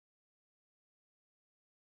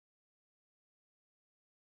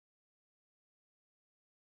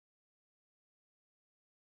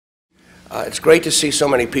It's great to see so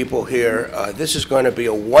many people here. This is going to be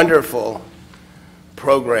a wonderful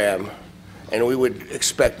program, and we would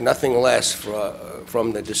expect nothing less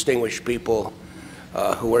from the distinguished people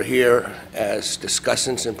who are here as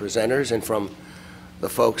discussants and presenters, and from the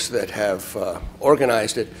folks that have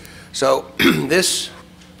organized it. So this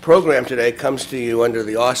program today comes to you under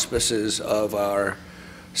the auspices of our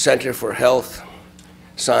Center for Health,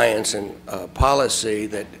 Science, and Policy.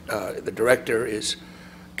 That the director is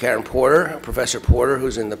Karen Porter, Professor Porter,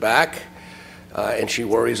 who's in the back, and she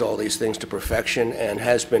worries all these things to perfection and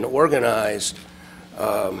has been organized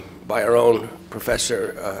by our own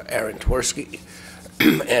Professor Aaron Tversky.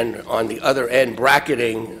 And on the other end,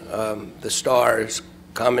 bracketing the stars,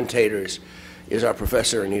 commentators, is our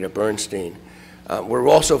Professor Anita Bernstein. We're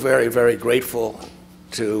also very, very grateful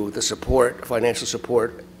to the support, financial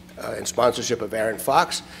support and sponsorship of Aaron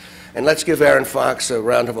Fox. And let's give Aaron Fox a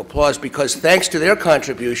round of applause, because thanks to their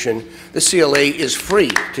contribution, the CLA is free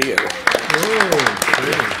to you.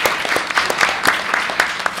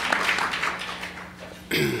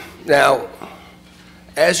 Now,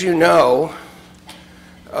 as you know,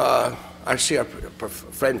 I see our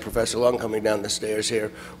friend Professor Long coming down the stairs here.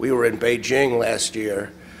 We were in Beijing last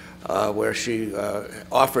year where she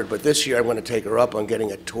offered, but this year I'm going to take her up on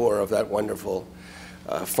getting a tour of that wonderful,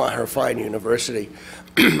 her fine university.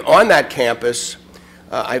 On that campus,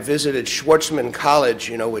 I visited Schwarzman College,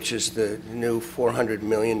 which is the new $400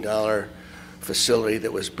 million facility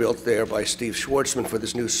that was built there by Steve Schwarzman for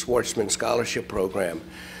this new Schwarzman Scholarship Program.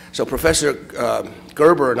 So Professor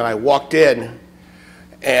Gerber and I walked in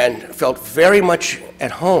and felt very much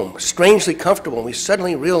at home, strangely comfortable, and we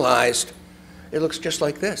suddenly realized it looks just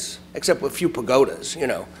like this, except with a few pagodas,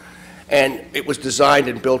 And it was designed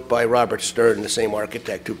and built by Robert Stern, the same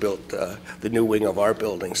architect who built the new wing of our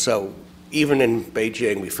building. So even in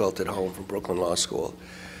Beijing, we felt at home from Brooklyn Law School.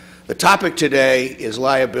 The topic today is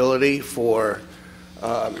liability for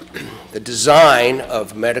the design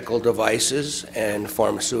of medical devices and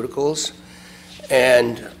pharmaceuticals.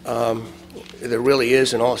 And there really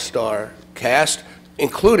is an all-star cast,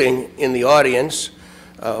 including in the audience.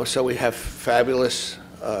 So we have fabulous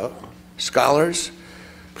scholars,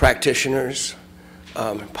 practitioners,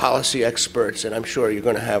 policy experts, and I'm sure you're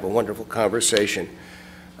going to have a wonderful conversation.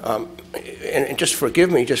 And just forgive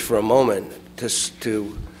me just for a moment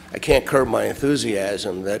I can't curb my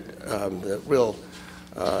enthusiasm that the real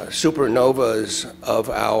supernovas of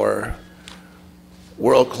our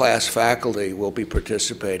world-class faculty will be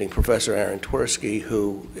participating. Professor Aaron Tversky,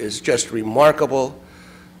 who is just remarkable,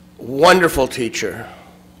 wonderful teacher,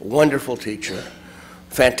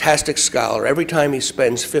 fantastic scholar. Every time he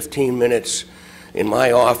spends 15 minutes in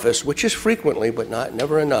my office, which is frequently but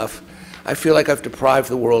never enough, I feel like I've deprived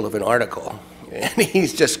the world of an article. And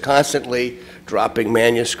he's just constantly dropping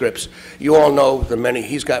manuscripts. You all know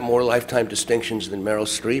he's got more lifetime distinctions than Meryl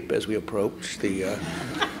Streep as we approach the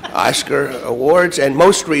Oscar Awards. And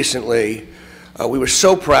most recently, we were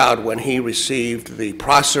so proud when he received the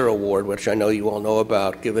Prosser Award, which I know you all know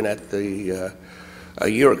about, given at the a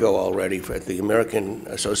year ago already at the American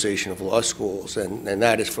Association of Law Schools, and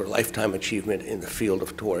that is for lifetime achievement in the field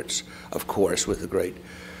of torts, of course, with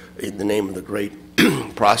in the name of the great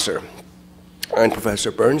Prosser. And Professor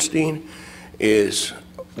Bernstein is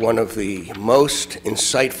one of the most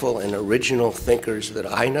insightful and original thinkers that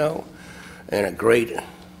I know, and a great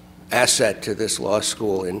asset to this law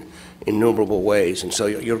school in innumerable ways. And so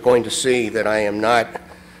you're going to see that I am not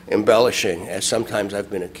embellishing, as sometimes I've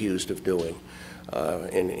been accused of doing,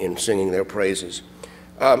 in singing their praises.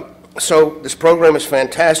 So this program is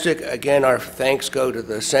fantastic. Again, our thanks go to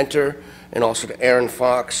the center and also to Aaron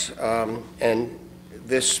Fox. And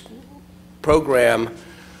this program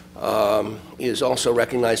is also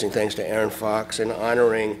recognizing, thanks to Aaron Fox, and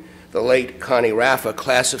honoring the late Connie Raffa,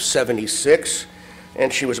 class of '76.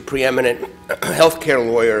 And she was a preeminent healthcare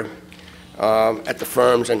lawyer at the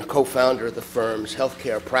firms and co-founder of the firm's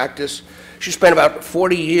healthcare practice. She spent about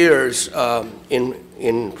 40 years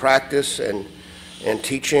in practice and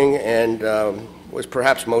teaching, and was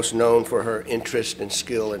perhaps most known for her interest and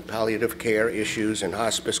skill in palliative care issues and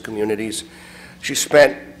hospice communities. She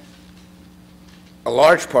spent a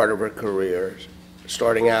large part of her career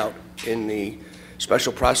starting out in the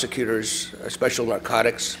special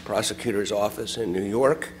narcotics prosecutor's office in New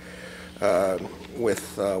York,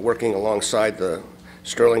 working alongside the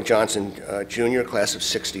Sterling Johnson Jr., class of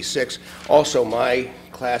 '66. Also my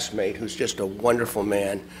classmate, who's just a wonderful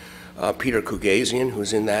man, Peter Kugazian,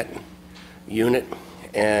 who's in that unit.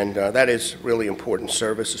 And that is really important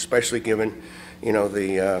service, especially given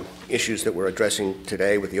the issues that we're addressing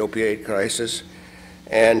today with the opioid crisis.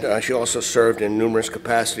 And she also served in numerous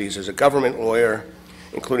capacities as a government lawyer,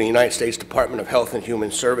 including the United States Department of Health and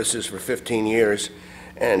Human Services for 15 years.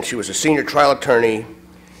 And she was a senior trial attorney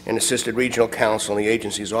and assisted regional counsel in the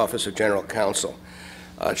agency's Office of General Counsel.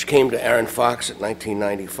 She came to Aaron Fox in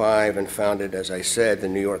 1995 and founded, as I said, the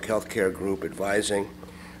New York Healthcare Group, advising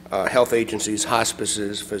health agencies,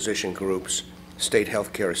 hospices, physician groups, state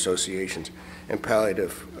healthcare associations, and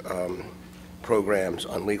palliative programs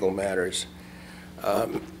on legal matters.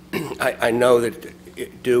 I know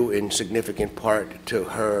that due in significant part to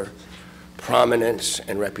her prominence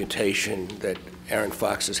and reputation that Aaron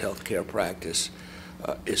Fox's healthcare practice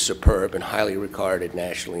is superb and highly regarded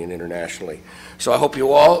nationally and internationally. So I hope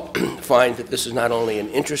you all find that this is not only an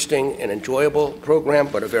interesting and enjoyable program,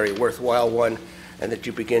 but a very worthwhile one, and that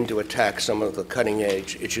you begin to attack some of the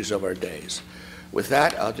cutting-edge issues of our days. With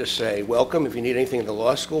that, I'll just say welcome. If you need anything at the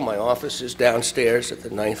law school, my office is downstairs at the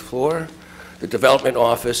 9th floor. The development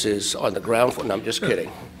office is on the ground floor. No, I'm just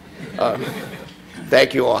kidding.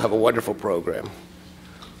 Thank you all. Have a wonderful program.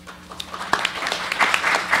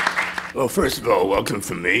 Well, first of all, welcome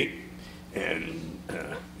from me, and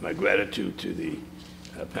my gratitude to the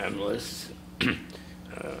panelists.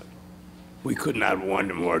 We could not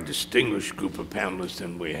want a more distinguished group of panelists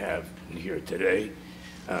than we have here today.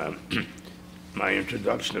 My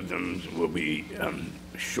introduction of them will be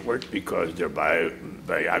short because their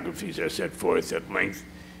biographies are set forth at length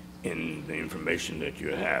in the information that you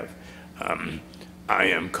have. I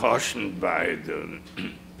am cautioned by the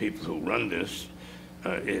people who run this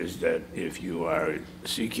is that if you are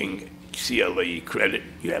seeking CLE credit,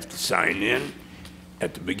 you have to sign in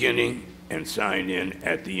at the beginning and sign in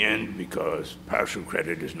at the end, because partial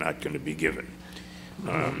credit is not going to be given.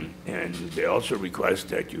 And they also request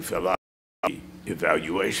that you fill out the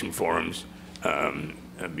evaluation forms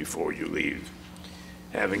before you leave.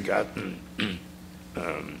 Having gotten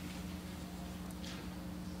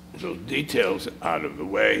those details out of the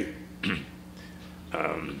way,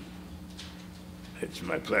 it's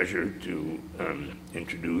my pleasure to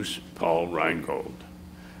introduce Paul Reingold.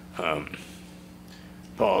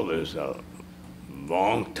 Paul is a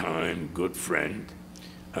long-time good friend.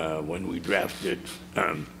 When we drafted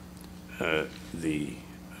and we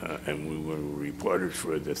were reporters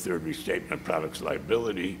for the third restatement of products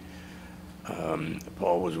liability,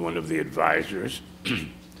 Paul was one of the advisors,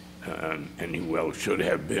 and he well should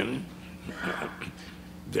have been.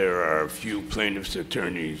 There are a few plaintiffs'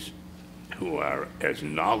 attorneys who are as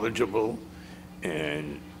knowledgeable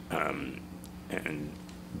and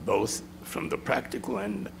both from the practical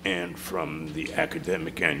end and from the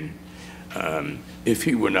academic end. If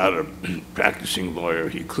he were not a practicing lawyer,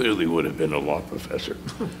 he clearly would have been a law professor.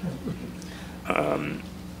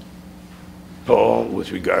 Paul,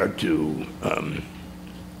 with regard to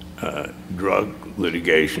drug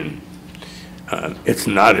litigation, it's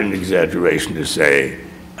not an exaggeration to say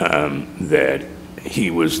that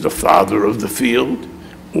he was the father of the field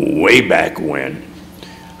way back when.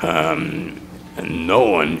 And no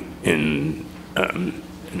one in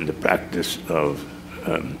the practice of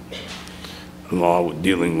law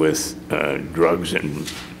dealing with drugs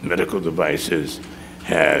and medical devices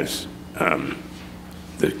has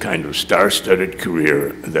the kind of star-studded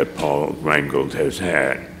career that Paul Reingold has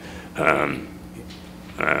had.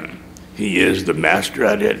 He is the master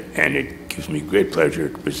at it, and it gives me great pleasure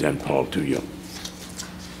to present Paul to you.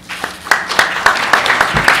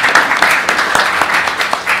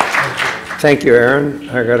 Thank you, Aaron.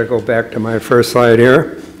 I got to go back to my first slide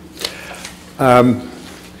here.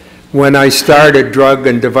 When I started, drug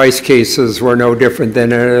and device cases were no different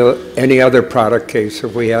than any other product case.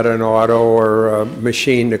 If we had an auto or a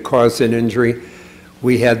machine that caused an injury,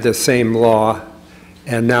 we had the same law.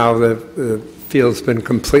 And now the field's been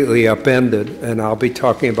completely upended, and I'll be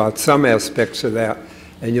talking about some aspects of that,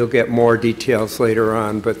 and you'll get more details later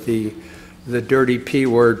on. But the dirty P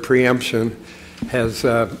word, preemption, has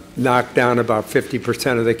knocked down about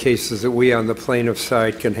 50% of the cases that we on the plaintiff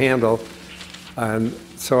side can handle. And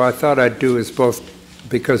so I thought I'd do is both,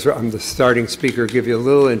 because I'm the starting speaker, give you a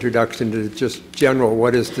little introduction to just general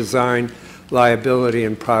what is design liability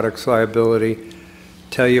and products liability,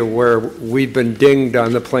 tell you where we've been dinged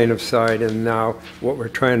on the plaintiff side and now what we're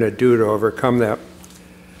trying to do to overcome that.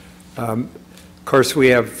 Of course, we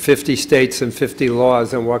have 50 states and 50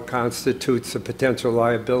 laws on what constitutes a potential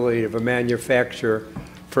liability of a manufacturer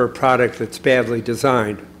for a product that's badly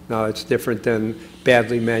designed. Now, it's different than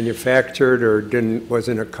badly manufactured or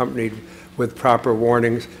wasn't accompanied with proper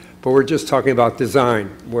warnings, but we're just talking about design,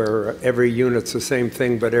 where every unit's the same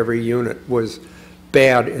thing, but every unit was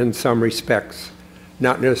bad in some respects.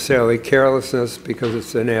 Not necessarily carelessness, because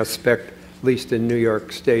it's an aspect at least in New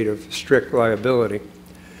York State, of strict liability.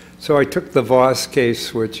 So I took the Voss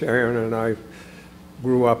case, which Aaron and I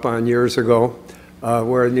grew up on years ago,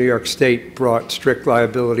 where New York State brought strict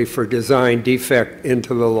liability for design defect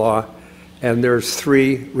into the law. And there's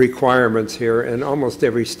 3 requirements here, and almost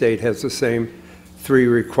every state has the same 3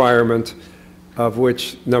 requirements, of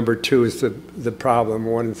which number 2 is the problem.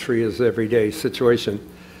 1 and 3 is the everyday situation.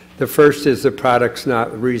 The first is the product's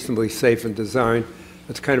not reasonably safe in design.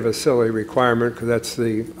 It's kind of a silly requirement because that's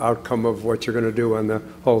the outcome of what you're going to do on the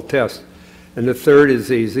whole test. And the third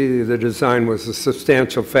is easy. The design was a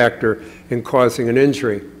substantial factor in causing an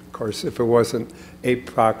injury. Of course, if it wasn't a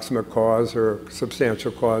proximate cause or a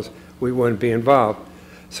substantial cause, we wouldn't be involved.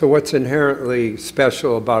 So what's inherently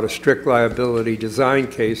special about a strict liability design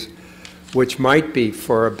case, which might be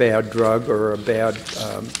for a bad drug or a bad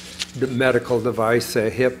medical device, a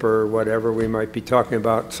hip or whatever we might be talking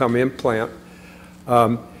about, some implant,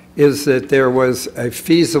 is that there was a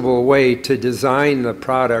feasible way to design the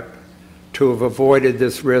product to have avoided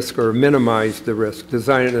this risk or minimized the risk,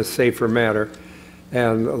 design it in a safer manner.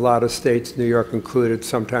 And a lot of states, New York included,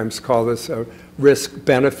 sometimes call this a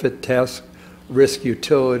risk-benefit test,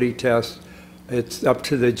 risk-utility test. It's up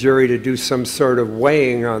to the jury to do some sort of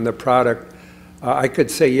weighing on the product. I could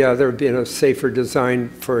say, yeah, there would be a safer design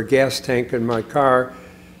for a gas tank in my car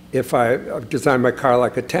if I designed my car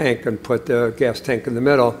like a tank and put the gas tank in the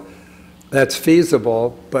middle. That's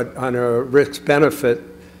feasible, but on a risk-benefit,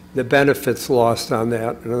 the benefit's lost on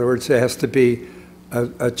that. In other words, there has to be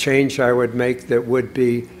a change I would make that would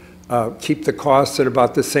be keep the costs at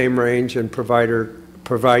about the same range and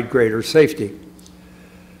provide greater safety.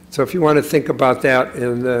 So if you want to think about that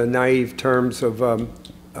in the naive terms of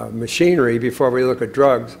machinery before we look at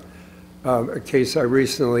drugs, a case I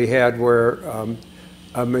recently had where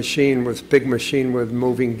a machine was big machine with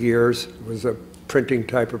moving gears. It was a printing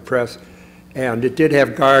type of press, and it did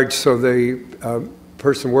have guards so the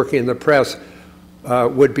person working in the press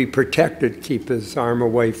would be protected, keep his arm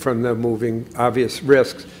away from the moving obvious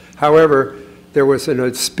risks. However, there was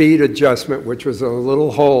a speed adjustment, which was a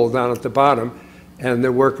little hole down at the bottom, and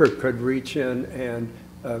the worker could reach in and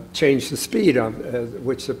change the speed of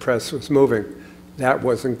which the press was moving. That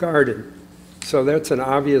wasn't guarded. So that's an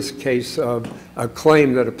obvious case of a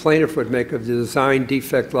claim that a plaintiff would make of design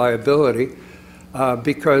defect liability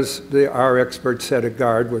because our expert set a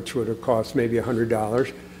guard, which would have cost maybe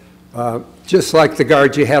 $100. Just like the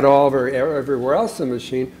guard you had all over everywhere else in the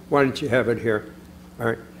machine, why don't you have it here? All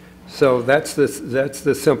right. So that's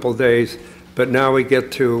the simple days. But now we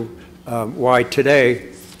get to why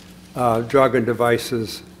today drug and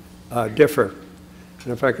devices differ.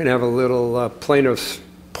 And if I can have a little plaintiff's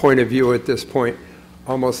point of view at this point,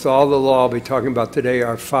 almost all the law I'll be talking about today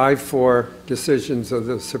are 5-4 decisions of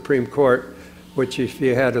the Supreme Court, which if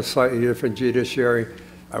you had a slightly different judiciary,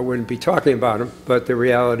 I wouldn't be talking about them. But the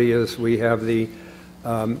reality is we have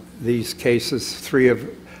these cases, 3 of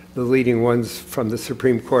the leading ones from the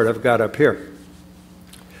Supreme Court I've got up here.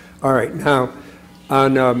 All right, now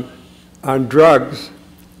on drugs,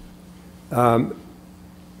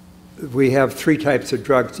 we have 3 types of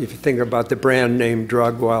drugs. If you think about the brand name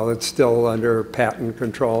drug, while it's still under patent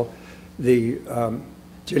control, the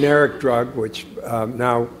generic drug, which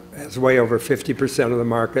now has way over 50% of the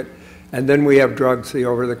market, and then we have drugs, the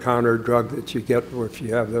over-the-counter drug that you get if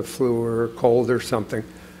you have the flu or a cold or something.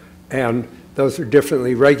 And those are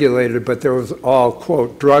differently regulated, but there was all,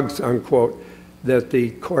 quote, drugs, unquote, that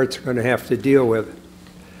the court's going to have to deal with.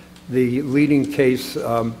 The leading case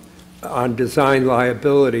on design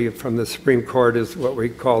liability from the Supreme Court is what we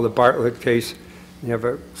call the Bartlett case. You have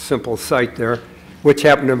a simple cite there, which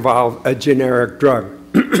happened to involve a generic drug.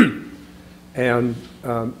 And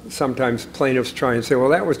sometimes plaintiffs try and say, well,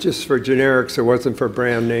 that was just for generics, it wasn't for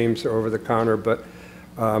brand names or over-the-counter, but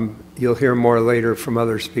you'll hear more later from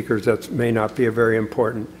other speakers that may not be a very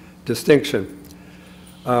important distinction.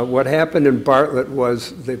 What happened in Bartlett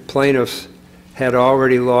was the plaintiffs had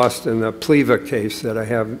already lost in the Pleva case that I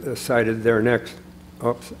have cited there next.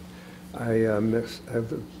 Oops, I missed, I have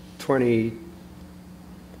the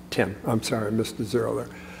 2010, I'm sorry, I missed the 0 there.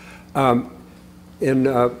 In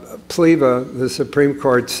Pleva, the Supreme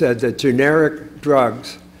Court said that generic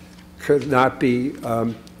drugs could not be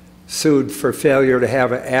sued for failure to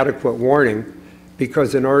have an adequate warning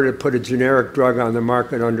because in order to put a generic drug on the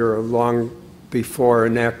market under a long before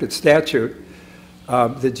enacted statute,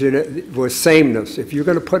 was sameness. If you're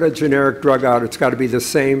going to put a generic drug out, it's got to be the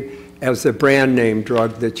same as the brand name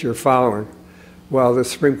drug that you're following. Well, the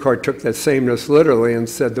Supreme Court took that sameness literally and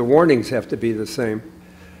said the warnings have to be the same.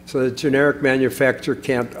 So the generic manufacturer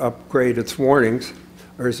can't upgrade its warnings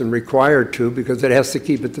or isn't required to, because it has to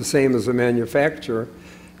keep it the same as the manufacturer.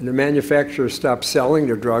 And the manufacturer stopped selling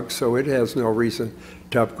the drug, so it has no reason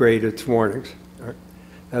to upgrade its warnings.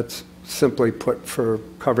 That's simply put for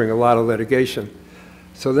covering a lot of litigation.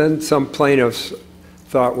 So then some plaintiffs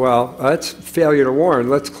thought, well, that's failure to warn.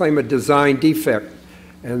 Let's claim a design defect.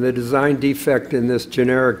 And the design defect in this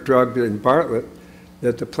generic drug in Bartlett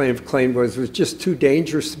that the plaintiff claimed was just too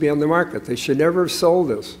dangerous to be on the market. They should never have sold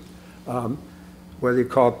this. Whether you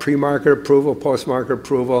call it pre-market approval, post-market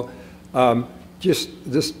approval, just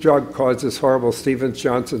this drug causes horrible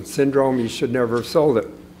Stevens-Johnson syndrome. You should never have sold it.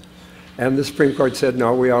 And the Supreme Court said,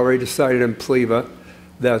 no, we already decided in PLEVA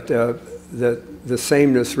that the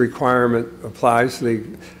sameness requirement applies.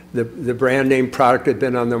 The brand name product had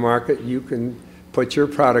been on the market. You can put your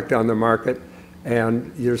product on the market,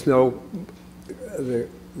 and there's no,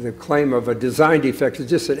 the claim of a design defect is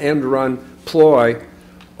just an end-run ploy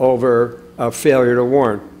over a failure to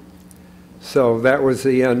warn. So that was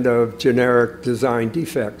the end of generic design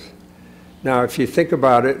defects. Now, if you think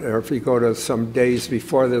about it, or if you go to some days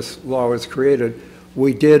before this law was created,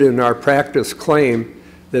 we did in our practice claim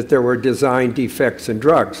that there were design defects in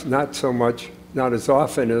drugs. Not so much, not as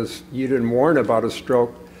often as you didn't warn about a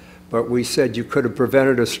stroke, but we said you could have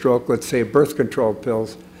prevented a stroke, let's say birth control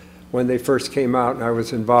pills. When they first came out, and I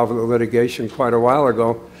was involved in the litigation quite a while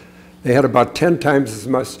ago, they had about 10 times as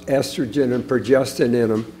much estrogen and progestin in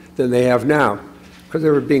them than they have now, because they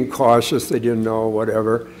were being cautious, they didn't know,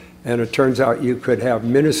 whatever. And it turns out you could have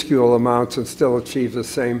minuscule amounts and still achieve the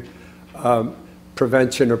same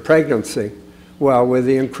prevention of pregnancy. Well, with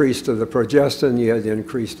the increase of the progestin, you had the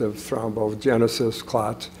increase of thrombogenesis,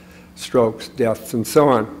 clots, strokes, deaths, and so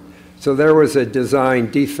on. So there was a design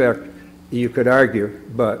defect, you could argue,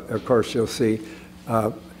 but of course you'll see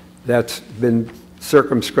that's been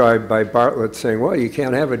circumscribed by Bartlett saying, well, you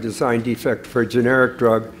can't have a design defect for a generic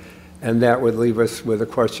drug, and that would leave us with a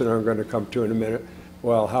question I'm going to come to in a minute.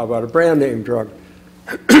 Well, how about a brand name drug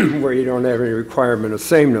where you don't have any requirement of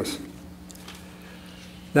sameness?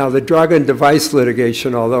 Now, the drug and device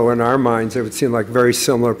litigation, although in our minds it would seem like very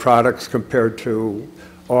similar products compared to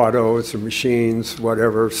autos or machines,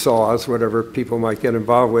 whatever, saws, whatever people might get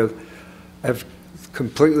involved with, have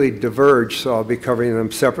completely diverged, so I'll be covering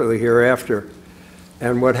them separately hereafter.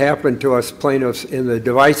 And what happened to us plaintiffs in the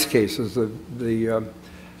device cases, the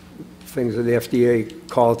things that the FDA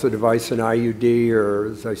calls a device an IUD, or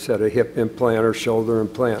as I said, a hip implant or shoulder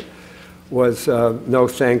implant, was no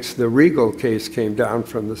thanks. The Regal case came down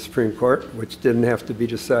from the Supreme Court, which didn't have to be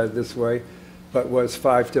decided this way, but was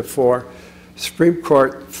 5-4. Supreme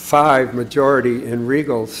Court 5 majority in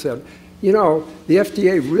Regal said, you know, the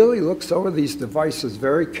FDA really looks over these devices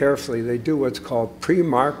very carefully. They do what's called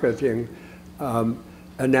pre-marketing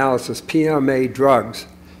analysis, PMA drugs.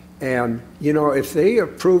 And, you know, if they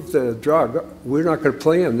approve the drug, we're not going to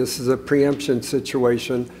play in. This is a preemption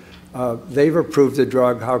situation. They've approved the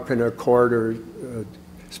drug. How can a court, or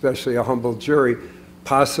especially a humble jury,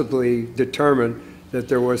 possibly determine that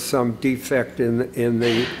there was some defect in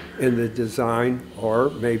the design,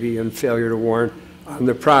 or maybe in failure to warn on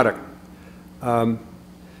the product? And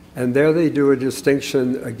there they do a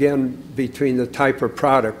distinction, again, between the type of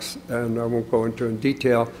products, and I won't go into in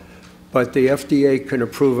detail, but the FDA can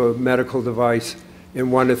approve a medical device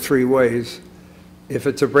in 1 of 3 ways. If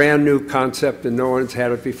it's a brand new concept and no one's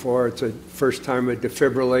had it before, it's the first time a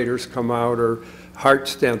defibrillator's come out or heart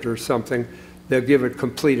stent or something, they'll give it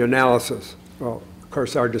complete analysis. Well, of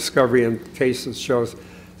course, our discovery in cases shows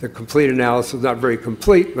the complete analysis is not very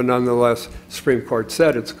complete, but nonetheless, Supreme Court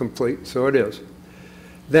said it's complete, so it is.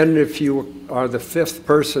 Then if you are the 5th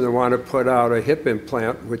person to want to put out a hip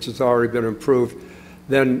implant, which has already been approved,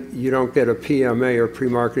 then you don't get a PMA or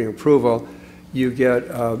pre-marketing approval. You get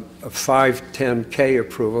a 510K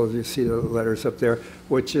approval, you see the letters up there,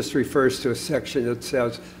 which just refers to a section that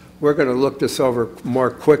says, we're going to look this over more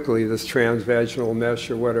quickly, this transvaginal mesh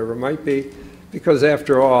or whatever it might be, because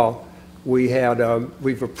after all,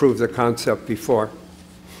 we've approved the concept before.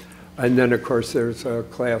 And then, of course, there's a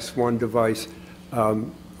Class 1 device.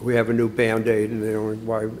 We have a new Band-Aid, and they don't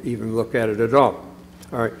why even look at it at all.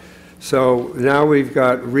 All right. So now we've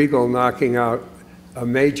got Regal knocking out a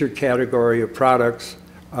major category of products,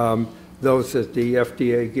 those that the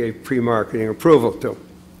FDA gave pre-marketing approval to.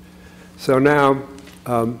 So now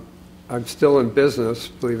I'm still in business,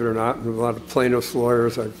 believe it or not, and a lot of plaintiffs'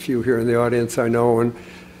 lawyers, a few here in the audience I know, and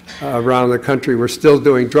around the country we're still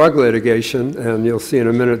doing drug litigation, and you'll see in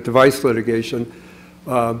a minute device litigation,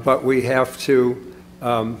 but we have to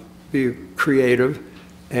be creative.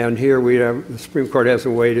 And here we have, the Supreme Court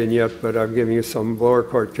hasn't weighed in yet, but I'm giving you some lower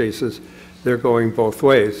court cases. they're going both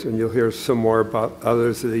ways, and you'll hear some more about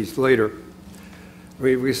others of these later. I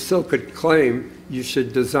mean, we still could claim you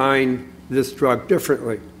should design this drug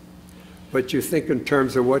differently, but you think in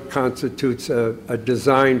terms of what constitutes a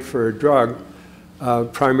design for a drug.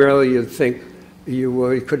 Primarily, you'd think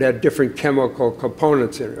you could have different chemical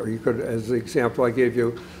components in it, or you could, as the example I gave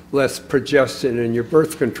you, less progestin in your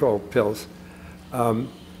birth control pills. And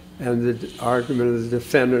the argument of the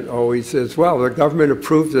defendant always is, well, the government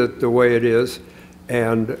approved it the way it is,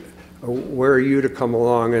 and where are you to come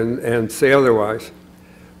along and say otherwise?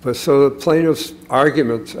 But so the plaintiff's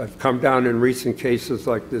arguments have come down in recent cases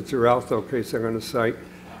like the Xarelto case I'm going to cite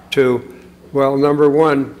to, well, number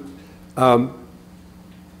one,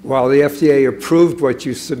 while the FDA approved what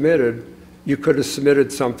you submitted, you could have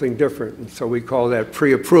submitted something different. And so we call that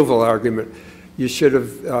pre-approval argument. You should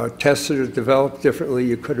have tested or developed differently.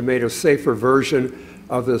 You could have made a safer version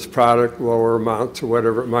of this product, lower amounts or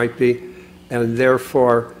whatever it might be. And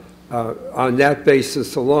therefore, on that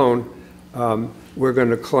basis alone, we're going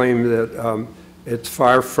to claim that it's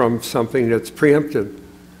far from something that's preempted.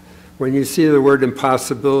 When you see the word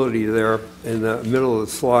impossibility there in the middle of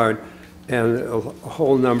the slide, and a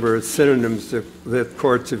whole number of synonyms that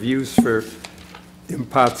courts have used for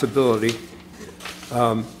impossibility,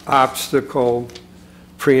 obstacle,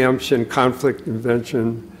 preemption, conflict,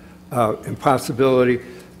 invention, impossibility.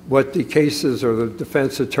 What the cases or the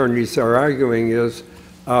defense attorneys are arguing is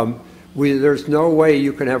there's no way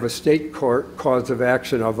you can have a state court cause of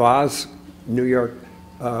action, a VAS, New York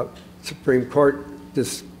Supreme Court,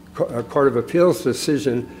 Court of Appeals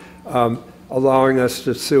decision, allowing us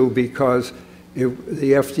to sue because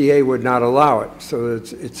the FDA would not allow it. So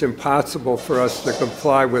it's impossible for us to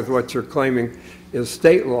comply with what you're claiming is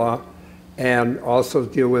state law and also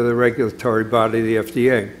deal with the regulatory body, the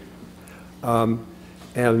FDA.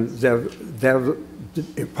 And that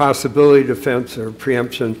impossibility defense or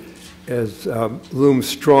preemption is looms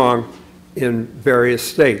strong in various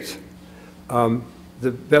states.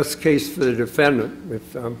 The best case for the defendant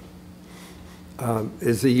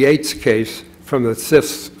is the Yates case from the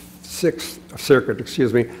Sixth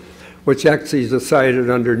Circuit, which actually is decided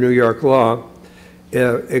under New York law.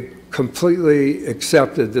 It completely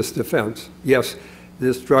accepted this defense. Yes,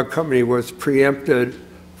 this drug company was preempted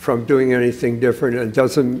from doing anything different, and it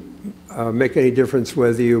doesn't make any difference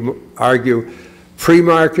whether you argue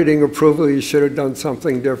pre-marketing approval, you should have done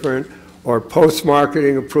something different, or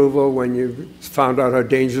post-marketing approval, when you found out how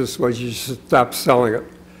dangerous it was, you should stop selling it.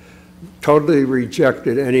 Totally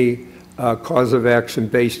rejected any cause of action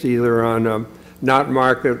based either on not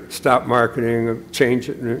market, stop marketing, change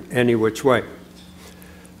it in any which way.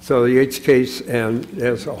 So the Yates case, and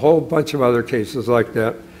there's a whole bunch of other cases like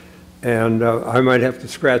that, and I might have to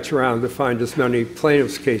scratch around to find as many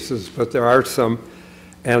plaintiffs' cases, but there are some.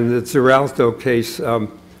 And the Xarelto case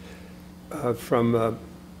from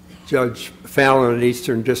Judge Fallon in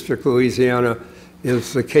Eastern District, Louisiana,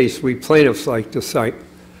 is the case we plaintiffs like to cite.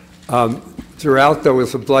 Xarelto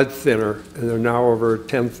is a blood thinner, and there are now over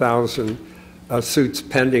 10,000 suits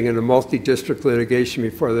pending in a multi-district litigation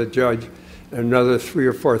before the judge, and another 3,000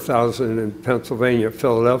 or 4,000 in Pennsylvania,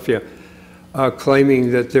 Philadelphia,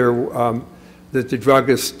 claiming that that the drug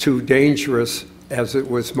is too dangerous as it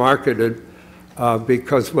was marketed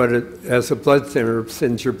because as a blood thinner, it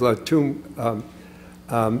thins your blood too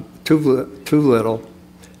little,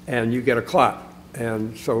 and you get a clot.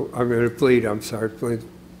 And so I'm going to bleed,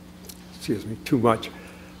 too much.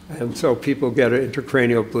 And so people get an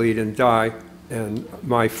intracranial bleed and die, and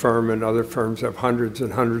my firm and other firms have hundreds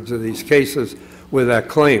and hundreds of these cases with that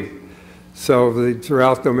claim. So the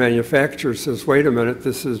Xarelto manufacturer says, wait a minute,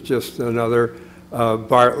 this is just another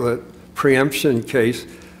Bartlett preemption case.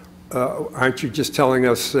 Aren't you just telling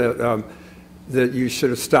us that, that you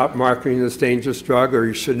should have stopped marketing this dangerous drug, or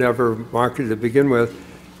you should never market it to begin with?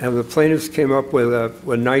 And the plaintiffs came up with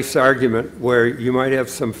a nice argument where you might have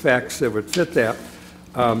some facts that would fit that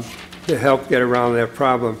to help get around that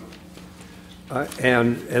problem.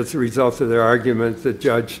 And as a result of their argument, the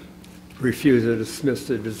judge refused to dismiss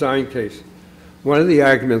the design case. One of the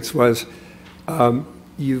arguments was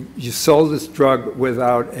you sold this drug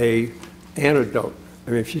without an antidote. I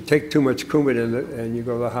mean, if you take too much Coumadin and you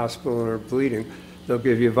go to the hospital and are bleeding, they'll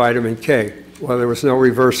give you vitamin K. Well, there was no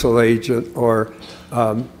reversal agent or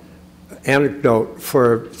antidote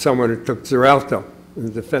for someone who took Xarelto. And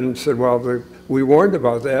the defendant said, well, we warned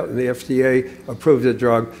about that, and the FDA approved the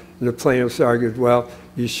drug. And the plaintiffs argued, well,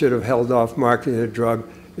 you should have held off marketing the drug.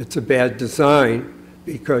 It's a bad design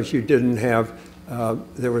because you didn't have,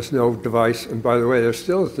 there was no device, and by the way, there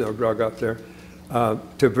still is no drug out there,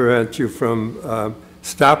 to prevent you from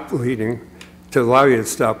stop bleeding, to allow you to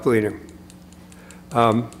stop bleeding.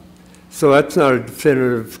 So that's not a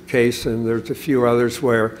definitive case, and there's a few others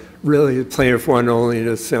where really the plaintiff won only in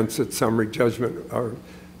a sense that summary judgment or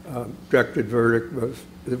directed verdict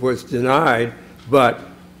was denied, but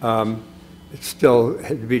it still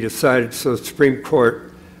had to be decided. So the Supreme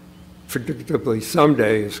Court, predictably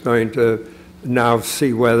someday, is going to now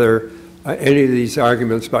see whether any of these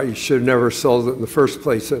arguments about you should have never sold it in the first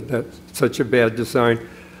place, that's such a bad design,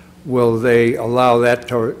 will they allow that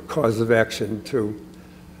cause of action to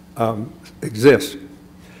exist.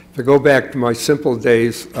 If I go back to my simple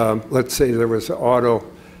days, let's say there was an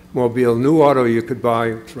automobile, new auto you could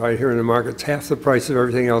buy right here in the market, it's half the price of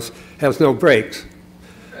everything else, has no brakes.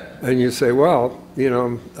 And you say, well, you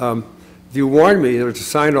know, you warned me there's a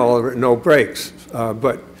sign all over it, no brakes.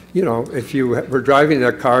 But, you know, if you were driving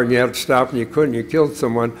that car and you had to stop and you couldn't, you killed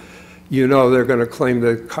someone, you know they're going to claim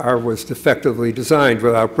the car was defectively designed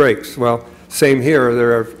without brakes. Well, same here.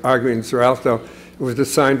 There are arguments throughout, though. It was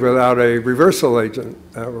designed without a reversal agent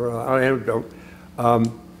or an antidote.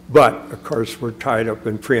 But, of course, we're tied up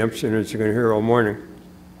in preemption, as you're going to hear all morning.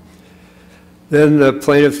 Then the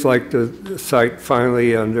plaintiffs like to cite,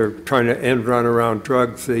 finally, and they're trying to end run around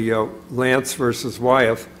drugs, the Lance versus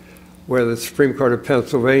Wyeth, where the Supreme Court of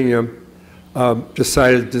Pennsylvania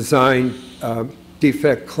decided to design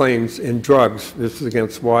defect claims in drugs. This is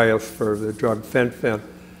against Wyeth for the drug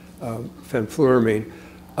fenfluramine,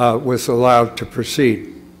 was allowed to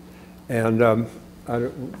proceed. And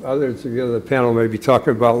others of you on the panel may be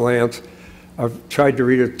talking about Lance. I've tried to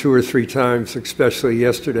read it 2 or 3 times, especially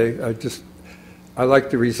yesterday. I like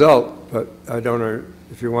the result, but I don't know,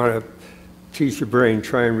 if you want to tease your brain,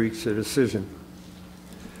 try and reach a decision.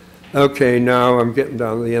 Okay, now I'm getting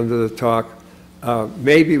down to the end of the talk.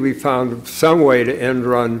 Maybe we found some way to end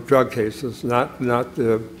run drug cases, not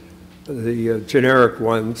the generic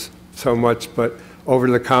ones so much, but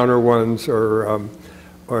over-the-counter ones or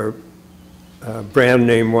brand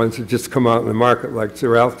name ones that just come out in the market like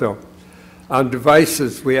Xarelto. On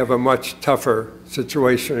devices, we have a much tougher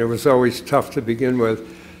situation. It was always tough to begin with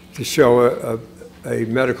to show a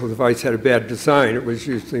medical device had a bad design. It was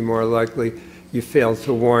usually more likely you failed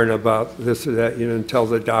to warn about this or that. You didn't tell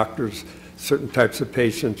the doctors certain types of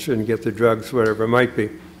patients shouldn't get the drugs, whatever it might be.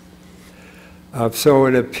 So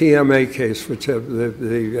in a PMA case, which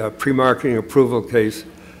the pre-marketing approval case,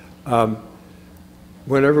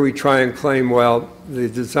 whenever we try and claim, well, the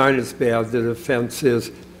design is bad, the defense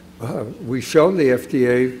is, we showed the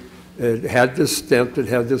FDA it had this stent, it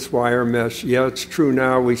had this wire mesh. Yeah, it's true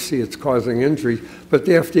now, we see it's causing injury, but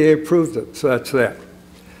the FDA approved it, so that's that.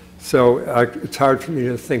 So it's hard for me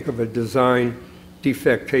to think of a design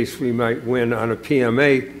defect case we might win on a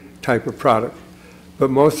PMA type of product. But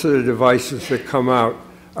most of the devices that come out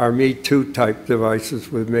are Me Too type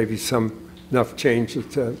devices with maybe enough changes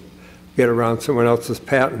to get around someone else's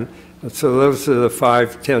patent. And so those are the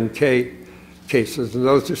 510K cases, and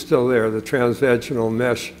those are still there, the transvaginal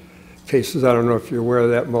mesh cases. I don't know if you're aware of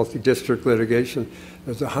that multi-district litigation.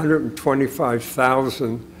 There's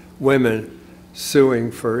 125,000 women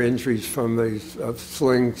suing for injuries from these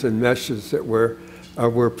slings and meshes that were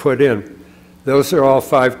put in. Those are all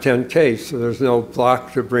 510Ks, so there's no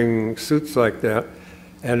block to bring suits like that.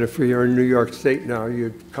 And if we are in New York State now,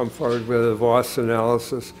 you'd come forward with a Voss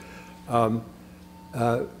analysis.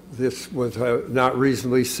 This was not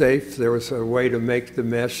reasonably safe. There was a way to make the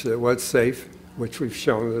mesh that was safe, which we've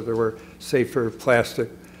shown that there were safer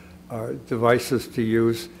plastic devices to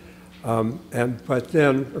use. But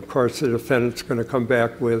then, of course, the defendant's going to come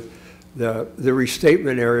back with the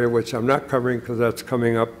restatement area, which I'm not covering because that's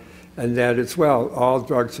coming up, and that as well, all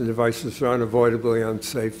drugs and devices are unavoidably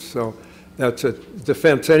unsafe. So that's a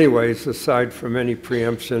defense anyways, aside from any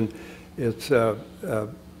preemption. It's a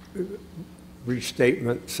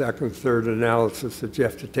restatement, second, third analysis that you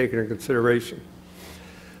have to take into consideration.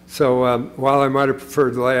 So while I might have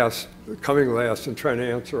preferred coming last and trying to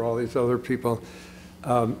answer all these other people,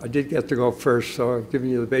 I did get to go first, so I've given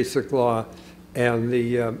you the basic law and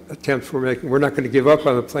the attempts we're making. We're not going to give up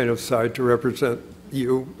on the plaintiff's side to represent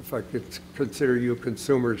you, if I could consider you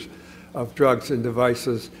consumers of drugs and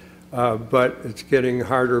devices, but it's getting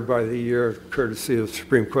harder by the year, courtesy of the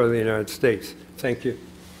Supreme Court of the United States. Thank you.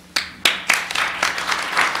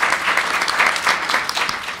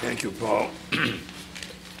 Thank you, Paul.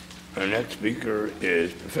 Our next speaker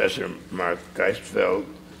is Professor Mark Geisfeld.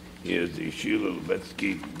 He is the Sheila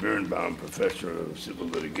Lubetsky Birnbaum Professor of Civil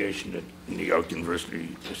Litigation at New York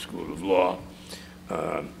University School of Law.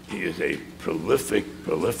 He is a prolific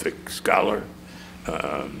scholar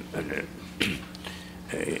and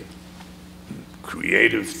a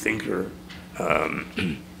creative thinker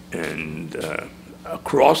and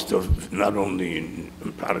across the, not only in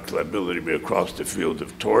product liability, but across the field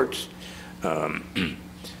of torts.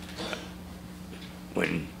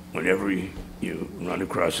 Whenever you run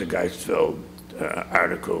across a Geisfeld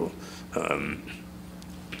article,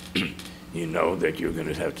 you know that you're going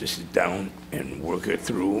to have to sit down and work it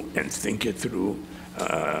through and think it through.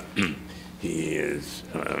 He is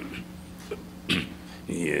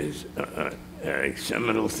a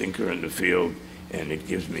seminal thinker in the field, and it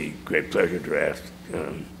gives me great pleasure to ask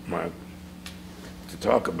Mark to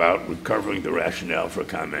talk about recovering the rationale for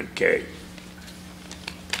comment K.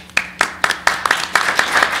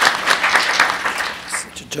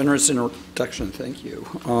 Such a generous introduction, thank you.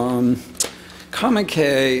 Comment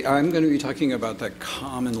K, I'm going to be talking about the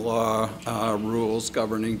common law rules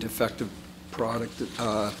governing defective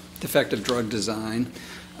drug design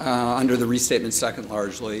under the restatement second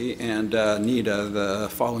largely, and Nita, the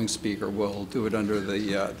following speaker, will do it under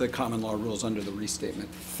the common law rules under the restatement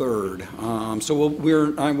third.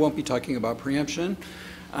 So I won't be talking about preemption,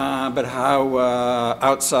 but how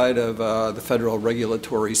outside of the federal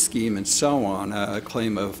regulatory scheme and so on, a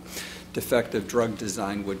claim of defective drug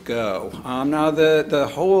design would go. Now the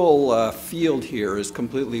whole field here is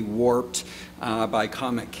completely warped by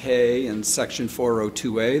comment K in section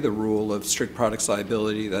 402A, the rule of strict products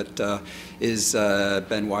liability that is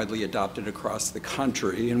been widely adopted across the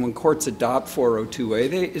country. And when courts adopt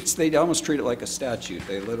 402A, they almost treat it like a statute.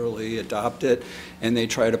 They literally adopt it and they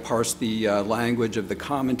try to parse the language of the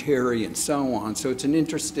commentary and so on. So it's an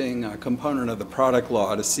interesting component of the product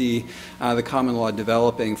law to see the common law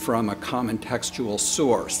developing from a common textual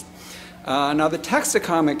source. Now, the text of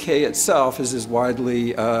comment K itself, as is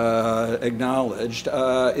widely acknowledged,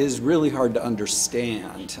 is really hard to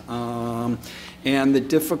understand. And the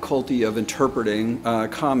difficulty of interpreting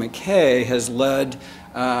comment K has led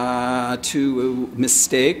to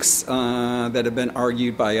mistakes that have been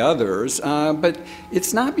argued by others. But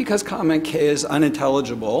it's not because comment K is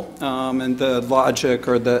unintelligible, and the logic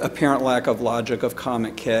or the apparent lack of logic of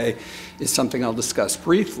comment K is something I'll discuss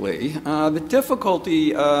briefly. The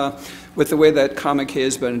difficulty with the way that comment K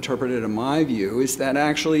has been interpreted, in my view, is that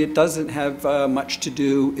actually it doesn't have much to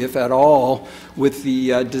do, if at all, with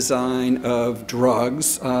the design of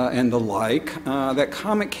drugs and the like. That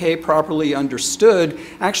comment K, properly understood,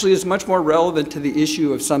 actually is much more relevant to the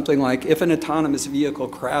issue of something like if an autonomous vehicle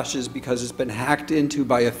crashes because it's been hacked into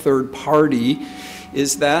by a third party,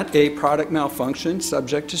 is that a product malfunction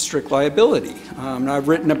subject to strict liability? Now, I've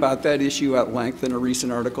written about that issue at length in a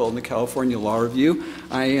recent article in the California Law Review.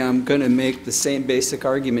 I am going to make the same basic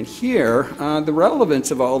argument here. The relevance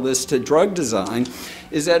of all this to drug design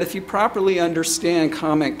is that if you properly understand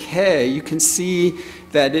comment K, you can see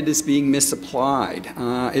that it is being misapplied.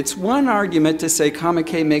 It's one argument to say comment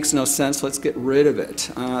K makes no sense, let's get rid of it.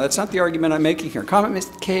 That's not the argument I'm making here. Comment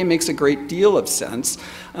K makes a great deal of sense,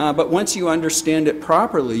 but once you understand it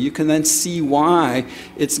properly, you can then see why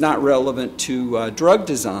it's not relevant to drug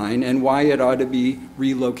design and why it ought to be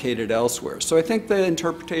relocated elsewhere. So I think the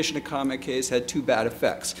interpretation of comment K has had two bad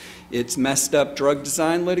effects. It's messed up drug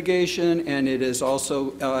design litigation, and it has also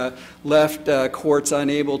left courts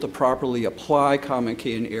unable to properly apply comment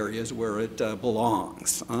K in areas where it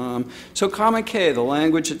belongs. So comment K, the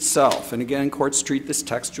language itself, and again, courts treat this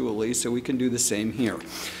textually, so we can do the same here.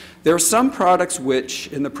 There are some products which,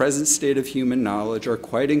 in the present state of human knowledge, are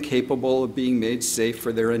quite incapable of being made safe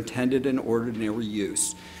for their intended and ordinary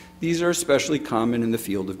use. These are especially common in the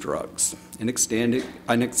field of drugs. An outstanding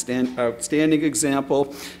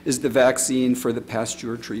example is the vaccine for the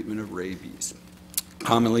pasture treatment of rabies.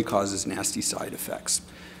 Commonly causes nasty side effects.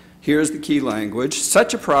 Here's the key language.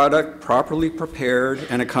 Such a product, properly prepared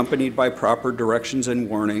and accompanied by proper directions and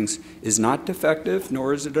warnings, is not defective,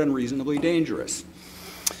 nor is it unreasonably dangerous.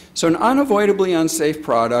 So an unavoidably unsafe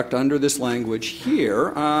product under this language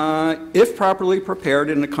here, if properly prepared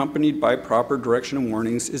and accompanied by proper direction and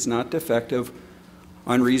warnings, is not defective,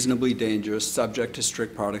 unreasonably dangerous, subject to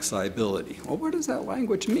strict products liability. Well, what does that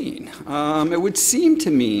language mean? It would seem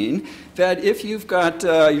to mean that if you've got,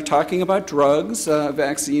 you're talking about drugs,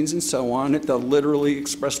 vaccines, and so on, they're literally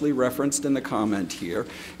expressly referenced in the comment here.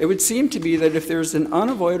 It would seem to be that if there's an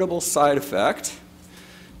unavoidable side effect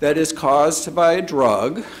that is caused by a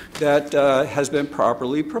drug that has been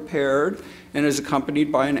properly prepared and is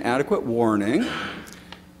accompanied by an adequate warning,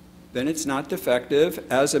 then it's not defective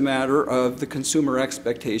as a matter of the consumer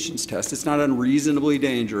expectations test. It's not unreasonably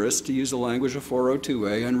dangerous, to use the language of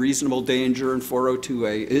 402A. Unreasonable danger in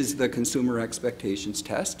 402A is the consumer expectations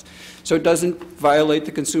test. So it doesn't violate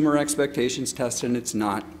the consumer expectations test, and it's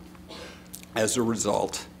not, as a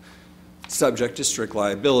result, subject to strict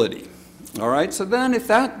liability. All right, so then if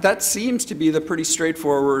that seems to be the pretty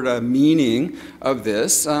straightforward meaning of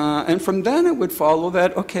this, and from then it would follow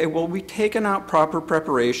that, okay, well, we've taken out proper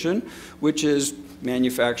preparation, which is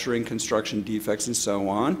manufacturing, construction defects, and so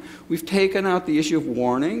on. We've taken out the issue of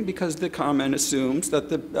warning because the comment assumes that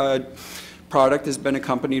the product has been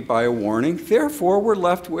accompanied by a warning. Therefore, we're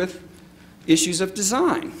left with issues of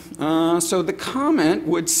design. So the comment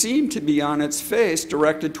would seem to be on its face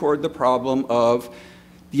directed toward the problem of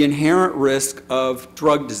the inherent risk of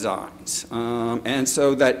drug designs. And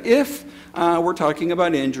so that if we're talking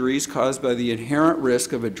about injuries caused by the inherent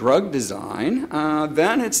risk of a drug design,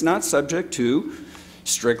 then it's not subject to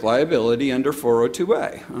strict liability under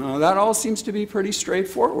 402A. That all seems to be pretty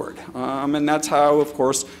straightforward. And that's how, of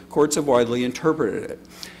course, courts have widely interpreted it.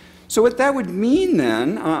 So what that would mean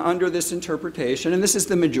then, under this interpretation, and this is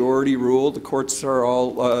the majority rule, the courts are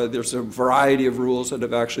all, there's a variety of rules that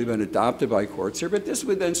have actually been adopted by courts here, but this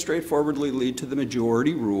would then straightforwardly lead to the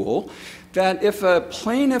majority rule that if a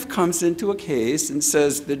plaintiff comes into a case and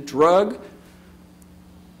says the drug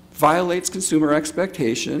violates consumer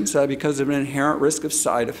expectations because of an inherent risk of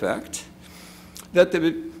side effect, that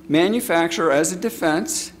the manufacturer as a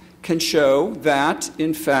defense can show that,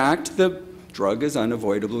 in fact, the drug is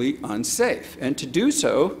unavoidably unsafe. And to do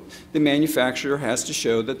so, the manufacturer has to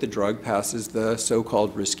show that the drug passes the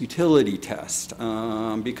so-called risk utility test.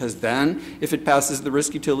 Because then, if it passes the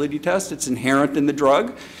risk utility test, it's inherent in the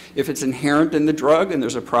drug. If it's inherent in the drug and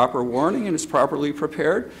there's a proper warning and it's properly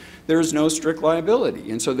prepared, there is no strict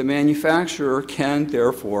liability. And so the manufacturer can,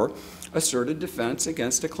 therefore, assert a defense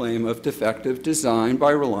against a claim of defective design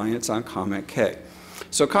by reliance on comment K.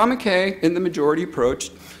 So comment K, in the majority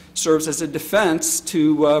approach, serves as a defense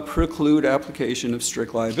to preclude application of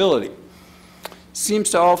strict liability. Seems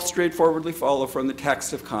to all straightforwardly follow from the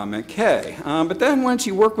text of comment K. But then once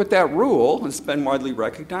you work with that rule, it's been widely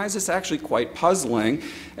recognized, it's actually quite puzzling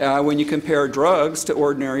when you compare drugs to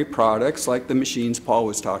ordinary products like the machines Paul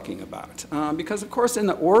was talking about. Because, of course, in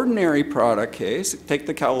the ordinary product case, take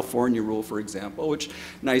the California rule, for example, which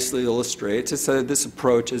nicely illustrates, it's this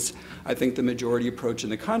approach is, I think, the majority approach in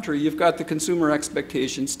the country. You've got the consumer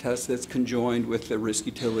expectations test that's conjoined with the risk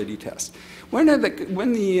utility test.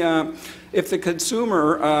 If the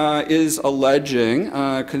consumer is alleging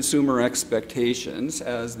consumer expectations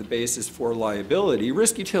as the basis for liability,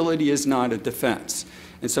 risk utility is not a defense.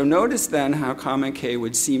 And so notice then how comment K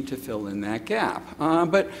would seem to fill in that gap.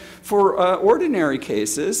 But for ordinary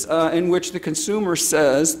cases in which the consumer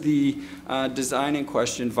says the design in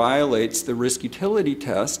question violates the risk utility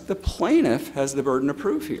test, the plaintiff has the burden of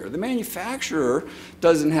proof here. The manufacturer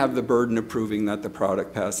doesn't have the burden of proving that the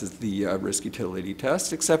product passes the risk utility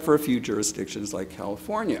test, except for a few jurisdictions like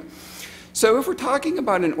California. So if we're talking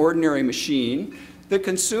about an ordinary machine, the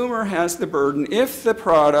consumer has the burden. If the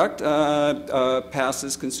product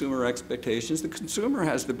passes consumer expectations, the consumer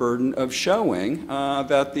has the burden of showing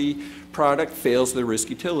that the product fails the risk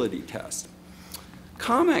utility test.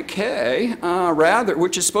 Comment K,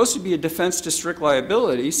 which is supposed to be a defense to strict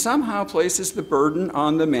liability, somehow places the burden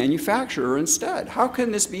on the manufacturer instead. How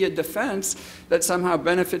can this be a defense that somehow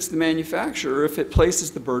benefits the manufacturer if it places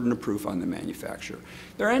the burden of proof on the manufacturer?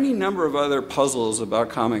 There are any number of other puzzles about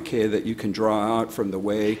comment K that you can draw out from the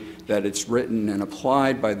way that it's written and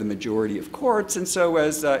applied by the majority of courts. And so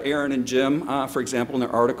as Aaron and Jim, for example, in their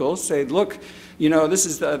articles say, look, you know, this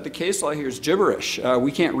is the case law here is gibberish.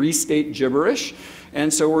 We can't restate gibberish.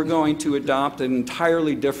 And so we're going to adopt an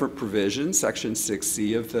entirely different provision, Section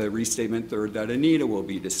 6C of the Restatement Third that Anita will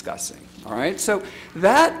be discussing. All right, so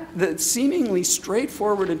the seemingly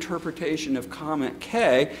straightforward interpretation of comment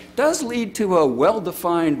K does lead to a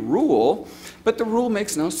well-defined rule, but the rule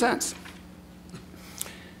makes no sense.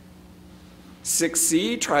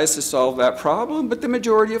 6C tries to solve that problem, but the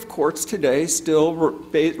majority of courts today still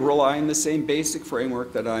rely on the same basic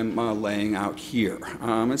framework that I'm laying out here.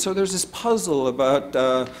 And so there's this puzzle about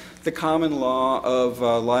the common law of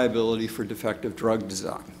liability for defective drug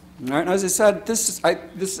design. All right, and as I said, this I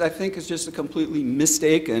think is just a completely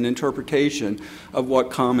mistaken interpretation of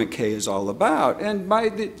what comment K is all about. And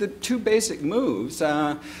the two basic moves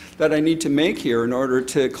that I need to make here in order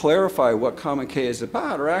to clarify what comment K is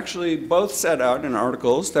about are actually both set out in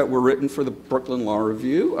articles that were written for the Brooklyn Law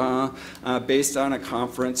Review based on a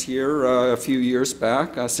conference here a few years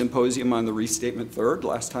back, a Symposium on the Restatement Third,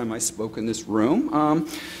 last time I spoke in this room.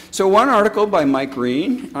 So one article by Mike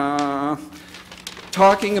Green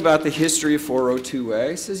talking about the history of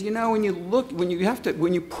 402A says, you know, when you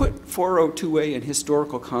put 402A in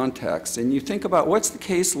historical context and you think about what's the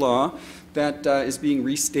case law that is being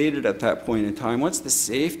restated at that point in time? What's the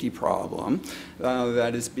safety problem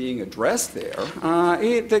that is being addressed there?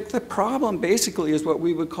 The problem basically is what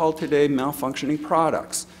we would call today malfunctioning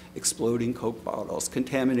products. Exploding Coke bottles,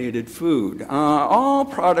 contaminated food, all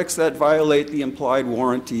products that violate the implied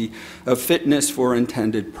warranty of fitness for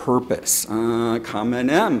intended purpose.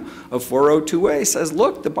 Comment M of 402A says,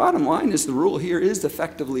 look, the bottom line is the rule here is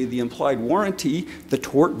effectively the implied warranty, the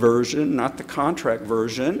tort version, not the contract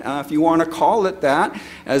version. If you want to call it that,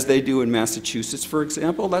 as they do in Massachusetts, for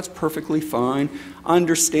example, that's perfectly fine.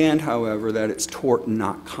 Understand, however, that it's tort,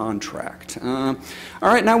 not contract. All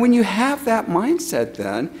right, now when you have that mindset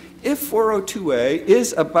then, if 402A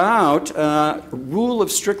is about rule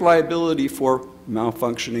of strict liability for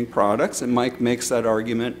malfunctioning products, and Mike makes that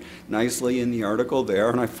argument nicely in the article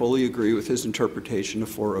there, and I fully agree with his interpretation of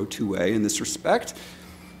 402A in this respect,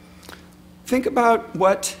 think about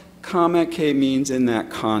what comment K means in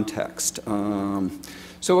that context.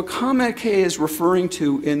 So what comment K is referring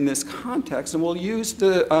to in this context, and we'll use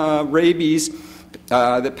the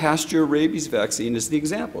the past year rabies vaccine as the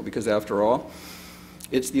example, because after all,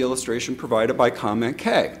 it's the illustration provided by comment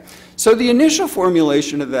K. So the initial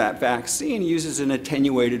formulation of that vaccine uses an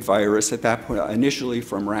attenuated virus at that point, initially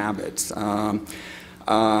from rabbits. One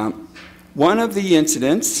of the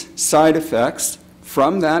incidents, side effects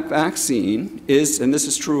from that vaccine is, and this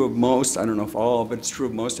is true of most, I don't know if all, but it's true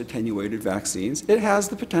of most attenuated vaccines, it has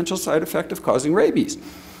the potential side effect of causing rabies.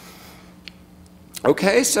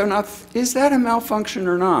 Okay, so now, is that a malfunction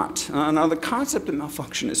or not? Now, the concept of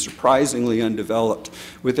malfunction is surprisingly undeveloped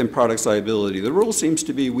within products liability. The rule seems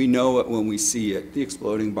to be we know it when we see it, the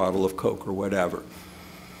exploding bottle of Coke or whatever.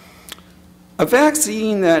 A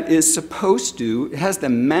vaccine that is supposed to, has the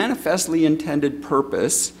manifestly intended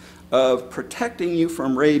purpose of protecting you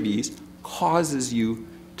from rabies, causes you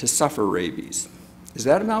to suffer rabies. Is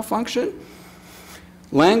that a malfunction?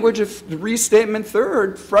 Language of the restatement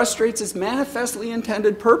third frustrates its manifestly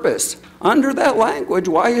intended purpose. Under that language,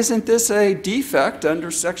 why isn't this a defect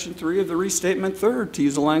under section 3 of the restatement third? To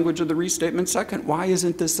use the language of the restatement second, why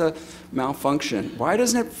isn't this a malfunction? Why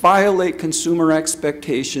doesn't it violate consumer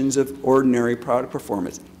expectations of ordinary product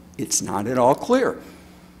performance? It's not at all clear.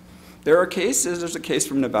 There are cases, there's a case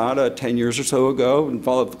from Nevada 10 years or so ago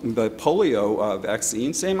involving the polio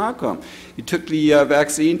vaccine, same outcome. You took the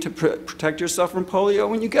vaccine to protect yourself from polio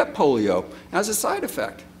when you get polio as a side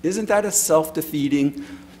effect. Isn't that a self-defeating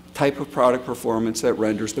type of product performance that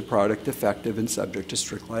renders the product defective and subject to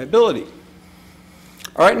strict liability?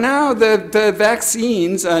 All right, now the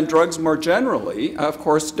vaccines and drugs more generally, of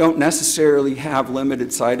course, don't necessarily have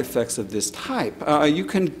limited side effects of this type. You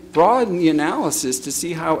can broaden the analysis to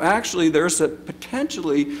see how actually there's a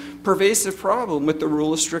potentially pervasive problem with the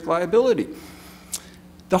rule of strict liability.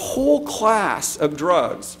 The whole class of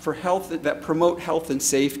drugs for health that promote health and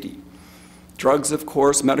safety. Drugs, of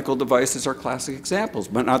course, medical devices are classic examples,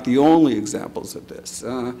 but not the only examples of this.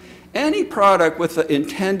 Any product with the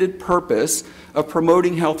intended purpose of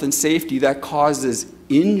promoting health and safety that causes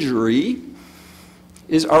injury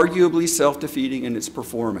is arguably self-defeating in its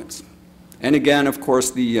performance. And again, of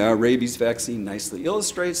course, the rabies vaccine nicely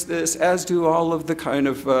illustrates this, as do all of the kind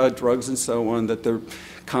of drugs and so on that the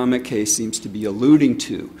comment case seems to be alluding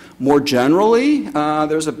to. More generally,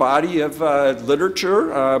 there's a body of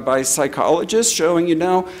literature by psychologists showing,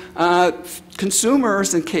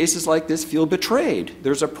 consumers in cases like this feel betrayed.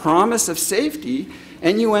 There's a promise of safety,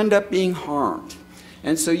 and you end up being harmed.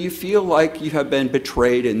 And so you feel like you have been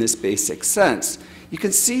betrayed in this basic sense. You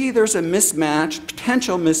can see there's a mismatch,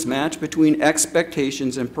 potential mismatch between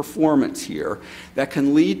expectations and performance here that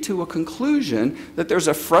can lead to a conclusion that there's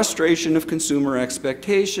a frustration of consumer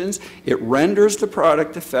expectations. It renders the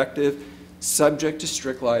product defective, subject to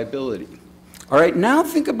strict liability. All right, now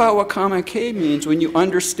think about what comment K means when you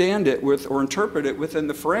understand it or interpret it within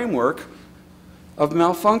the framework of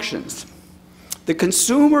malfunctions. The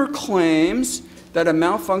consumer claims that a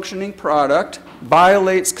malfunctioning product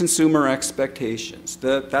violates consumer expectations.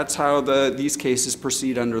 That's how these cases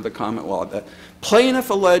proceed under the comment law. The plaintiff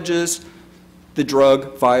alleges the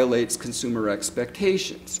drug violates consumer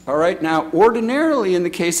expectations. All right, now ordinarily in the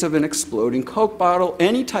case of an exploding Coke bottle,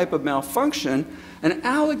 any type of malfunction, an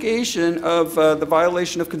allegation of the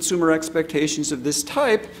violation of consumer expectations of this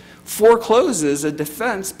type forecloses a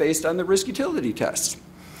defense based on the risk utility test.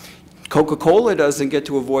 Coca-Cola doesn't get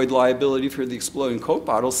to avoid liability for the exploding Coke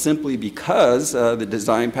bottle simply because the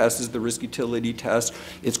design passes the risk utility test,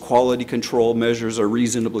 its quality control measures are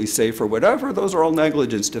reasonably safe or whatever. Those are all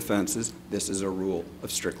negligence defenses. This is a rule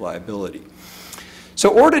of strict liability.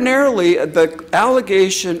 So ordinarily, the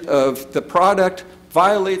allegation of the product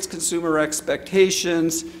violates consumer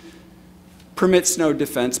expectations permits no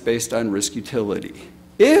defense based on risk utility.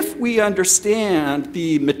 If we understand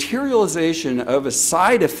the materialization of a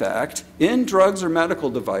side effect in drugs or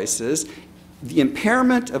medical devices, the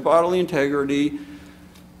impairment of bodily integrity,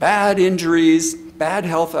 bad injuries, bad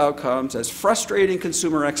health outcomes as frustrating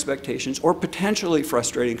consumer expectations or potentially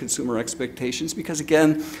frustrating consumer expectations, because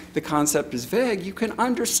again, the concept is vague, you can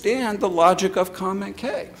understand the logic of comment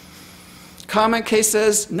K. Comment K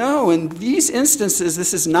says, no, in these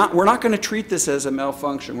instances, we're not going to treat this as a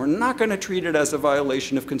malfunction. We're not going to treat it as a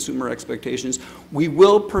violation of consumer expectations. We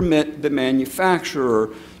will permit the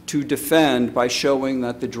manufacturer to defend by showing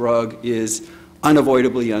that the drug is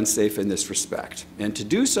unavoidably unsafe in this respect. And to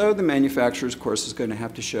do so, the manufacturer, of course, is going to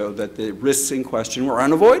have to show that the risks in question were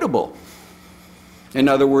unavoidable. In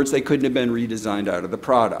other words, they couldn't have been redesigned out of the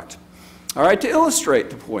product. All right, to illustrate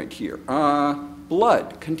the point here,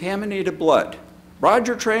 blood, contaminated blood.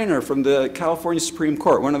 Roger Traynor from the California Supreme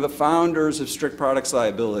Court, one of the founders of strict products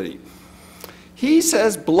liability. He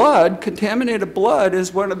says blood, contaminated blood,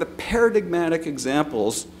 is one of the paradigmatic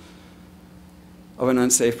examples of an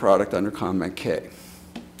unsafe product under comment K.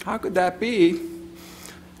 How could that be?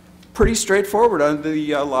 Pretty straightforward under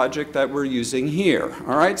the logic that we're using here.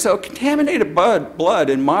 All right, so contaminated blood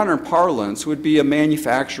in modern parlance would be a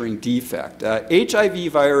manufacturing defect.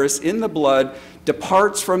 HIV virus in the blood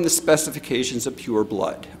departs from the specifications of pure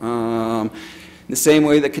blood. In the same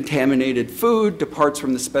way that contaminated food departs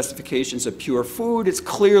from the specifications of pure food, it's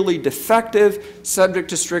clearly defective, subject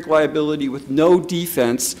to strict liability with no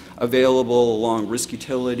defense available along risk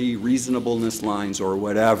utility, reasonableness lines, or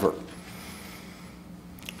whatever.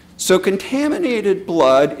 So contaminated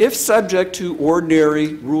blood, if subject to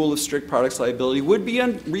ordinary rule of strict products liability, would be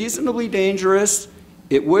unreasonably dangerous.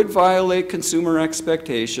 It would violate consumer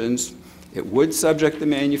expectations. It would subject the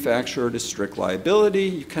manufacturer to strict liability.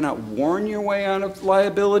 You cannot warn your way out of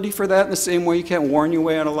liability for that in the same way you can't warn your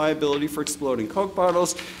way out of liability for exploding Coke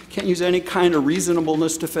bottles. Can't use any kind of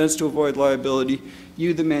reasonableness defense to avoid liability.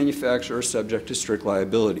 You, the manufacturer, are subject to strict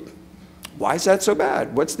liability. Why is that so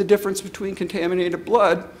bad? What's the difference between contaminated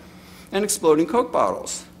blood and exploding Coke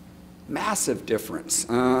bottles? Massive difference.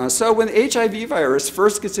 So when the HIV virus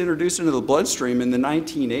first gets introduced into the bloodstream in the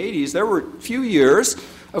 1980s, there were a few years,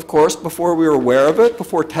 of course, before we were aware of it,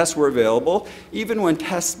 before tests were available. Even when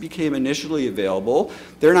tests became initially available,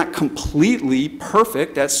 they're not completely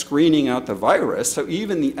perfect at screening out the virus. So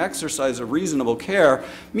even the exercise of reasonable care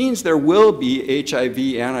means there will be HIV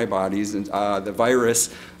antibodies and the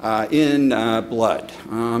virus in blood.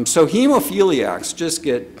 So hemophiliacs just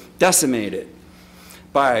get decimated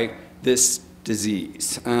by this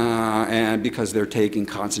disease, and because they're taking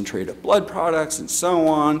concentrated blood products and so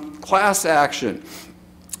on. Class action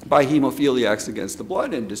by hemophiliacs against the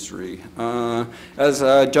blood industry. As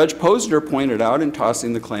Judge Posner pointed out in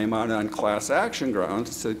tossing the claim out on class action grounds,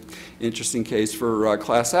 it's an interesting case for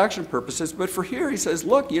class action purposes, but for here he says,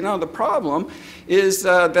 look, you know, the problem is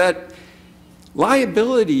that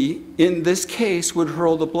liability in this case would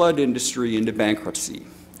hurl the blood industry into bankruptcy.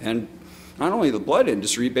 And not only the blood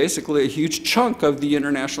industry, basically a huge chunk of the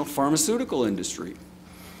international pharmaceutical industry.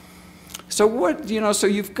 So what, you know, so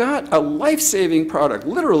you've got a life-saving product,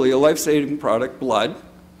 literally a life-saving product, blood.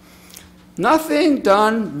 Nothing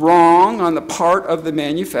done wrong on the part of the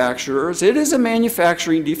manufacturers. It is a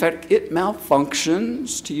manufacturing defect. It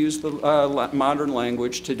malfunctions, to use the modern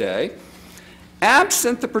language today.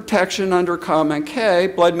 Absent the protection under comment K,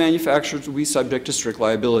 blood manufacturers will be subject to strict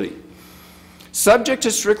liability. Subject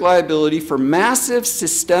to strict liability for massive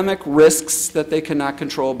systemic risks that they cannot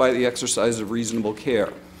control by the exercise of reasonable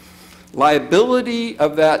care. Liability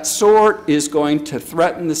of that sort is going to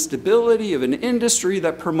threaten the stability of an industry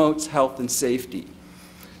that promotes health and safety.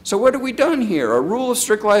 So what have we done here? A rule of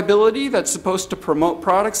strict liability that's supposed to promote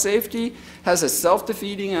product safety has a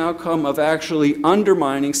self-defeating outcome of actually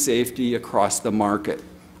undermining safety across the market.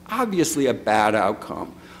 Obviously a bad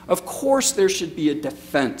outcome. Of course there should be a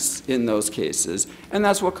defense in those cases, and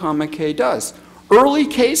that's what comment K does. Early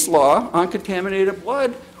case law on contaminated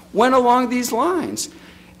blood went along these lines.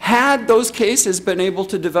 Had those cases been able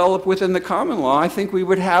to develop within the common law, I think we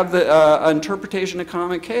would have the interpretation of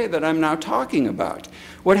comment K that I'm now talking about.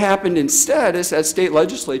 What happened instead is that state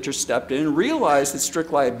legislatures stepped in and realized that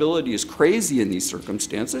strict liability is crazy in these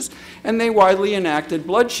circumstances, and they widely enacted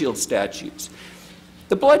blood shield statutes.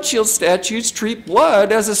 The blood shield statutes treat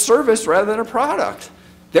blood as a service rather than a product.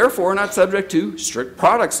 Therefore, not subject to strict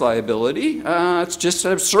products liability. It's just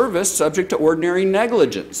a service subject to ordinary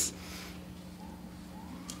negligence.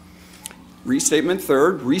 Restatement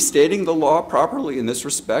third, restating the law properly in this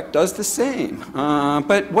respect, does the same.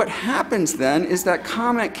 But what happens then is that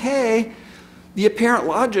comment K the apparent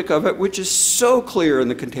logic of it, which is so clear in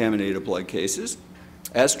the contaminated blood cases.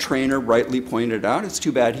 As Traynor rightly pointed out, it's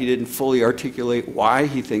too bad he didn't fully articulate why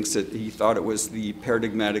he thinks that he thought it was the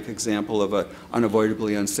paradigmatic example of an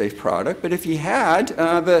unavoidably unsafe product. But if he had,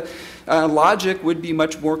 the logic would be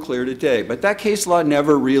much more clear today. But that case law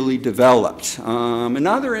never really developed.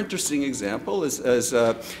 Another interesting example, as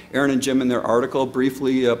Aaron and Jim in their article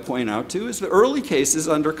briefly point out to, is the early cases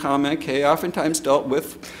under Comment K oftentimes dealt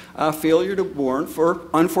with failure to warn for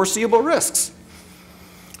unforeseeable risks.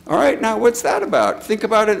 All right, now what's that about? Think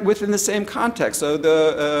about it within the same context.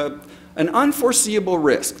 So an unforeseeable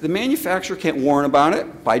risk. The manufacturer can't warn about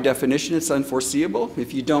it. By definition, it's unforeseeable.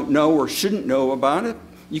 If you don't know or shouldn't know about it,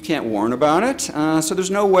 you can't warn about it. So there's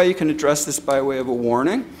no way you can address this by way of a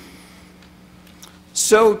warning.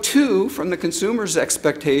 So too, from the consumer's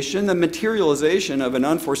expectation, the materialization of an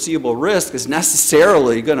unforeseeable risk is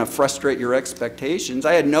necessarily going to frustrate your expectations.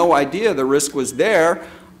 I had no idea the risk was there.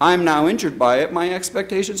 I'm now injured by it. My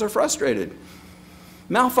expectations are frustrated.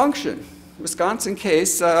 Malfunction. Wisconsin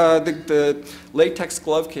case, the latex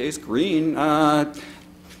glove case, Green,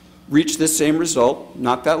 reached the same result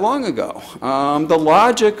not that long ago. The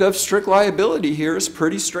logic of strict liability here is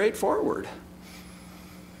pretty straightforward.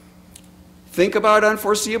 Think about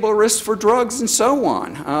unforeseeable risks for drugs and so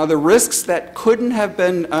on. The risks that couldn't have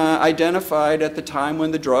been identified at the time when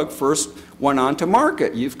the drug first went on to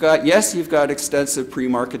market. You've got extensive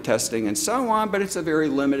pre-market testing and so on, but it's a very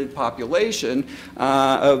limited population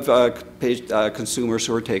of consumers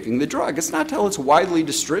who are taking the drug. It's not until it's widely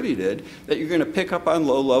distributed that you're going to pick up on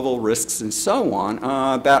low-level risks and so on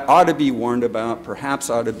that ought to be warned about, perhaps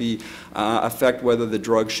ought to be affect whether the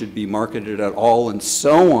drug should be marketed at all and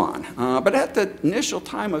so on. But at the initial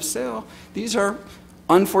time of sale, these are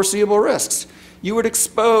unforeseeable risks. You would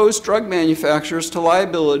expose drug manufacturers to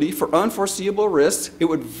liability for unforeseeable risks. It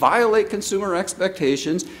would violate consumer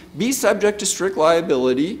expectations, be subject to strict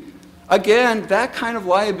liability. Again, that kind of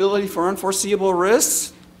liability for unforeseeable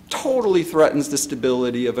risks totally threatens the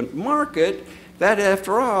stability of a market that,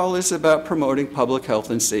 after all, is about promoting public health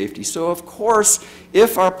and safety. So, of course,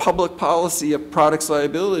 if our public policy of products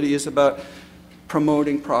liability is about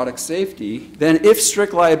promoting product safety, then if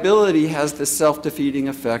strict liability has the self-defeating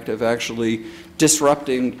effect of actually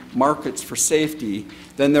disrupting markets for safety,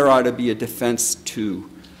 then there ought to be a defense to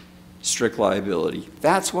strict liability.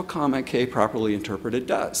 That's what Comment K properly interpreted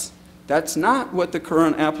does. That's not what the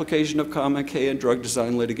current application of Comment K in drug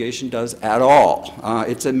design litigation does at all.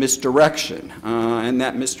 It's a misdirection, and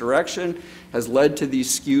that misdirection has led to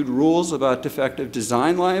these skewed rules about defective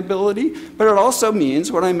design liability, but it also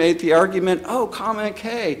means when I made the argument, oh, Comment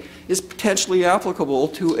K is potentially applicable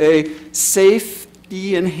to a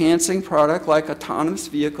safety-enhancing product like autonomous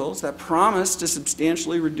vehicles that promise to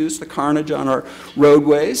substantially reduce the carnage on our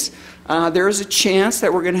roadways. There is a chance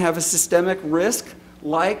that we're going to have a systemic risk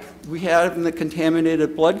like we had in the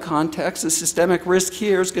contaminated blood context. The systemic risk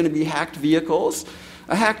here is going to be hacked vehicles.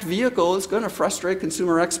 A hacked vehicle is going to frustrate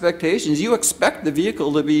consumer expectations. You expect the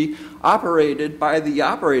vehicle to be operated by the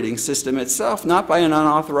operating system itself, not by an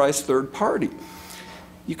unauthorized third party.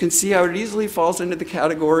 You can see how it easily falls into the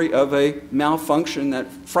category of a malfunction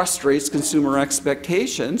that frustrates consumer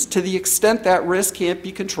expectations. To the extent that risk can't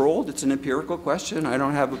be controlled, it's an empirical question. I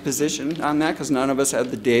don't have a position on that because none of us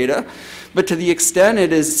have the data. But to the extent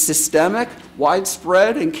it is systemic,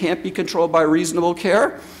 widespread, and can't be controlled by reasonable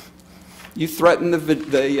care, you threaten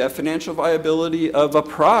the financial viability of a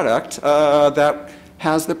product that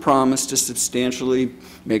has the promise to substantially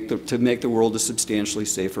make the world a substantially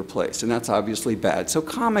safer place. And that's obviously bad. So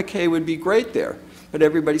Comment K would be great there. But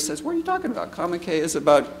everybody says, what are you talking about? Comment K is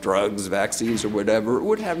about drugs, vaccines, or whatever. It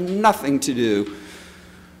would have nothing to do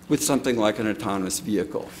with something like an autonomous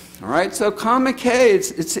vehicle. All right, so Comment K,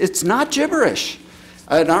 it's not gibberish.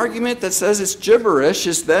 An argument that says it's gibberish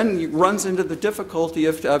then runs into the difficulty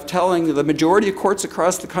of telling the majority of courts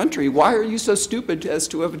across the country, why are you so stupid as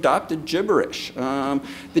to have adopted gibberish?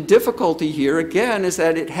 The difficulty here, again, is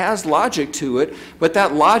that it has logic to it, but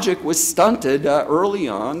that logic was stunted early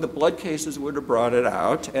on. The blood cases would have brought it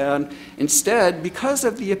out. And instead, because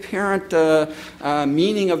of the apparent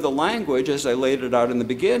meaning of the language, as I laid it out in the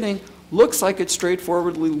beginning, looks like it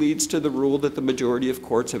straightforwardly leads to the rule that the majority of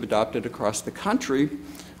courts have adopted across the country,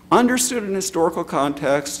 understood in historical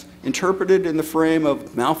context, interpreted in the frame of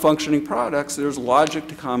malfunctioning products. There's logic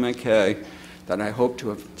to Comment K that I hope to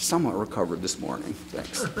have somewhat recovered this morning.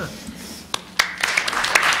 Thanks.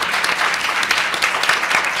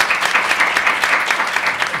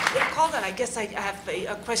 Call that, I guess. guess I have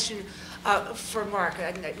a question for Mark,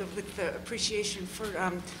 with the appreciation for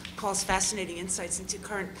Paul's fascinating insights into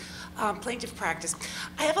current plaintiff practice.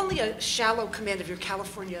 I have only a shallow command of your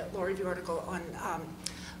California Law Review article on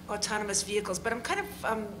autonomous vehicles, but I'm kind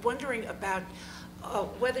of wondering about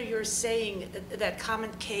whether you're saying that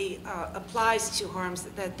comment K applies to harms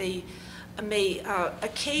that they may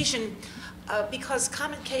occasion, because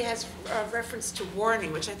comment K has reference to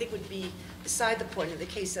warning, which I think would be beside the point in the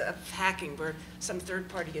case of hacking where some third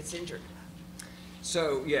party gets injured.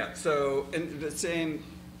 So, yeah, so in the same,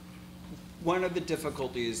 one of the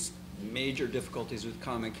difficulties, major difficulties with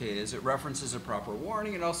comment K is it references a proper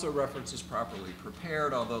warning. It also references properly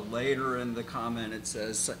prepared, although later in the comment it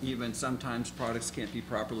says even sometimes products can't be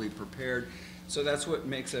properly prepared. So that's what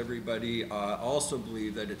makes everybody also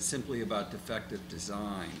believe that it's simply about defective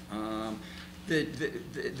design.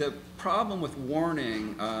 The problem with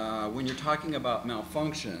warning when you're talking about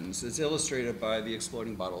malfunctions is illustrated by the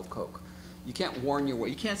exploding bottle of Coke. You can't warn your way.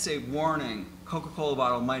 You can't say, warning, Coca-Cola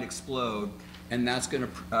bottle might explode, and that's going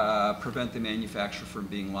to prevent the manufacturer from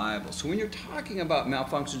being liable. So when you're talking about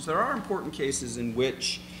malfunctions, there are important cases in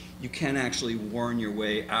which you can actually warn your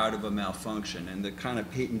way out of a malfunction, and the kind of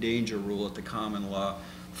patent danger rule at the common law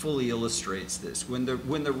fully illustrates this. When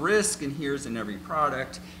the risk inheres in every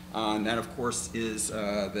product, and that of course is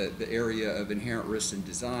the area of inherent risk in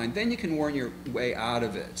design, then you can warn your way out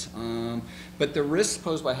of it. But the risks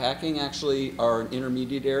posed by hacking actually are an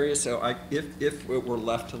intermediate area, so if it were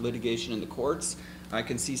left to litigation in the courts, I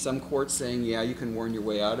can see some courts saying, yeah, you can warn your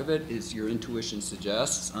way out of it, as your intuition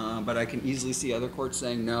suggests, but I can easily see other courts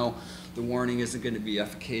saying, no, the warning isn't going to be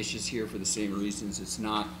efficacious here for the same reasons it's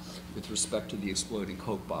not with respect to the exploding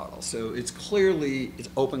Coke bottle. So it's clearly, it's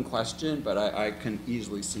open question, but I can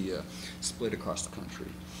easily see a split across the country.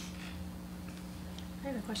 I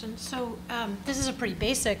have a question. So this is a pretty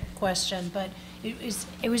basic question, but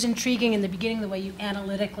it was intriguing in the beginning the way you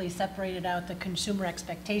analytically separated out the consumer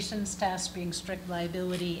expectations test being strict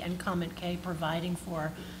liability and comment K providing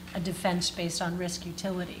for a defense based on risk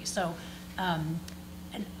utility. So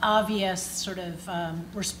an obvious sort of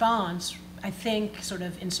response, I think, sort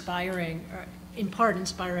of inspiring, or in part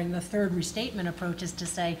inspiring the third restatement approach, is to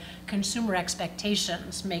say consumer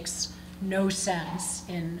expectations makes no sense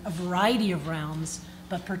in a variety of realms,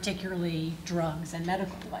 but particularly drugs and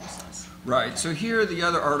medical devices. Right. So here, the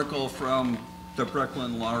other article from the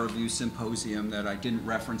Brooklyn Law Review Symposium that I didn't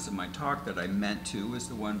reference in my talk that I meant to is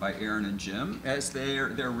the one by Aaron and Jim, as their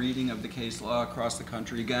reading of the case law across the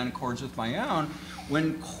country, again, accords with my own.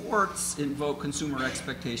 When courts invoke consumer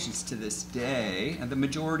expectations to this day, and the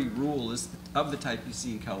majority rule is of the type you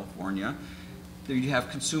see in California, you have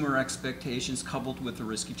consumer expectations coupled with the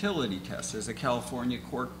risk utility test. As a California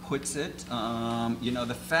court puts it, you know,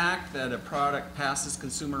 the fact that a product passes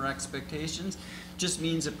consumer expectations just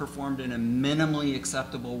means it performed in a minimally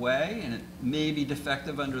acceptable way, and it may be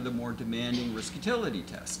defective under the more demanding risk utility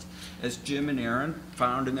test. As Jim and Aaron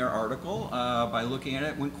found in their article, by looking at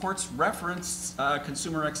it, when courts reference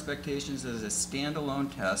consumer expectations as a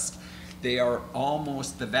standalone test, they are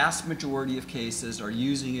almost, the vast majority of cases are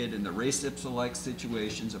using it in the res ipsa-like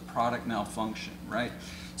situations of product malfunction, right?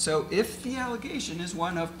 So if the allegation is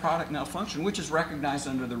one of product malfunction, which is recognized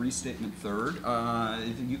under the restatement third,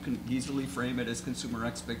 you can easily frame it as consumer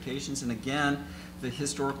expectations. And again, the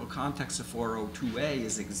historical context of 402A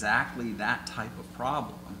is exactly that type of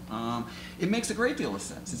problem. It makes a great deal of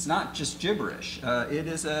sense. It's not just gibberish. It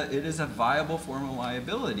is a viable form of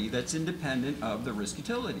liability that's independent of the risk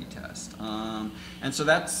utility test. And so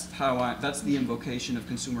that's that's the invocation of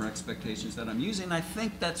consumer expectations that I'm using. I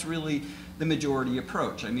think that's really the majority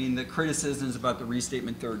approach. I mean, the criticisms about the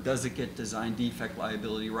restatement third, does it get design defect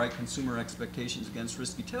liability right? Consumer expectations against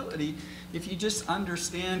risk utility. If you just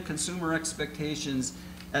understand consumer expectations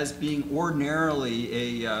as being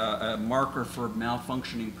ordinarily a marker for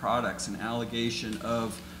malfunctioning products, an allegation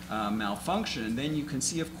of malfunction, and then you can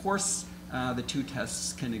see, of course, the two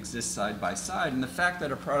tests can exist side by side. And the fact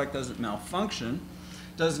that a product doesn't malfunction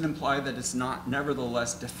doesn't imply that it's not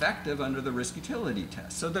nevertheless defective under the risk utility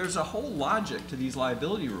test. So there's a whole logic to these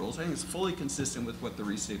liability rules. I think it's fully consistent with what the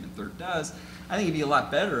restatement third does. I think it'd be a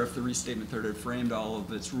lot better if the restatement third had framed all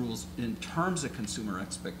of its rules in terms of consumer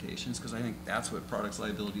expectations, because I think that's what products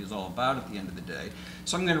liability is all about at the end of the day.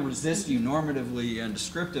 So I'm going to resist you normatively and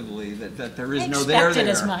descriptively that there is no there there. I expected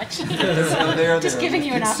as much. There's no there Just there giving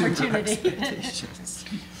you an consumer opportunity. expectations.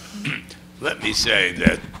 Let me say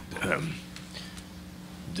that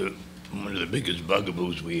one of the biggest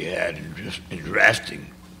bugaboos we had in drafting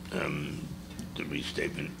the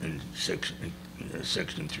restatement in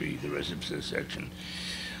section 3, the res ipsa section,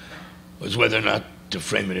 was whether or not to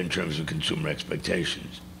frame it in terms of consumer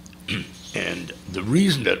expectations. And the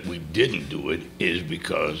reason that we didn't do it is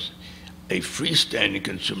because a freestanding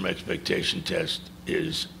consumer expectation test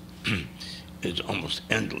is almost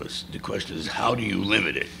endless. The question is, how do you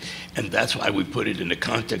limit it? And that's why we put it in the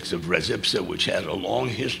context of res ipsa, which has a long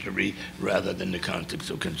history, rather than the context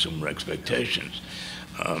of consumer expectations.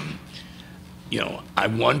 You know, I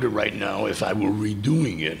wonder right now if I were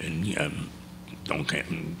redoing it, and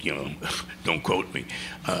don't quote me,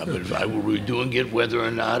 but if I were redoing it, whether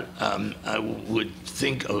or not I would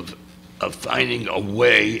think of finding a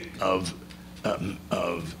way of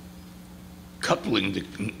coupling the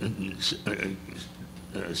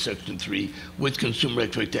Section 3 with consumer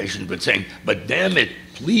expectations, but saying, but damn it,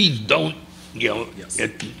 please don't,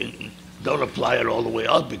 don't apply it all the way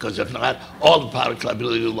up, because if not, all the product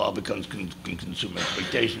liability law becomes consumer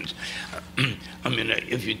expectations. I mean,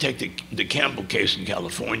 if you take the Campbell case in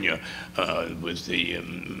California, with the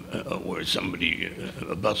where somebody,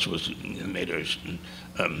 a bus made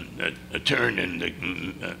a turn, and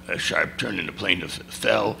a sharp turn, and the plaintiff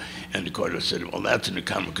fell, and the court said, well, that's an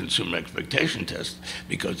common consumer expectation test,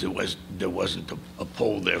 because there wasn't a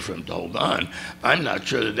pole there for him to hold on. I'm not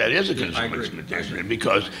sure that is a consumer expectation,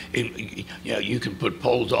 because you can put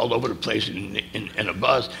poles all over the place in a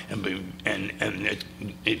bus, and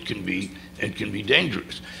it can be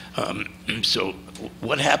dangerous. So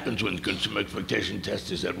what happens when the consumer expectation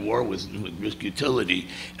test is at war with risk utility?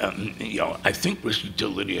 I think risk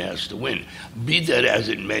utility has to win. Be that as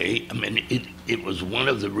it may, I mean, it was one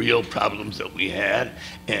of the real problems that we had,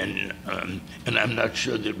 and I'm not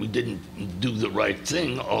sure that we didn't do the right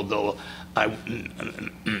thing, although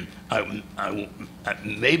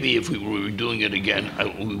maybe if we were doing it again,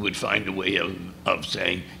 we would find a way of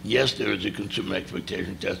saying, yes, there is a consumer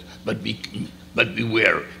expectation test, but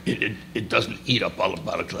beware, it doesn't eat up all the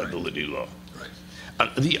product liability law.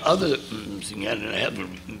 Right. The other thing, and I have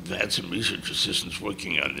had some research assistants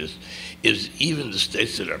working on this, is even the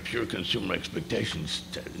states that are pure consumer expectations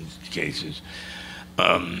cases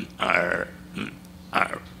are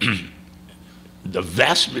the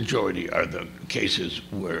vast majority are the cases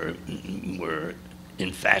where,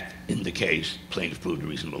 in fact, in the case, plaintiff proved a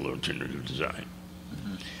reasonable alternative design.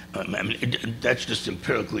 I mean, that's just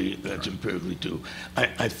empirically, that's empirically true.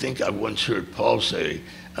 I think I once heard Paul say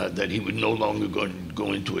that he would no longer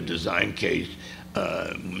go into a design case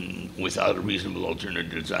without a reasonable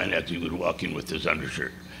alternative design after he would walk in with his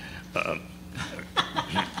undershirt.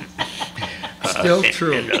 Still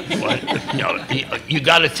true. You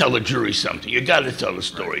got to tell a jury something. You got to tell a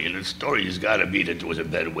story, and the story has got to be that there was a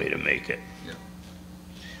better way to make it.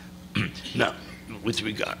 Yeah. Now, with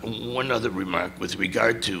regard, one other remark with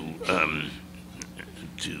regard to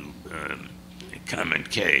comment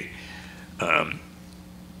K.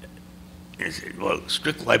 Well,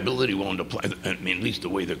 strict liability won't apply. I mean, at least the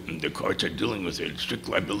way the courts are dealing with it, strict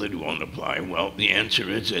liability won't apply. Well, the answer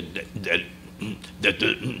is that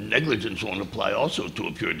the negligence won't apply also to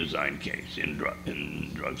a pure design case in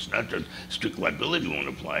drugs. Not that strict liability won't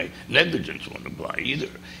apply, negligence won't apply either.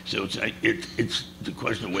 So it's the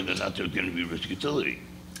question of whether or not there's going to be risk utility.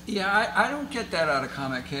 Yeah, I don't get that out of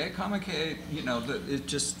comment K. Comment K, it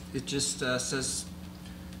just says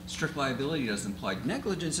strict liability doesn't apply.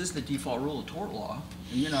 Negligence is the default rule of tort law.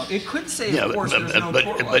 And, it could say, of course, there's no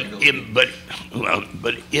tort liability. But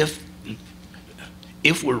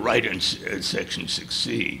if we're right in Section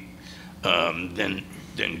 6C, then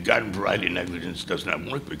garden variety negligence does not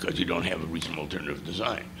work because you don't have a reasonable alternative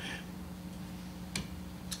design.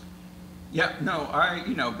 Yeah,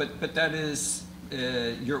 no, but that is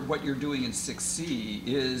what you're doing in 6C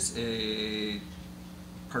is a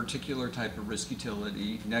particular type of risk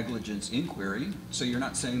utility negligence inquiry. So you're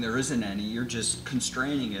not saying there isn't any. You're just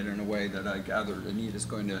constraining it in a way that I gather Anita is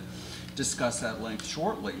going to discuss at length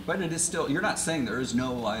shortly. But it is still, you're not saying there is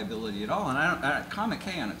no liability at all. And comment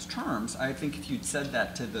K on its terms, I think if you'd said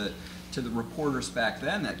that to the reporters back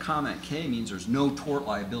then, that comment K means there's no tort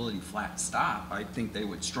liability flat stop, I think they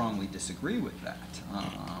would strongly disagree with that.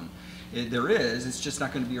 There is, it's just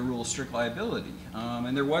not going to be a rule of strict liability.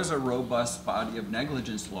 And there was a robust body of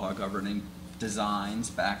negligence law governing designs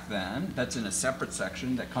back then. That's in a separate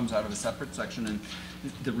section, that comes out of a separate section in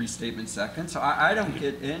the restatement second. So I don't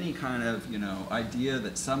get any kind of, idea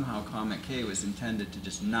that somehow comment K was intended to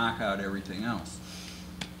just knock out everything else.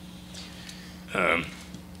 I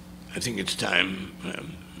think it's time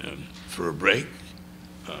for a break.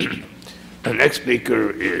 Our next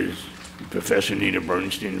speaker is Professor Nina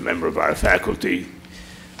Bernstein, a member of our faculty.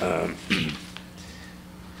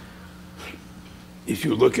 if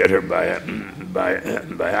you look at her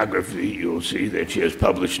biography, you'll see that she has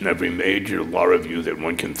published in every major law review that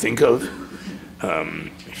one can think of.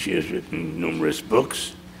 She has written numerous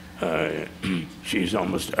books. She's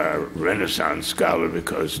almost a Renaissance scholar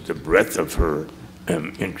because the breadth of her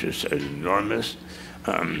interests is enormous.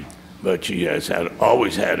 But she has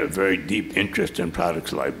always had a very deep interest in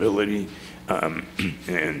products liability,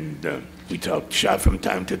 and we talk shop from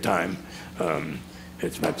time to time.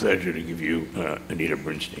 It's my pleasure to give you Anita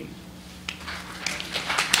Bernstein.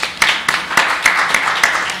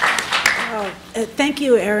 Thank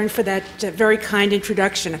you, Aaron, for that very kind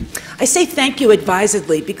introduction. I say thank you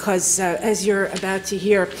advisedly because, as you're about to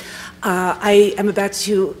hear, I am about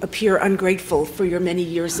to appear ungrateful for your many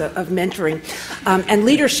years of mentoring and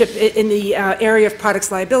leadership in the area of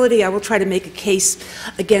products liability. I will try to make a case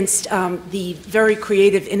against the very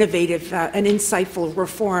creative, innovative, and insightful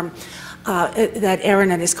reform that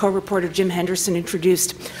Aaron and his co-reporter Jim Henderson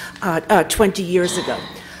introduced 20 years ago.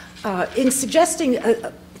 In suggesting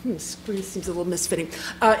screen seems a little misfitting,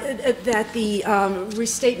 that the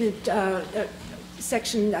restatement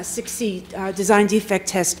Section 6C design defect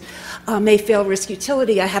test may fail risk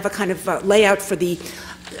utility. I have a kind of layout for the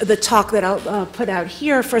talk that I'll put out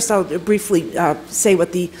here. First, I'll briefly say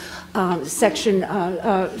what the Section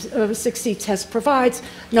 6C test provides,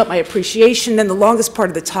 note my appreciation, then the longest part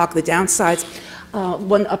of the talk, the downsides,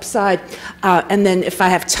 one upside, and then if I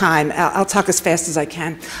have time, I'll talk as fast as I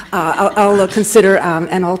can. I'll consider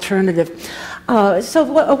an alternative. So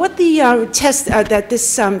what the test that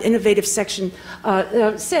this innovative section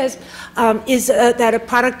says is that a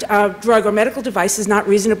product, drug, or medical device is not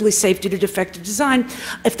reasonably safe due to defective design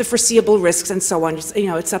if the foreseeable risks and so on,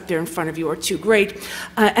 it's up there in front of you, are too great.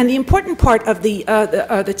 And the important part of the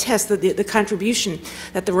test, the contribution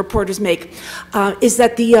that the reporters make, is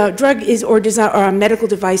that the drug is or a medical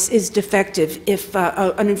device is defective if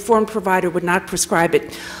an informed provider would not prescribe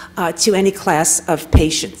it to any class of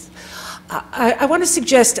patients. I want to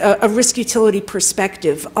suggest a risk utility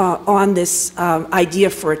perspective on this idea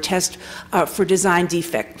for a test for design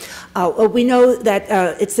defect. We know that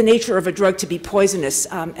it's the nature of a drug to be poisonous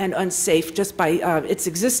and unsafe just by its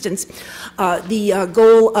existence. The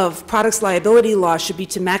goal of products liability law should be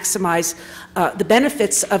to maximize the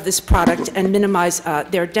benefits of this product and minimize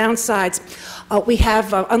their downsides. We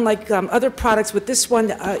have, unlike other products, with this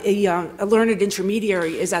one, a learned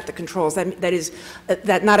intermediary is at the controls. That is,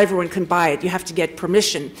 that not everyone can buy it. You have to get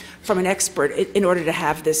permission from an expert in order to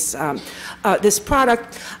have this, this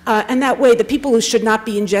product. And that way, the people who should not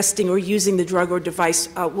be ingesting or using the drug or device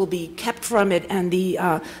will be kept from it, and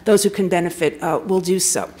those who can benefit will do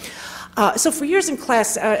so. So for years in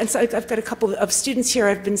class, and so I've got a couple of students here,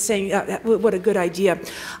 I've been saying what a good idea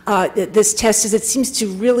this test is. It seems to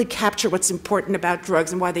really capture what's important about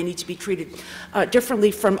drugs and why they need to be treated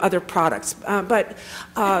differently from other products. But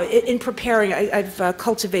in preparing, I've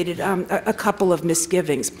cultivated a couple of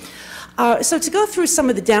misgivings. So to go through some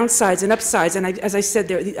of the downsides and upsides, and as I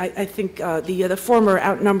said, I think the former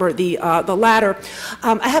outnumber the latter.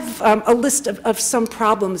 I have a list of some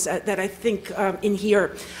problems that I think in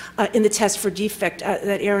here in the test for defect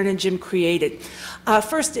that Aaron and Jim created.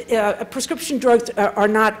 First, prescription drugs are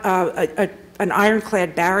not an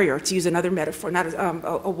ironclad barrier, to use another metaphor, not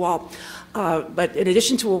a wall. But in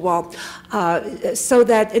addition to a wall, so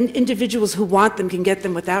that individuals who want them can get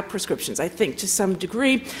them without prescriptions, I think, to some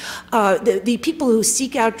degree. The people who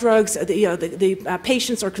seek out drugs, the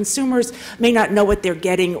patients or consumers may not know what they're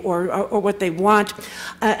getting or what they want.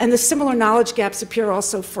 And the similar knowledge gaps appear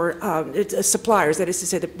also for suppliers, that is to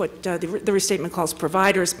say, what the restatement calls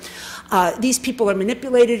providers. These people are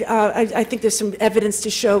manipulated. I think there's some evidence to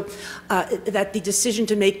show that the decision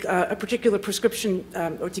to make a particular prescription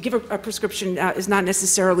or to give a prescription is not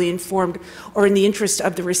necessarily informed or in the interest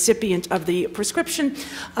of the recipient of the prescription.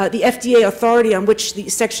 The FDA authority on which the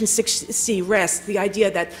Section 6C rests, the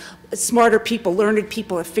idea that smarter people, learned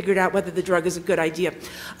people have figured out whether the drug is a good idea.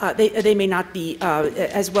 They may not be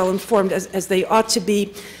as well informed as they ought to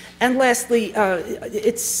be. And lastly,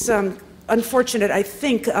 it's unfortunate, I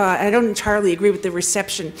think, I don't entirely agree with the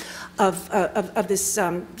reception of this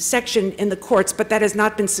section in the courts, but that has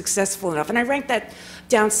not been successful enough. And I rank that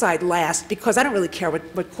downside last because I don't really care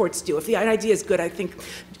what courts do. If the idea is good, I think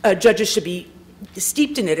judges should be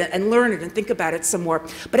steeped in it and learn it and think about it some more.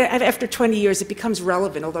 But after 20 years, it becomes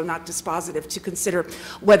relevant, although not dispositive, to consider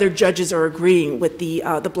whether judges are agreeing with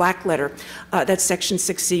the black letter that Section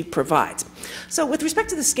 6C provides. So with respect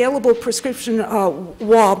to the scalable prescription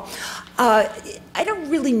wall, I don't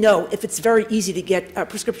really know if it's very easy to get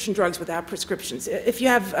prescription drugs without prescriptions. If you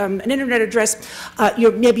have an internet address,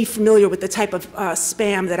 you're maybe familiar with the type of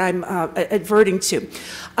spam that I'm adverting to.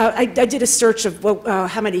 I did a search of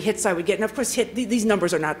how many hits I would get, and of course these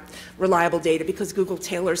numbers are not reliable data because Google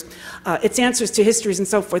tailors its answers to histories and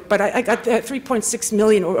so forth, but I got 3.6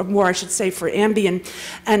 million or more, I should say, for Ambien,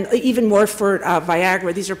 and even more for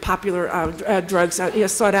Viagra. These are popular drugs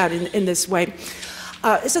sought out in this way.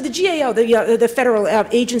 So the GAO, the federal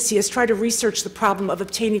agency, has tried to research the problem of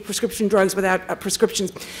obtaining prescription drugs without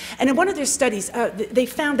prescriptions. And in one of their studies, they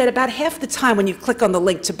found that about half the time when you click on the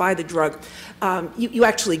link to buy the drug, you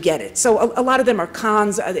actually get it. So a lot of them are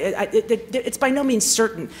cons. It's by no means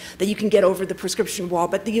certain that you can get over the prescription wall,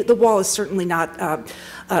 but the wall is certainly not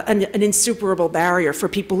an insuperable barrier for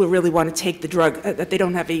people who really want to take the drug that they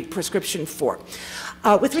don't have a prescription for.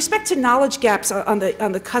 With respect to knowledge gaps on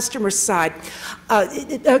the customer side,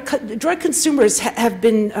 drug consumers have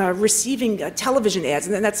been receiving television ads,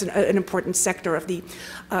 and that's an important sector of the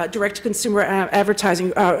direct-to-consumer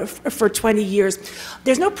advertising for 20 years.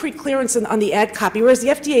 There's no pre-clearance on the ad copy, whereas the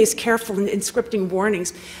FDA is careful in scripting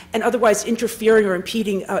warnings and otherwise interfering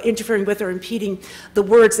with or impeding the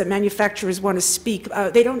words that manufacturers want to speak.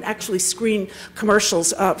 They don't actually screen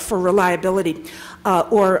commercials for reliability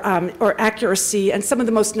or accuracy, and some of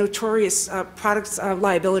the most notorious products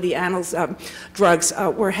liability annals drugs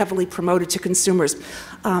were heavily promoted to consumers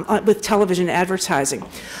with television advertising.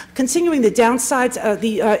 Continuing the downsides,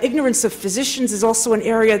 the ignorance of physicians is also an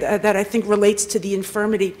area that I think relates to the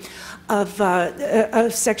infirmity of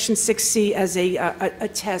Section 6C as a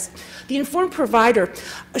test. The informed provider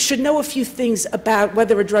should know a few things about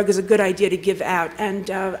whether a drug is a good idea to give out, and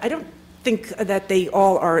I don't think that they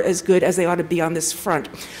all are as good as they ought to be on this front.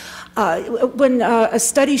 When a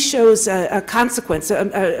study shows a consequence,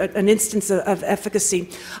 an instance of efficacy,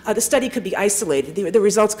 the study could be isolated. The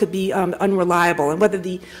results could be unreliable, and whether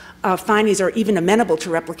the findings are even amenable to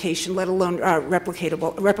replication, let alone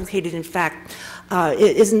replicated in fact,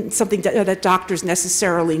 isn't something that doctors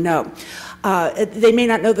necessarily know. They may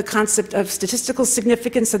not know the concept of statistical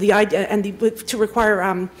significance of the idea, and to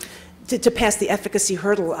require to pass the efficacy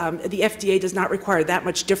hurdle, the FDA does not require that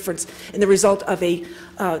much difference in the result of the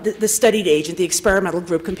studied agent, the experimental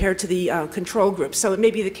group, compared to the control group. So it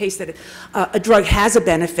may be the case that a drug has a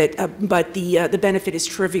benefit, but the benefit is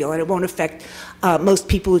trivial and it won't affect most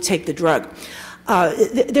people who take the drug.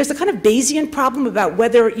 There's a kind of Bayesian problem about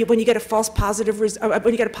whether when you get a positive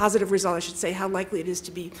result, I should say, how likely it is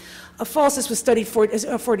to be false. This was studied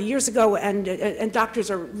 40 years ago, and doctors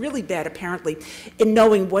are really bad, apparently, in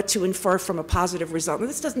knowing what to infer from a positive result. And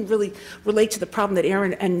this doesn't really relate to the problem that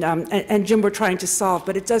Aaron and Jim were trying to solve,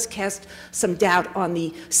 but it does cast some doubt on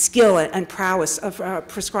the skill and prowess of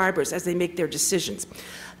prescribers as they make their decisions.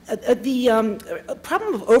 The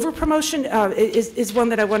problem of overpromotion is one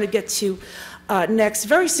that I want to get to next.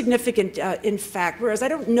 Very significant, in fact, whereas I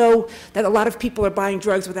don't know that a lot of people are buying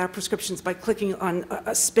drugs without prescriptions by clicking on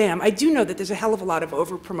spam. I do know that there's a hell of a lot of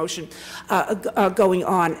overpromotion going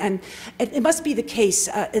on, and it must be the case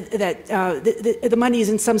that the money is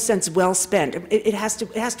in some sense well spent. It has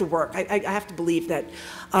to work. I have to believe that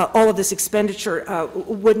all of this expenditure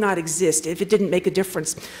would not exist if it didn't make a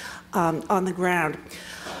difference on the ground.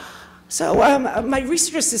 So my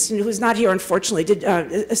research assistant, who's not here, unfortunately,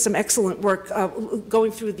 did some excellent work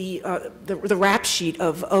going through the rap sheet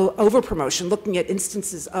of overpromotion, looking at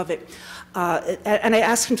instances of it. And I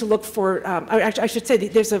asked him to look for, I should say,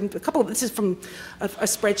 there's a couple of, this is from a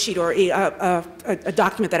spreadsheet or a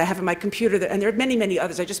document that I have on my computer, and there are many, many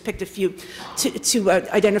others. I just picked a few to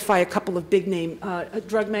identify a couple of big name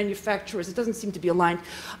drug manufacturers. It doesn't seem to be aligned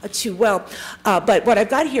too well. But what I've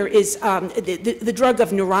got here is the drug of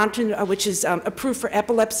Neurontin, which is approved for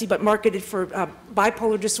epilepsy but marketed for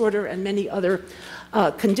bipolar disorder and many other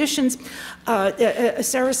conditions.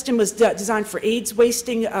 Serostim was designed for AIDS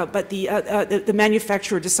wasting, but the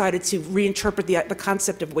manufacturer decided to reinterpret the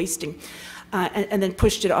concept of wasting. And then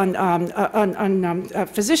pushed it on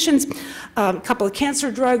physicians. A couple of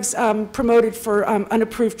cancer drugs promoted for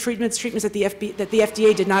unapproved treatments that the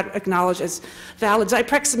FDA did not acknowledge as valid.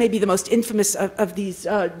 Zyprexa may be the most infamous of these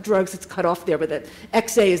drugs. It's cut off there, but that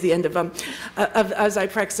XA is the end of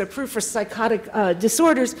Zyprexa, approved for psychotic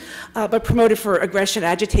disorders, but promoted for aggression,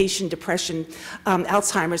 agitation, depression,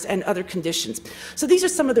 Alzheimer's, and other conditions. So these are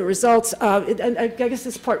some of the results. And I guess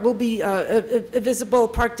this part will be visible.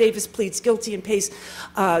 Park Davis pleads guilty and pays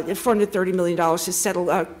 $430 million to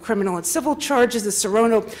settle criminal and civil charges. The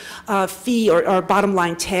Serono fee or bottom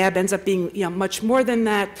line tab ends up being much more than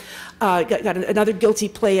that. got another guilty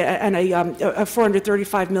plea and a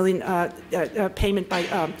 $435 million payment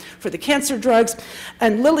for the cancer drugs.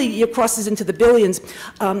 And Lilly crosses into the billions for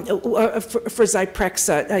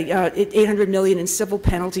Zyprexa, $800 million in civil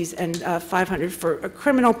penalties and $500 for a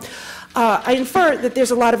criminal. I infer that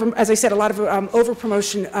there's a lot of, as I said, a lot of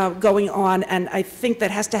overpromotion going on, and I think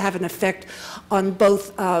that has to have an effect on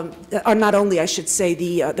both, on not only, I should say,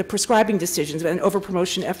 the prescribing decisions, and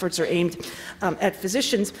overpromotion efforts are aimed at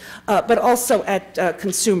physicians, but also at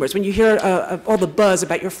consumers. When you hear all the buzz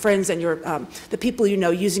about your friends and the people you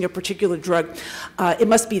know using a particular drug, it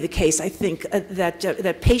must be the case, I think,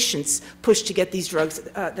 that patients push to get these drugs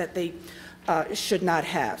that they should not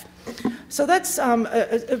have. So that's,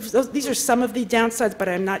 these are some of the downsides, but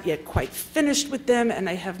I'm not yet quite finished with them, and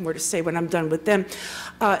I have more to say when I'm done with them.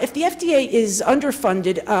 If the FDA is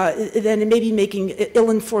underfunded, then it may be making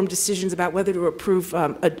ill-informed decisions about whether to approve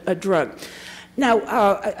a drug. Now,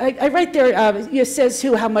 I write there, it says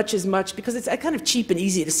how much is much, because it's kind of cheap and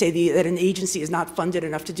easy to say that an agency is not funded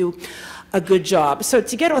enough to do a good job. So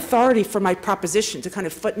to get authority for my proposition, to kind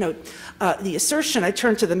of footnote the assertion, I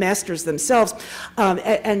turn to the masters themselves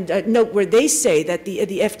and note where they say that the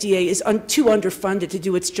FDA is too underfunded to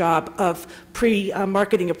do its job of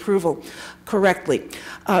pre-marketing approval correctly.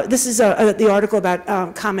 This is the article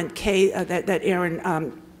about comment K that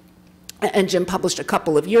Aaron and Jim published a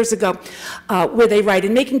couple of years ago, where they write,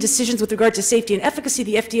 in making decisions with regard to safety and efficacy,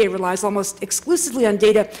 the FDA relies almost exclusively on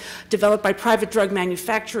data developed by private drug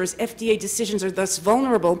manufacturers. FDA decisions are thus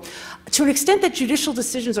vulnerable to an extent that judicial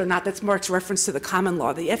decisions are not. That's Mark's reference to the common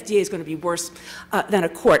law. The FDA is going to be worse than a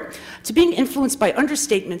court, to being influenced by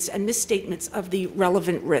understatements and misstatements of the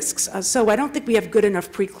relevant risks. So I don't think we have good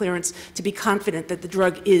enough preclearance to be confident that the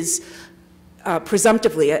drug is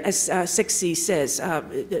presumptively, as 6C says,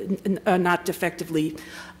 not defectively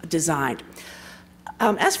designed.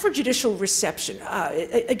 As for judicial reception,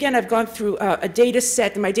 again, I've gone through a data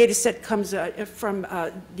set, and my data set comes from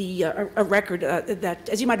a record that,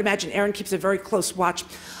 as you might imagine, Aaron keeps a very close watch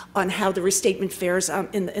on how the restatement fares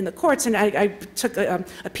in the courts, and I took a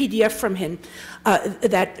PDF from him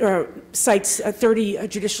that cites 30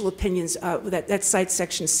 judicial opinions that cites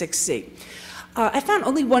Section 6C. I found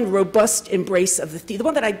only one robust embrace of the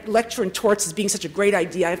one that I lecture in torts as being such a great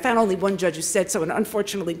idea. I found only one judge who said so, and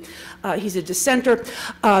unfortunately, he's a dissenter.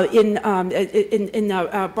 Bryant,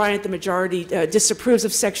 the majority disapproves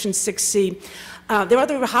of Section 6C. There are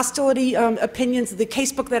other hostility opinions. The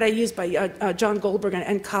casebook that I used by John Goldberg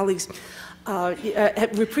and colleagues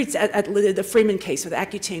repeats at the Freeman case with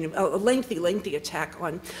Accutane, a lengthy attack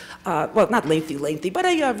on, well, not lengthy, but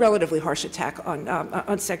a relatively harsh attack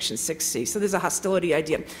on Section 6C. So there's a hostility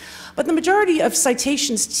idea. But the majority of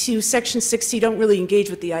citations to Section 6C don't really engage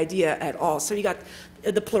with the idea at all. So you got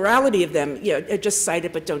the plurality of them, just cite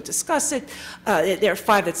it but don't discuss it. There are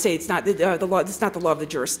 5 that say it's not the law. It's not the law of the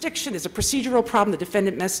jurisdiction. There's a procedural problem. The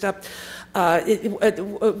defendant messed up.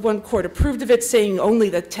 One court approved of it, saying only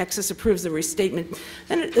that Texas approves the restatement.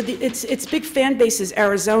 And its big fan base is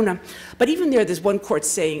Arizona, but even there's one court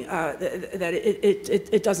saying that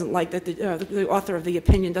it doesn't like that the author of the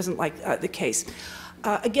opinion doesn't like the case.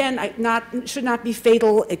 Again, should not be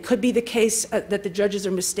fatal. It could be the case that the judges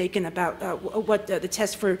are mistaken about what the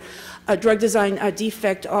test for drug design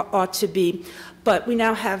defect ought to be. But we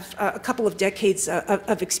now have a couple of decades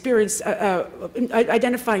of experience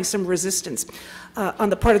identifying some resistance on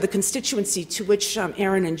the part of the constituency to which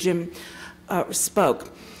Aaron and Jim spoke.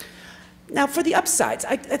 Now, for the upsides,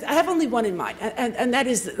 I have only one in mind, and that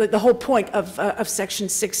is the whole point of Section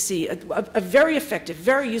 6C. A very effective,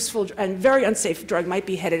 very useful, and very unsafe drug might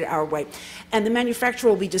be headed our way, and the manufacturer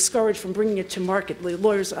will be discouraged from bringing it to market.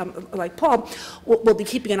 Lawyers like Paul will be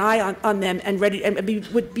keeping an eye on them and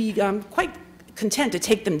would be quite content to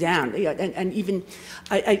take them down. And even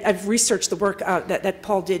I've researched the work that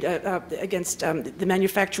Paul did against the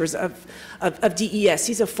manufacturers of DES.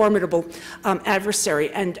 He's a formidable adversary,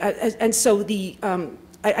 and so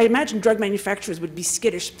I imagine drug manufacturers would be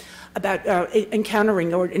skittish about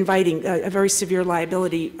encountering or inviting a very severe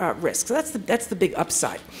liability risk. So that's the big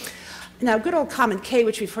upside. Now, good old comment K,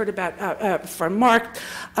 which we've heard about from Mark,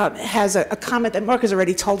 has a comment that Mark has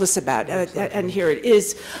already told us about, and here it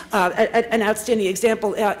is. An outstanding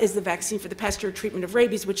example is the vaccine for the pasture treatment of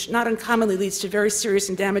rabies, which not uncommonly leads to very serious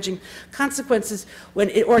and damaging consequences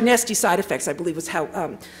or nasty side effects, I believe was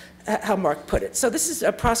how how Mark put it. So this is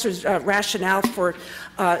Prosser's rationale for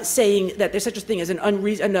saying that there's such a thing as an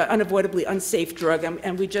unavoidably unsafe drug,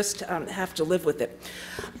 and we just have to live with it.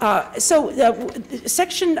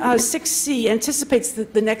 Section 6C anticipates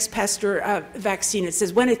the next Pasteur vaccine. It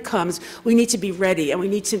says when it comes, we need to be ready, and we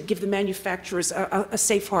need to give the manufacturers a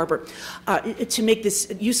safe harbor to make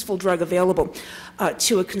this useful drug available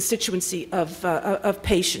to a constituency of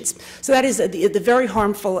patients. So that is the very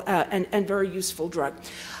harmful and very useful drug.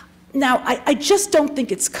 Now, I just don't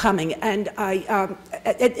think it's coming, and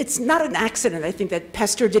it's not an accident, I think, that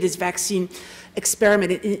Pasteur did his vaccine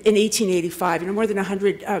experiment in 1885, more than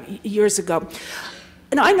 100 years ago.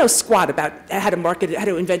 And I know squat about how to market it, how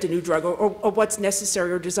to invent a new drug, or what's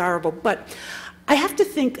necessary or desirable, but I have to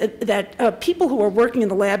think that people who are working in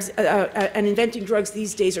the labs and inventing drugs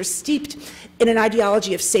these days are steeped in an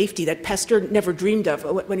ideology of safety that Pasteur never dreamed of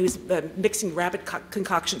when he was mixing rabbit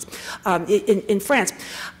concoctions in France.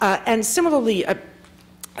 And similarly,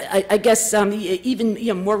 I guess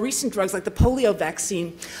even more recent drugs like the polio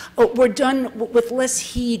vaccine were done with less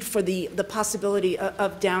heed for the possibility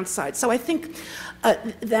of downside. So I think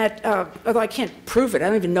that, although I can't prove it, I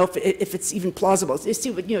don't even know if it's even plausible.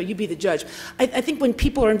 You be the judge. I think when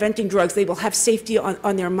people are inventing drugs, they will have safety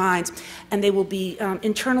on their minds, and they will be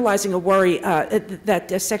internalizing a worry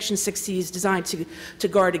that Section 6C is designed to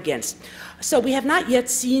guard against. So we have not yet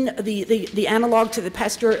seen the analog to the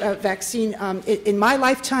Pasteur vaccine in my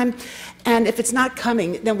lifetime, and if it's not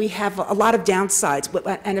coming, then we have a lot of downsides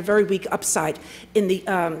and a very weak upside in the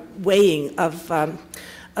weighing of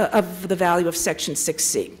the value of Section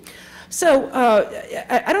 6C. So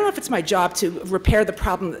I don't know if it's my job to repair the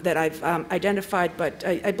problem that I've identified, but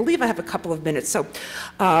I believe I have a couple of minutes. So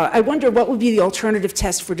I wonder what would be the alternative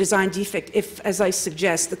test for design defect if, as I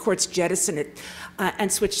suggest, the courts jettison it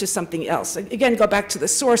and switch to something else. Again, go back to the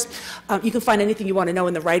source. You can find anything you want to know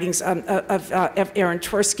in the writings of Aaron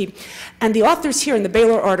Tversky. And the authors here in the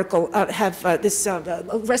Baylor article have this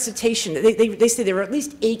recitation. They say there are at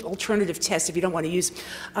least 8 alternative tests if you don't want to use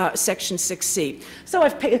Section 6C. So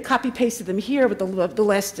I've copy-pasted them here with the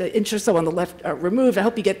last inch or so on the left removed. I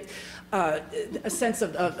hope you get a sense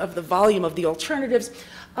of the volume of the alternatives.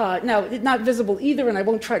 Now, it's not visible either, and I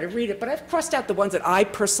won't try to read it, but I've crossed out the ones that I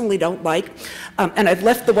personally don't like, and I've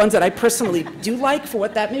left the ones that I personally do like for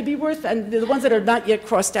what that may be worth, and the ones that are not yet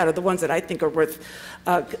crossed out are the ones that I think are worth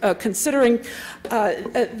considering.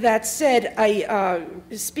 That said, I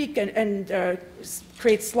speak and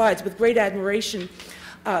create slides with great admiration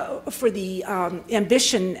for the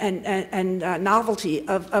ambition and novelty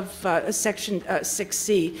of Section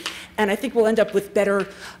 6C, and I think we'll end up with better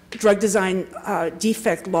drug design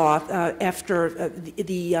defect law after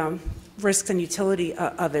the risks and utility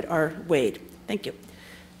of it are weighed. Thank you.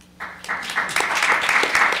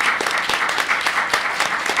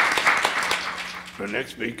 Our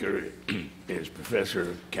next speaker is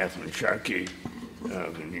Professor Catherine Sharkey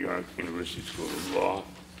of the New York University School of Law.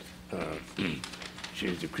 She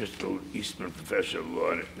is the Crystal Eastman Professor of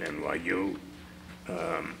Law at NYU.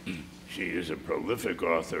 She is a prolific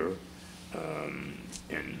author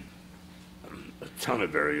in a ton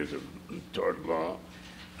of areas of tort law,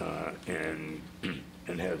 and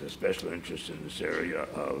has a special interest in this area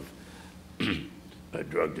of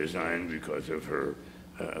drug design because of her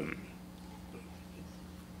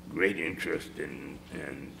great interest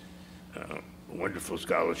and wonderful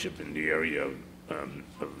scholarship in the area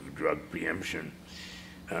of drug preemption.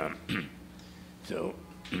 So,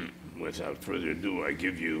 without further ado, I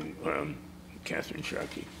give you Catherine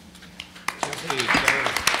Sharkey.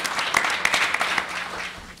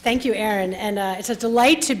 Thank you, Aaron, and it's a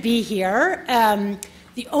delight to be here.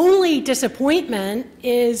 The only disappointment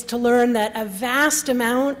is to learn that a vast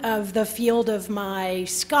amount of the field of my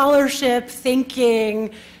scholarship,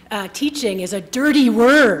 thinking, teaching is a dirty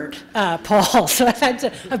word, Paul. So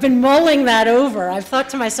I've been mulling that over. I've thought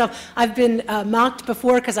to myself, I've been mocked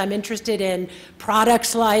before because I'm interested in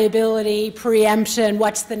products liability, preemption,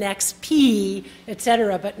 what's the next P, et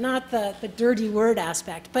cetera, but not the dirty word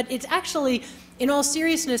aspect. But it's actually, in all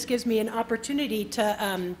seriousness, gives me an opportunity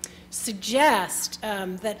to suggest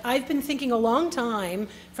that I've been thinking a long time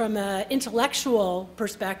from an intellectual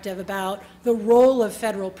perspective about the role of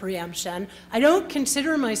federal preemption. I don't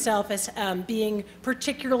consider myself as being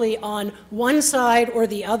particularly on one side or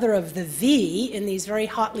the other of the V in these very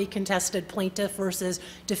hotly contested plaintiff versus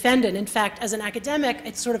defendant. In fact, as an academic,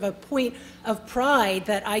 it's sort of a point of pride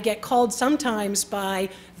that I get called sometimes by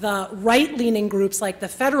the right-leaning groups like the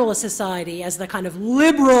Federalist Society as the kind of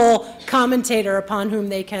liberal commentator upon whom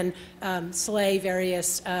they can slay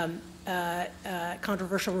various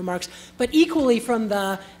controversial remarks, but equally from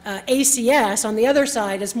the ACS on the other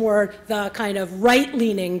side as more the kind of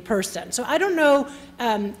right-leaning person. So I don't know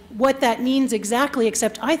what that means exactly,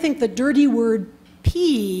 except I think the dirty word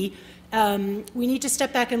P we need to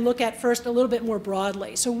step back and look at first a little bit more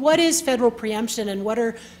broadly. So what is federal preemption, and what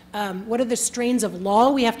are the strains of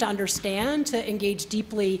law we have to understand to engage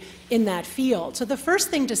deeply in that field? So the first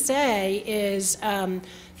thing to say is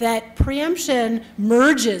that preemption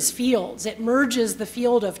merges fields. It merges the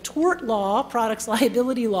field of tort law, products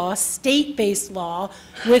liability law, state-based law,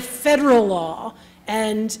 with federal law.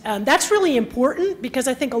 And that's really important because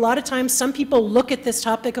I think a lot of times some people look at this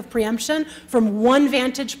topic of preemption from one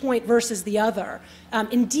vantage point versus the other.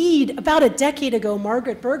 Indeed, about a decade ago,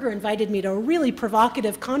 Margaret Berger invited me to a really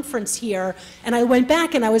provocative conference here, and I went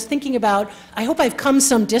back and I was thinking about, I hope I've come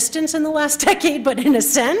some distance in the last decade, but in a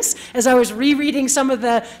sense, as I was rereading some of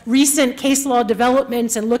the recent case law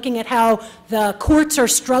developments and looking at how the courts are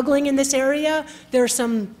struggling in this area, there are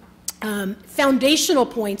some foundational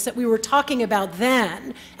points that we were talking about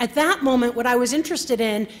then. At that moment, what I was interested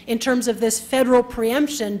in terms of this federal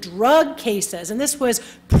preemption, drug cases, and this was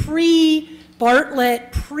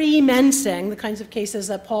pre-Bartlett, pre-Mensing, the kinds of cases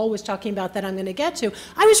that Paul was talking about that I'm going to get to.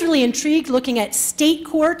 I was really intrigued looking at state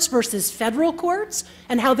courts versus federal courts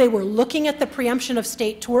and how they were looking at the preemption of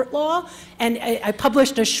state tort law. And I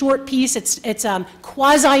published a short piece. It's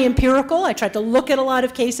quasi-empirical. I tried to look at a lot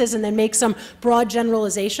of cases and then make some broad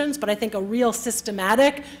generalizations, but I think a real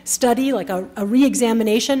systematic study, like a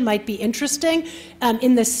re-examination, might be interesting.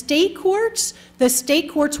 In the state courts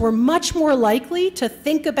were much more likely to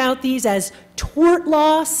think about these as tort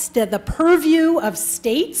law, the purview of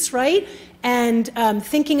states, right? And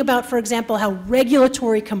thinking about, for example, how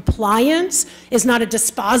regulatory compliance is not a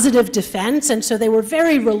dispositive defense, and so they were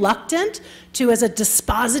very reluctant to, as a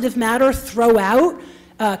dispositive matter, throw out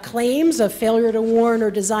claims of failure to warn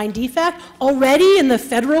or design defect. Already in the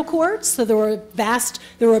federal courts, so there were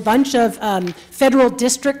a bunch of federal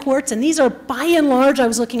district courts, and these are by and large, I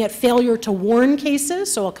was looking at failure to warn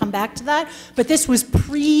cases, so I'll come back to that, but this was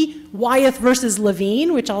pre-Wyeth versus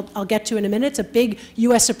Levine, which I'll get to in a minute. It's a big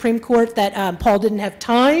US Supreme Court that Paul didn't have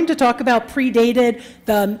time to talk about, predated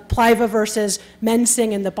the Pliva versus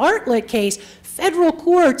Mensing and the Bartlett case. Federal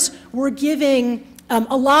courts were giving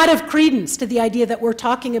a lot of credence to the idea that we're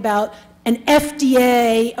talking about an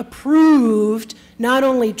FDA-approved not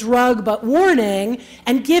only drug but warning,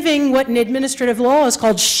 and giving what in administrative law is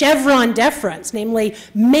called Chevron deference, namely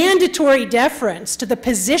mandatory deference to the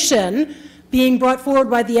position being brought forward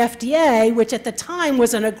by the FDA, which at the time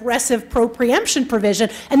was an aggressive pro-preemption provision,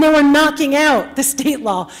 and they were knocking out the state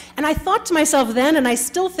law. And I thought to myself then, and I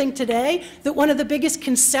still think today, that one of the biggest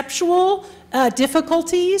conceptual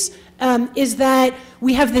difficulties is that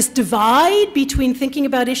we have this divide between thinking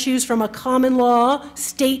about issues from a common law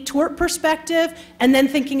state tort perspective and then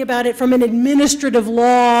thinking about it from an administrative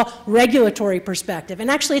law regulatory perspective. And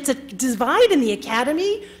actually it's a divide in the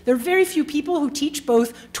academy. There are very few people who teach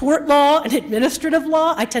both tort law and administrative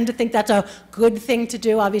law. I tend to think that's a good thing to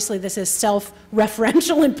do. Obviously this is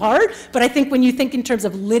self-referential in part, but I think when you think in terms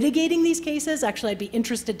of litigating these cases, actually I'd be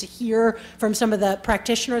interested to hear from some of the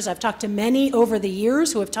practitioners. I've talked to many over the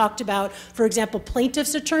years who have talked about, for example,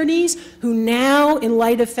 plaintiffs' attorneys who now, in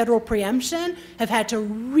light of federal preemption, have had to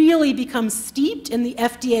really become steeped in the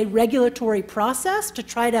FDA regulatory process to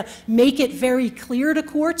try to make it very clear to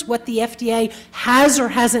courts what the FDA has or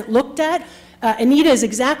hasn't looked at. Anita is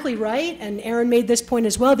exactly right, and Aaron made this point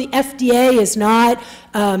as well. The FDA is not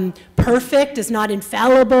perfect, is not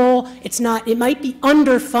infallible, it might be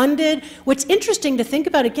underfunded. What's interesting to think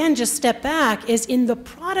about, again, just step back, is in the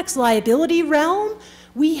products liability realm,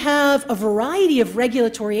 we have a variety of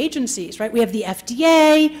regulatory agencies, right? We have the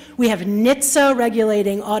FDA, we have NHTSA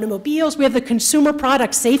regulating automobiles, we have the Consumer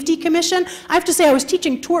Product Safety Commission. I have to say I was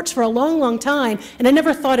teaching torts for a long, long time, and I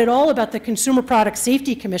never thought at all about the Consumer Product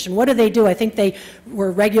Safety Commission. What do they do? I think they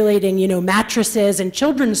were regulating, mattresses and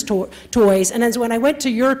children's toys. And as when I went to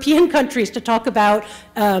European countries to talk about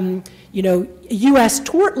U.S.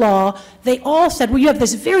 tort law, they all said, well, you have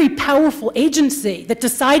this very powerful agency that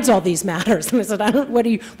decides all these matters. And I said, what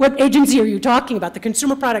agency are you talking about? The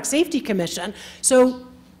Consumer Product Safety Commission. So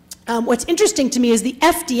what's interesting to me is the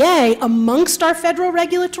FDA, amongst our federal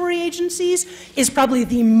regulatory agencies, is probably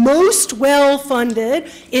the most well-funded,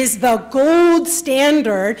 is the gold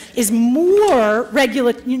standard, is more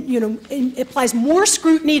applies more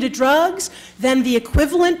scrutiny to drugs than the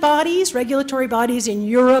equivalent bodies, regulatory bodies in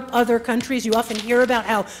Europe, other countries. You often hear about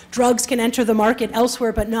how drugs can enter the market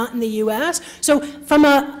elsewhere but not in the US. So from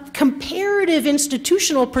a comparative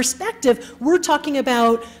institutional perspective, we're talking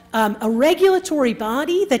about a regulatory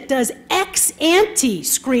body that does ex-ante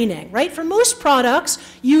screening, right? For most products,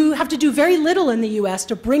 you have to do very little in the US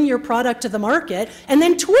to bring your product to the market, and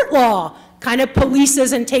then tort law kind of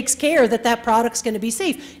polices and takes care that that product's going to be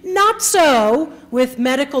safe. Not so with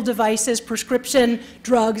medical devices, prescription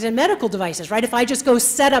drugs, and medical devices, right? If I just go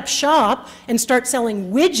set up shop and start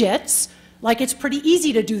selling widgets, like it's pretty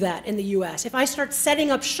easy to do that in the US. If I start setting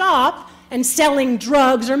up shop and selling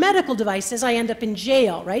drugs or medical devices, I end up in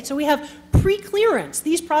jail, right? So we have pre-clearance.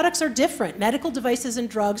 These products are different. Medical devices and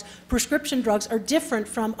drugs, prescription drugs are different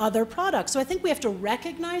from other products. So I think we have to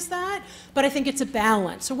recognize that, but I think it's a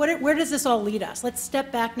balance. So where does this all lead us? Let's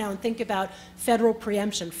step back now and think about federal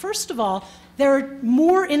preemption. First of all, there are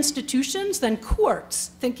more institutions than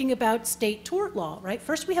courts thinking about state tort law, right?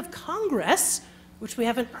 First, we have Congress, which we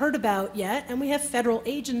haven't heard about yet, and we have federal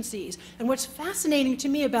agencies. And what's fascinating to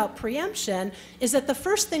me about preemption is that the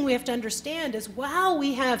first thing we have to understand is while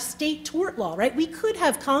we have state tort law, right, we could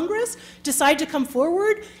have Congress decide to come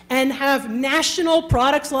forward and have national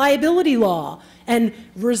products liability law and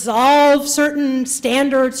resolve certain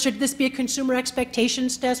standards. Should this be a consumer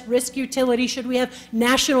expectations test, risk utility? Should we have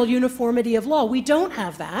national uniformity of law? We don't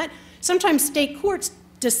have that. Sometimes state courts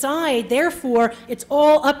decide, therefore, it's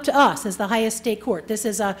all up to us as the highest state court. This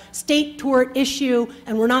is a state tort issue,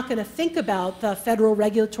 and we're not going to think about the federal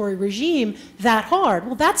regulatory regime that hard.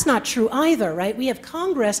 Well, that's not true either, right? We have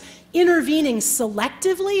Congress intervening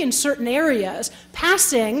selectively in certain areas,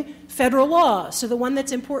 passing federal laws. So the one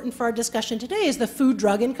that's important for our discussion today is the Food,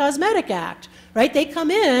 Drug, and Cosmetic Act, right? They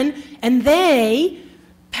come in and they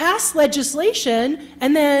pass legislation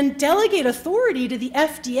and then delegate authority to the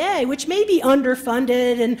FDA, which may be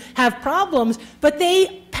underfunded and have problems, but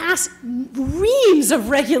they pass reams of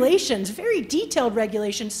regulations, very detailed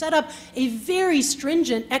regulations, set up a very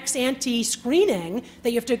stringent ex-ante screening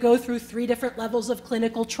that you have to go through 3 different levels of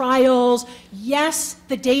clinical trials. Yes,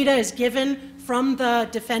 the data is given from the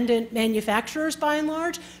defendant manufacturers by and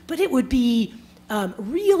large, but it would be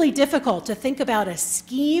really difficult to think about a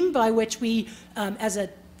scheme by which we, as a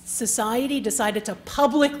society, decided to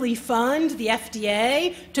publicly fund the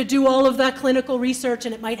FDA to do all of that clinical research,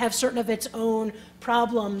 and it might have certain of its own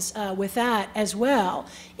problems with that as well.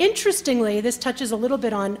 Interestingly, this touches a little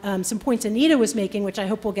bit on some points Anita was making, which I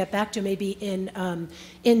hope we'll get back to maybe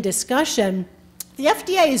in discussion. The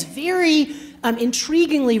FDA is very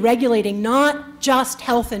intriguingly regulating not just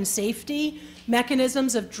health and safety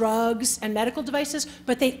mechanisms of drugs and medical devices,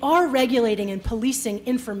 but they are regulating and policing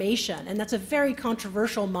information, and that's a very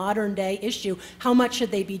controversial modern day issue. How much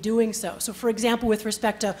should they be doing so? So for example, with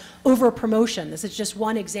respect to over-promotion, this is just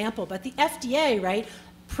one example, but the FDA, right,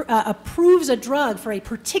 approves a drug for a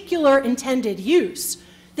particular intended use.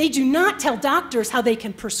 They do not tell doctors how they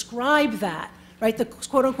can prescribe that, right, the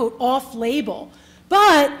quote-unquote off-label.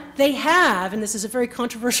 But they have, and this is a very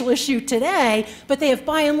controversial issue today, but they have,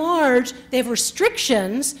 by and large, they have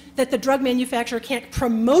restrictions that the drug manufacturer can't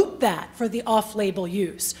promote that for the off-label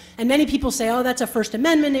use. And many people say, oh, that's a First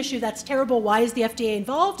Amendment issue, that's terrible, why is the FDA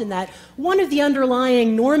involved in that? One of the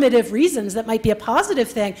underlying normative reasons that might be a positive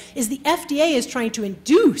thing is the FDA is trying to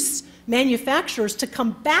induce manufacturers to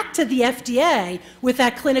come back to the FDA with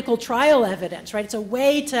that clinical trial evidence, right? It's a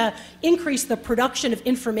way to increase the production of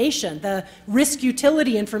information, the risk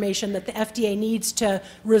utility information that the FDA needs to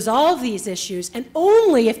resolve these issues, and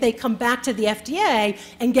only if they come back to the FDA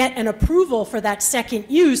and get an approval for that second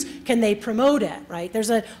use can they promote it, right? There's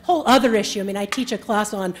a whole other issue. I mean, I teach a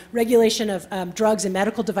class on regulation of drugs and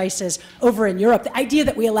medical devices over in Europe. The idea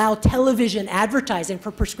that we allow television advertising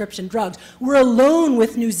for prescription drugs, we're alone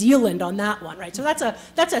with New Zealand on that one, right? So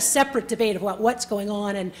that's a separate debate of what's going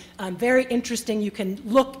on, and very interesting. You can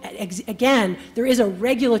look at, again, there is a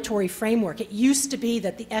regulatory framework. It used to be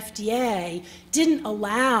that the FDA didn't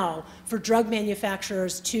allow for drug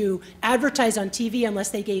manufacturers to advertise on TV unless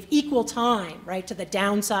they gave equal time, right, to the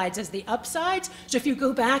downsides as the upsides. So if you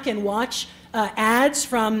go back and watch ads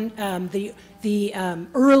from the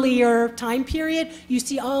earlier time period, you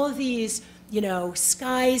see all of these, you know,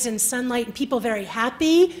 skies and sunlight and people very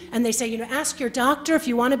happy, and they say, you know, ask your doctor if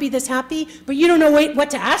you want to be this happy, but you don't know what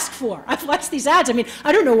to ask for. I've watched these ads. I mean,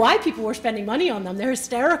 I don't know why people were spending money on them. They're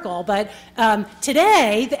hysterical, but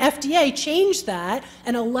today the FDA changed that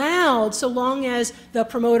and allowed, so long as the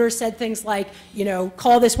promoter said things like, you know,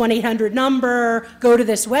 call this 1-800 number, go to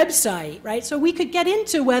this website, right? So we could get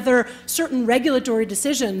into whether certain regulatory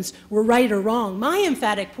decisions were right or wrong. My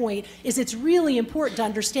emphatic point is it's really important to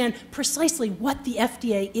understand precisely obviously what the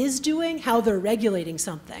FDA is doing, how they're regulating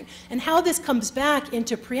something. And how this comes back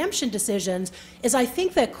into preemption decisions is I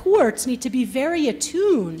think that courts need to be very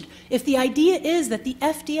attuned if the idea is that the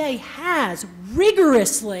FDA has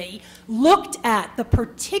rigorously looked at the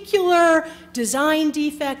particular design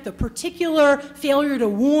defect, the particular failure to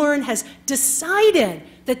warn, has decided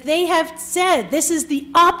that they have said this is the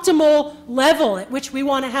optimal level at which we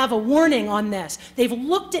want to have a warning on this. They've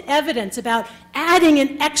looked at evidence about adding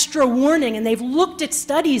an extra warning, and they've looked at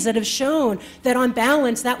studies that have shown that on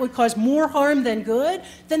balance that would cause more harm than good,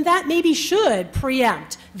 then that maybe should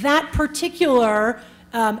preempt that particular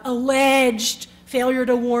alleged failure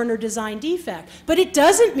to warn or design defect. But it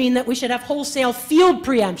doesn't mean that we should have wholesale field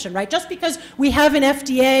preemption, right? Just because we have an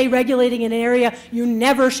FDA regulating an area, you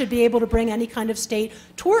never should be able to bring any kind of state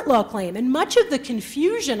tort law claim. And much of the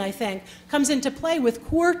confusion, I think, comes into play with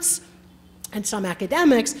courts and some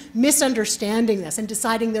academics misunderstanding this and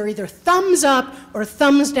deciding they're either thumbs up or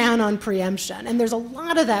thumbs down on preemption. And there's a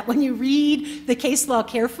lot of that when you read the case law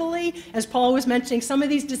carefully. As Paul was mentioning, some of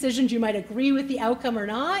these decisions you might agree with the outcome or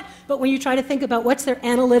not, but when you try to think about what's their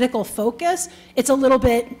analytical focus, it's a little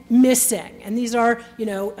bit missing. And these are,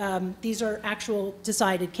 these are actual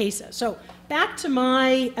decided cases. So back to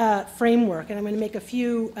my framework, and I'm going to make a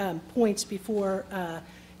few points before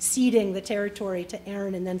ceding the territory to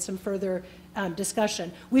Aaron and then some further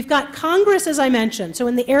discussion. We've got Congress, as I mentioned. So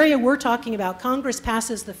in the area we're talking about, Congress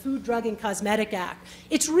passes the Food, Drug, and Cosmetic Act.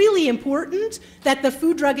 It's really important that the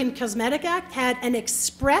Food, Drug, and Cosmetic Act had an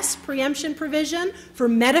express preemption provision for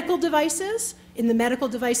medical devices in the medical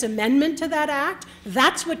device amendment to that act.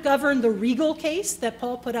 That's what governed the Regal case that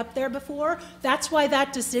Paul put up there before. That's why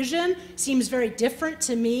that decision seems very different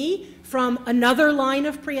to me from another line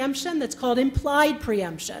of preemption that's called implied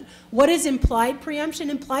preemption. What is implied preemption?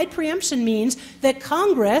 Implied preemption means that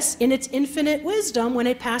Congress, in its infinite wisdom, when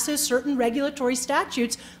it passes certain regulatory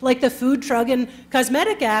statutes like the Food, Drug, and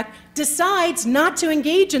Cosmetic Act, decides not to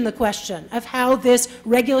engage in the question of how this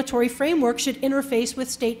regulatory framework should interface with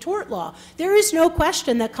state tort law. There is no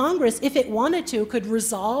question that Congress, if it wanted to, could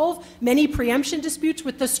resolve many preemption disputes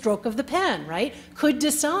with the stroke of the pen, right? Could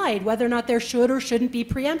decide whether or not there should or shouldn't be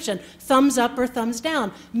preemption, thumbs up or thumbs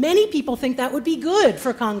down. Many people think that would be good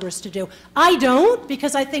for Congress to do. I don't,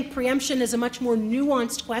 because I think preemption is a much more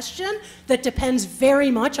nuanced question that depends very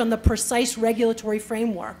much on the precise regulatory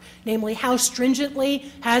framework, namely how stringently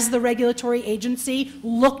has the regulatory agency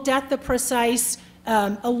looked at the precise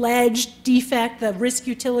alleged defect, the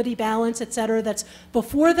risk-utility balance, et cetera, that's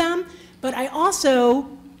before them. But I also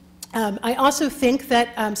think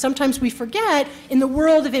that sometimes we forget, in the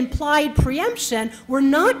world of implied preemption, we're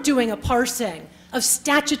not doing a parsing of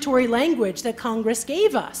statutory language that Congress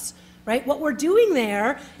gave us, right? What we're doing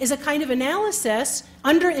there is a kind of analysis.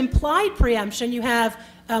 Under implied preemption, you have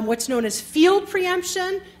what's known as field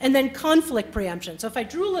preemption and then conflict preemption. So if I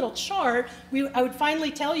drew a little chart, I would finally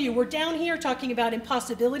tell you we're down here talking about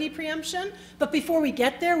impossibility preemption, but before we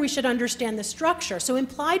get there, we should understand the structure. So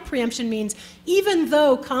implied preemption means even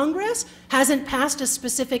though Congress hasn't passed a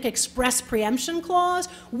specific express preemption clause,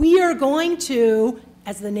 we are going to,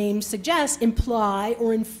 as the name suggests, imply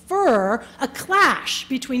or infer a clash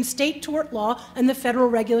between state tort law and the federal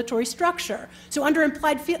regulatory structure. So under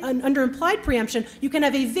implied preemption, you can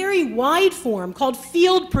have a very wide form called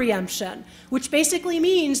field preemption, which basically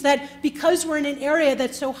means that because we're in an area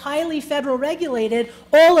that's so highly federal regulated,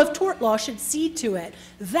 all of tort law should cede to it.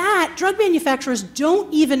 That, drug manufacturers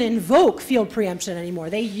don't even invoke field preemption anymore.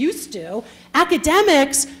 They used to.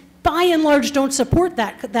 Academics, by and large, don't support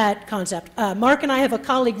that concept. Mark and I have a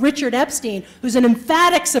colleague, Richard Epstein, who's an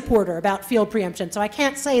emphatic supporter about field preemption. So I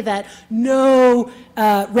can't say that no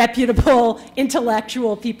reputable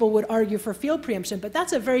intellectual people would argue for field preemption, but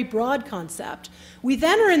that's a very broad concept. We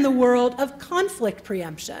then are in the world of conflict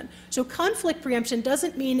preemption. So conflict preemption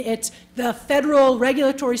doesn't mean it's the federal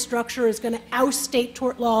regulatory structure is going to oust state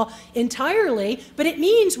tort law entirely, but it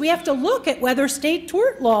means we have to look at whether state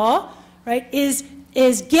tort law, right, is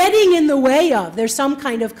getting in the way of, there's some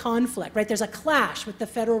kind of conflict, right? There's a clash with the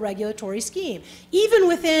federal regulatory scheme. Even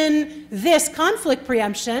within this conflict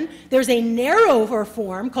preemption, there's a narrower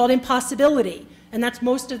form called impossibility. And that's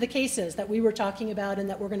most of the cases that we were talking about and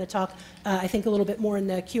that we're going to talk, I think, a little bit more in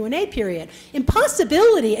the Q&A period.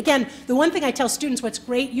 Impossibility, again, the one thing I tell students, what's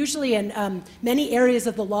great, usually in many areas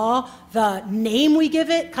of the law, the name we give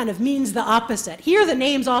it kind of means the opposite. Here, the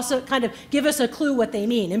names also kind of give us a clue what they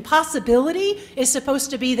mean. Impossibility is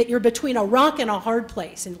supposed to be that you're between a rock and a hard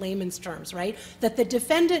place, in layman's terms, right? That the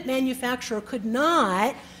defendant manufacturer could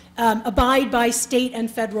not abide by state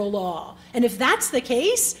and federal law. And if that's the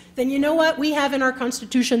case, then you know what? We have in our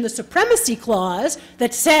Constitution the supremacy clause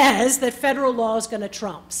that says that federal law is going to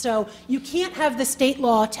trump. So you can't have the state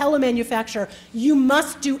law tell a manufacturer, you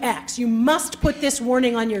must do X, you must put this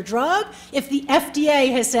warning on your drug, if the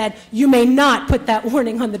FDA has said you may not put that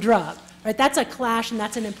warning on the drug. Right? That's a clash and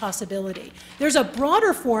that's an impossibility. There's a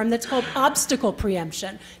broader form that's called obstacle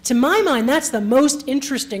preemption. To my mind, that's the most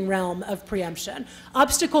interesting realm of preemption.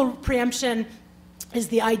 Obstacle preemption is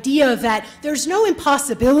the idea that there's no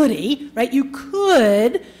impossibility, right? You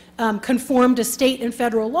could conform to state and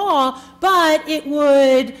federal law, but it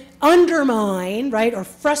would undermine, right, or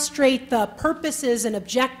frustrate the purposes and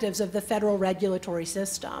objectives of the federal regulatory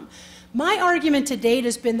system. My argument to date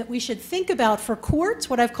has been that we should think about, for courts,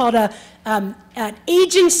 what I've called an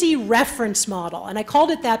agency reference model. And I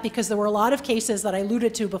called it that because there were a lot of cases that I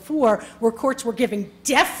alluded to before where courts were giving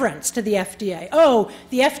deference to the FDA. Oh,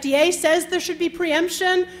 the FDA says there should be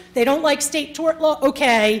preemption. They don't like state tort law.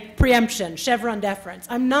 Okay, preemption, Chevron deference.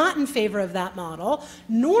 I'm not in favor of that model,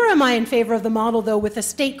 nor am I in favor of the model, though, with a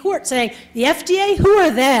state court saying, the FDA, who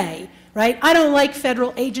are they? Right? I don't like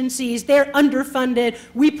federal agencies. They're underfunded.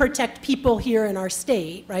 We protect people here in our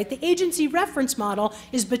state. Right? The agency reference model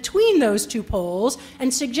is between those two poles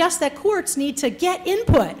and suggests that courts need to get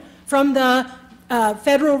input from the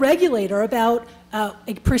federal regulator about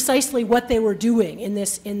precisely what they were doing in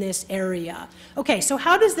this area. Okay, so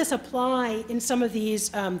how does this apply in some of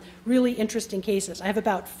these really interesting cases? I have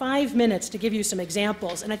about 5 minutes to give you some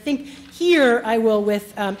examples, and I think here I will,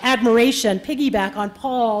 with admiration, piggyback on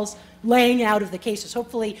Paul's laying out of the cases.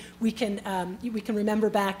 Hopefully we can remember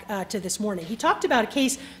back to this morning. He talked about a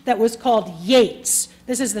case that was called Yates.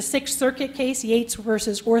 This is the Sixth Circuit case, Yates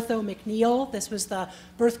versus Ortho McNeil. This was the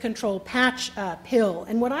birth control patch pill.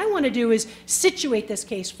 And what I want to do is situate this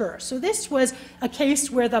case first. So this was a case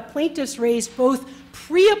where the plaintiffs raised both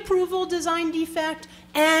pre-approval design defect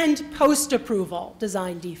and post-approval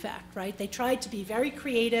design defect, right? They tried to be very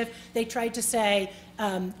creative. They tried to say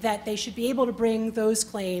that they should be able to bring those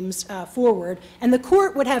claims forward, and the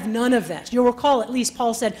court would have none of this. You'll recall, at least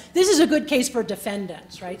Paul said, this is a good case for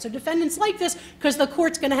defendants, right? So defendants like this because the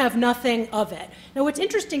court's going to have nothing of it. Now, what's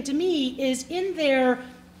interesting to me is in their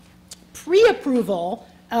pre-approval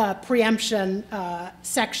preemption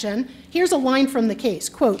section, here's a line from the case,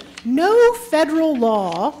 quote, "No federal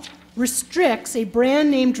law restricts a brand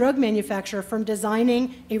name drug manufacturer from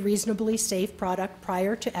designing a reasonably safe product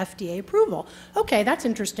prior to FDA approval." Okay, that's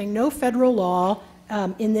interesting. No federal law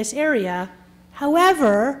in this area.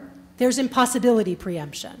 However, there's impossibility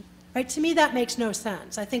preemption. Right? To me, that makes no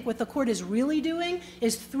sense. I think what the court is really doing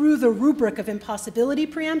is, through the rubric of impossibility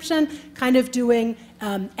preemption, kind of doing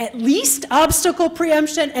at least obstacle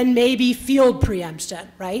preemption and maybe field preemption,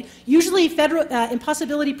 right? Usually federal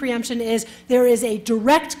impossibility preemption is there is a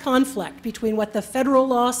direct conflict between what the federal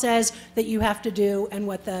law says that you have to do and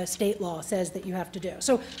what the state law says that you have to do.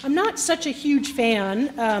 So I'm not such a huge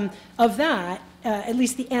fan of that. At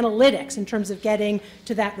least the analytics in terms of getting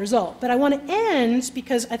to that result. But I want to end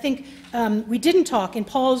because I think we didn't talk in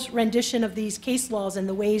Paul's rendition of these case laws and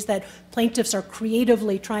the ways that plaintiffs are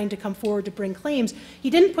creatively trying to come forward to bring claims. He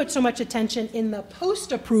didn't put so much attention in the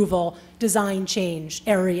post-approval design change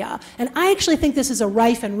area. And I actually think this is a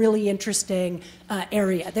rife and really interesting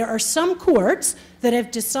area. There are some courts that have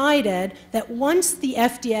decided that once the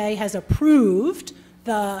FDA has approved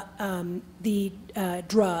the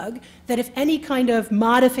drug, that if any kind of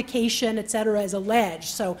modification, et cetera, is alleged,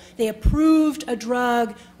 so they approved a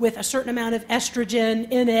drug with a certain amount of estrogen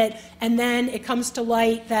in it, and then it comes to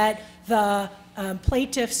light that the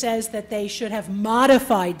plaintiff says that they should have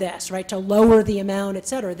modified this, right, to lower the amount, et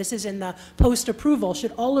cetera. This is in the post-approval.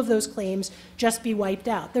 Should all of those claims just be wiped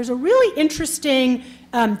out? There's a really interesting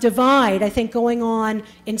divide, I think, going on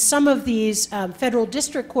in some of these federal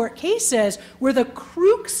district court cases where the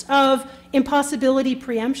crux of impossibility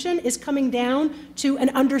preemption is coming down to an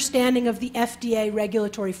understanding of the FDA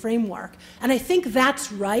regulatory framework. And I think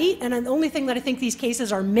that's right. And the only thing that I think these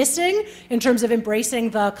cases are missing in terms of embracing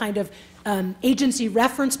the kind of agency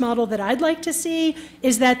reference model that I'd like to see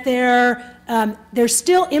is that there's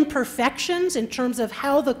still imperfections in terms of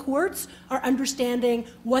how the courts are understanding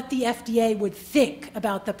what the FDA would think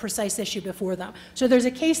about the precise issue before them. So there's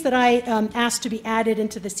a case that I asked to be added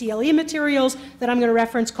into the CLE materials that I'm going to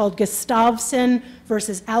reference called Gustavson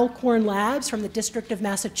versus Alcorn Labs from the District of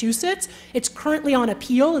Massachusetts. It's currently on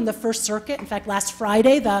appeal in the First Circuit. In fact, last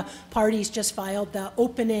Friday, the parties just filed the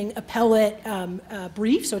opening appellate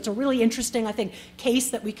brief. So it's a really interesting, I think, case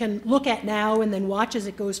that we can look at now and then watch as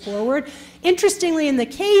it goes forward. Interestingly, in the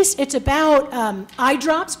case, it's about eye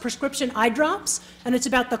drops, prescription eye drops, and it's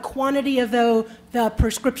about the quantity of the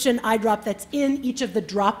prescription eye drop that's in each of the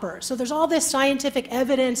droppers. So there's all this scientific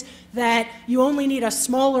evidence that you only need a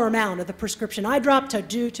smaller amount of the prescription eye drop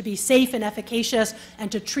to be safe and efficacious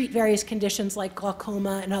and to treat various conditions like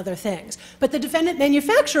glaucoma and other things. But the defendant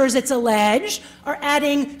manufacturers, it's alleged, are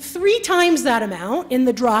adding 3 times that amount in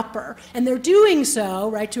the dropper. And they're doing so,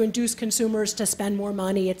 right, to induce consumers to spend more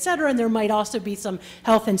money, et cetera, and there might also be some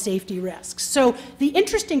health and safety risks. So the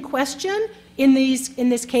interesting question in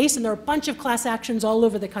this case, and there are a bunch of class actions all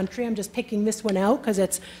over the country, I'm just picking this one out because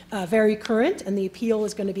it's very current and the appeal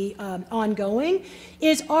is going to be ongoing,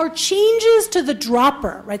 is our changes to the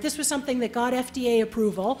dropper, right? This was something that got FDA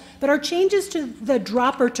approval, but our changes to the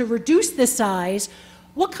dropper to reduce the size,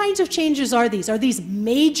 what kinds of changes are these? Are these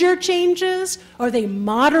major changes? Are they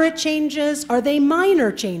moderate changes? Are they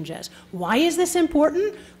minor changes? Why is this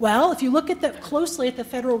important? Well, if you look closely at the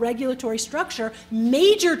federal regulatory structure,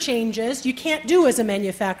 major changes you can't do as a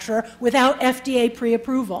manufacturer without FDA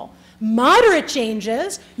pre-approval. Moderate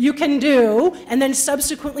changes you can do and then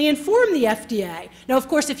subsequently inform the FDA. Now, of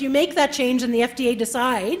course, if you make that change and the FDA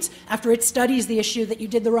decides, after it studies the issue, that you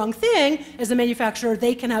did the wrong thing, as the manufacturer,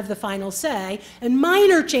 they can have the final say. And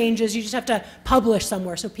minor changes, you just have to publish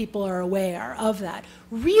somewhere so people are aware of that.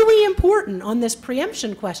 Really important on this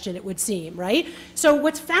preemption question, it would seem, right? So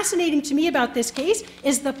what's fascinating to me about this case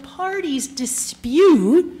is the parties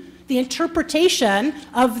dispute the interpretation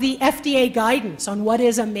of the FDA guidance on what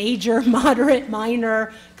is a major, moderate,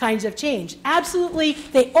 minor kinds of change. Absolutely,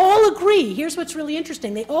 they all agree. Here's what's really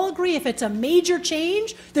interesting. They all agree if it's a major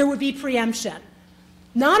change, there would be preemption.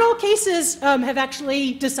 Not all cases have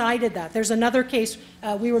actually decided that. There's another case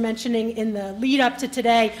we were mentioning in the lead up to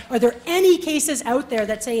today. Are there any cases out there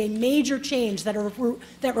that say a major change that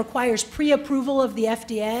requires pre-approval of the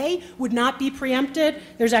FDA would not be preempted?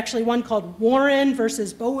 There's actually one called Warren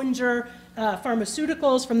versus Bowinger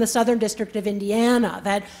Pharmaceuticals from the Southern District of Indiana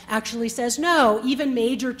that actually says no, even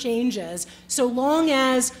major changes, so long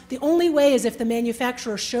as the only way is if the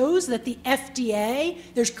manufacturer shows that the FDA,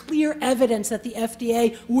 there's clear evidence that the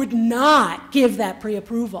FDA would not give that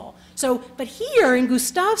pre-approval. So, but here in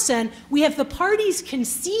Gustafson, we have the parties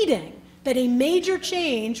conceding that a major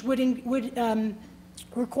change would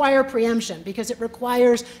require preemption because it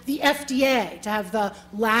requires the FDA to have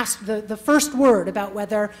the first word about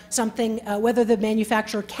whether something, whether the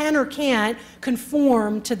manufacturer can or can't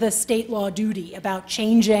conform to the state law duty about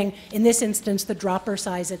changing, in this instance, the dropper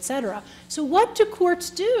size, et cetera. So what do courts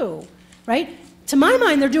do, right? To my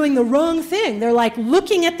mind, they're doing the wrong thing. They're like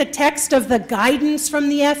looking at the text of the guidance from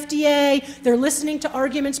the FDA. They're listening to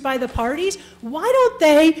arguments by the parties. Why don't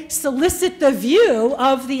they solicit the view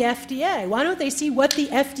of the FDA? Why don't they see what the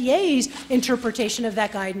FDA's interpretation of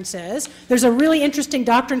that guidance is? There's a really interesting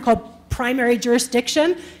doctrine called primary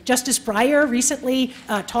jurisdiction. Justice Breyer recently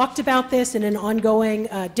talked about this in an ongoing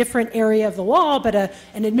different area of the law, but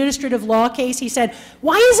an administrative law case. He said,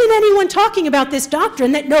 why isn't anyone talking about this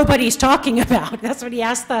doctrine that nobody's talking about? That's what he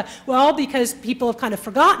asked well, because people have kind of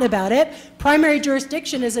forgotten about it. Primary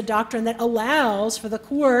jurisdiction is a doctrine that allows for the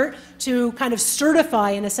court to kind of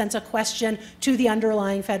certify, in a sense, a question to the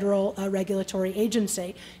underlying federal regulatory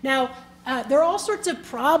agency. Now, there are all sorts of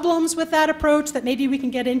problems with that approach that maybe we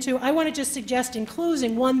can get into. I want to just suggest in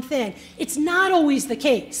closing one thing. It's not always the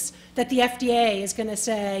case that the FDA is going to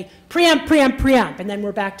say, preempt, preempt, preempt, and then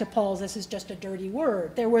we're back to Paul's, this is just a dirty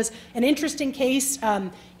word. There was an interesting case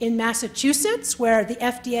in Massachusetts where the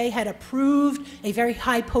FDA had approved a very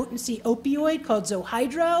high-potency opioid called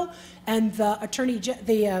Zohydro, and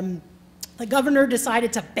the governor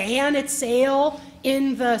decided to ban its sale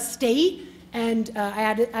in the state. And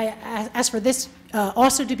I asked for this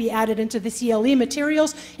also to be added into the CLE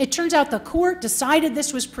materials. It turns out the court decided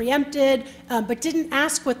this was preempted, but didn't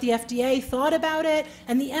ask what the FDA thought about it.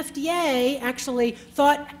 And the FDA actually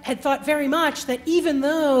had thought very much that even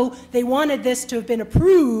though they wanted this to have been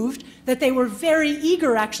approved, that they were very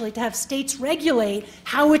eager actually to have states regulate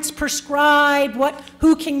how it's prescribed,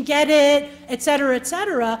 who can get it, et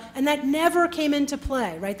cetera, and that never came into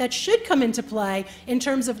play, right? That should come into play in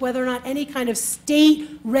terms of whether or not any kind of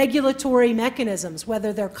state regulatory mechanisms,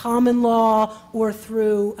 whether they're common law or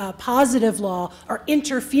through positive law, are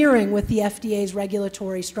interfering with the FDA's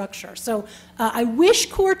regulatory structure. So I wish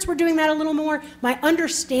courts were doing that a little more. My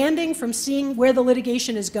understanding from seeing where the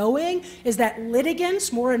litigation is going is that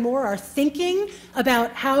litigants more and more are thinking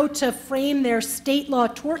about how to frame their state law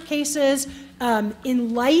tort cases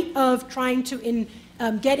in light of trying to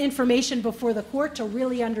get information before the court to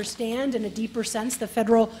really understand in a deeper sense the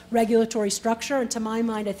federal regulatory structure. And to my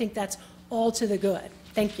mind, I think that's all to the good.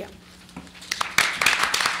 Thank you.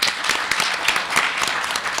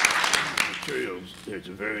 materials, there's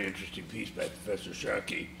a very interesting piece by Professor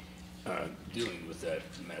Sharkey dealing with that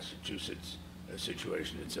Massachusetts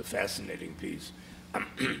situation. It's a fascinating piece.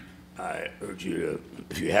 I urge you to,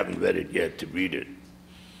 if you haven't read it yet, to read it.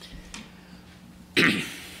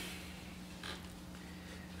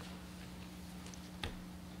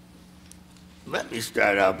 Let me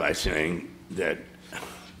start out by saying that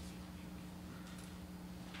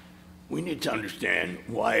we need to understand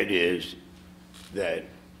why it is that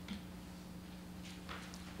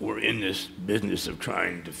we're in this business of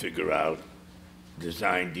trying to figure out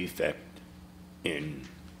design defect in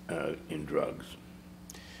drugs.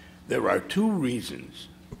 There are two reasons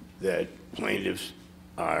that plaintiffs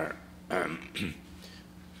are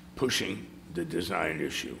pushing the design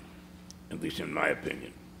issue, at least in my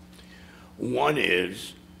opinion. One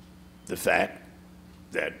is the fact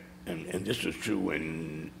that, and this was true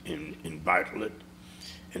in Bartlett,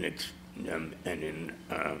 and in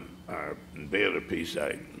our Baylor piece,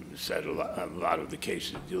 I said a lot of the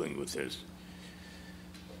cases dealing with this.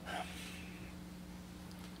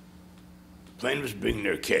 Plaintiffs bring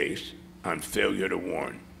their case on failure to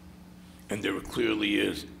warn, and there clearly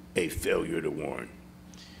is a failure to warn.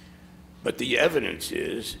 But the evidence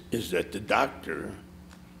is that the doctor,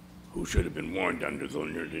 who should have been warned under the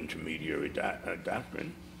learned intermediary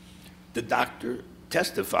doctrine, the doctor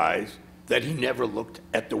testifies that he never looked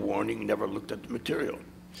at the warning, never looked at the material.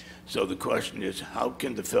 So the question is, how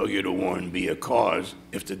can the failure to warn be a cause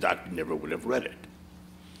if the doctor never would have read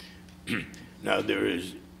it? Now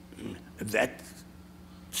that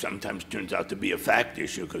sometimes turns out to be a fact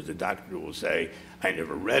issue, because the doctor will say, I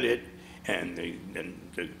never read it, and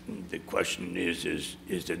the question is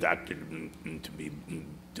the doctor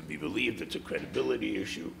to be believed? It's a credibility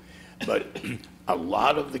issue. But a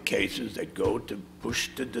lot of the cases that go to push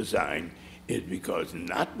the design is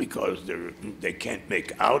not because they can't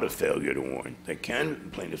make out a failure to warn.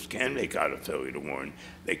 Plaintiffs can make out a failure to warn.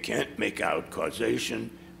 They can't make out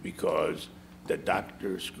causation because the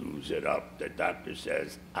doctor screws it up. The doctor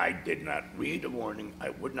says, I did not read the warning, I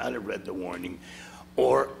would not have read the warning,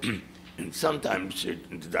 or, and sometimes the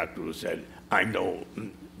doctor will say, I know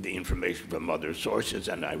the information from other sources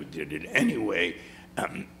and I did it anyway,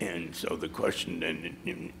 and so the question then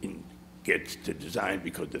gets to design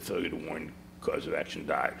because the failure to warn cause of action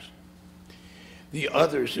dies. The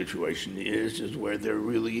other situation is where there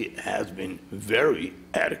really has been very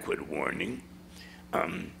adequate warning,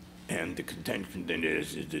 and the contention then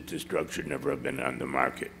is that this drug should never have been on the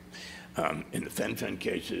market. In the fen-phen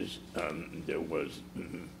cases, there was,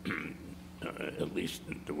 at least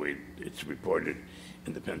the way it's reported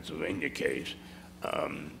in the Pennsylvania case,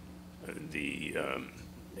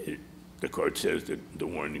 the court says that the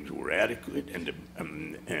warnings were adequate, and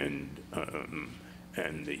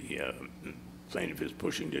the plaintiff is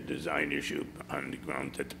pushing the design issue on the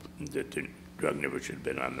ground that the drug never should have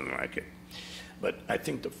been on the market. But I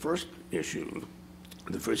think the first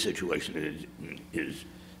situation is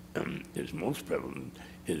most prevalent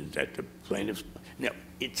is that the plaintiffs. Now,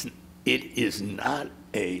 it is not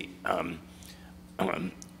a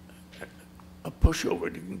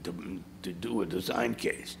pushover to do a design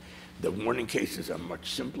case. The warning cases are much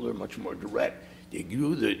simpler, much more direct. They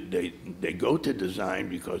go to design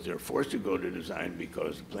because they're forced to go to design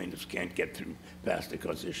because the plaintiffs can't get through past the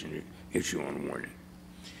causation issue on warning.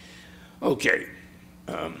 Okay.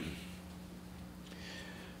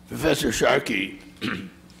 Professor Sharkey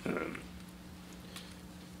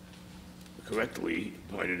correctly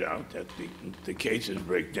pointed out that the cases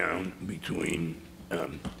break down between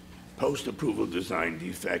post-approval design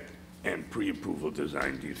defect and pre-approval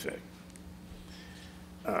design defect.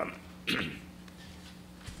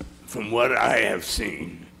 From what I have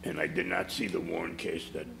seen, and I did not see the Warren case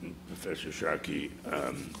that Professor Sharkey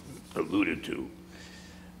alluded to,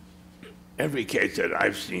 every case that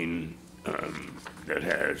I've seen that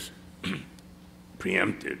has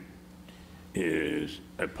preempted is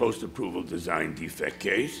a post-approval design defect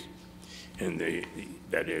case, and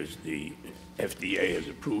that is the FDA has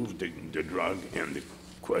approved the drug, and the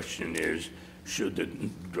question is, should the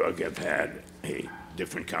drug have had a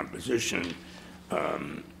different composition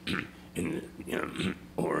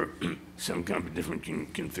or some kind of different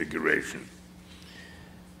configuration?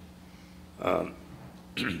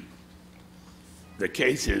 The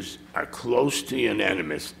cases are close to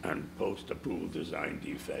unanimous on post-approval design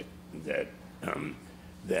defect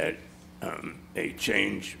that a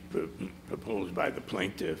change proposed by the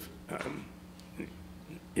plaintiff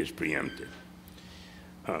is preempted.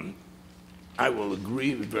 I will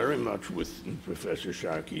agree very much with Professor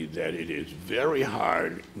Sharkey that it is very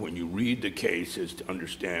hard when you read the cases to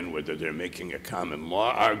understand whether they're making a common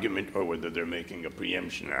law argument or whether they're making a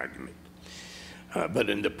preemption argument.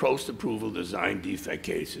 But in the post-approval design defect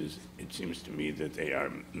cases, it seems to me that they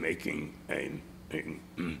are making a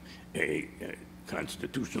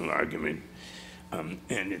constitutional argument,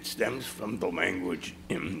 and it stems from the language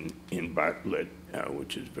in Bartlett,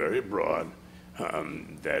 which is very broad,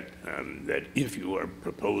 that if you are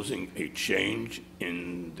proposing a change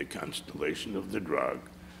in the constellation of the drug,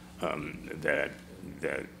 that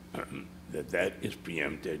is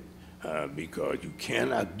preempted because you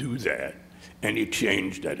cannot do that. Any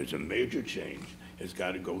change that is a major change has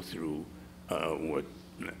got to go through what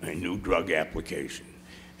a new drug application.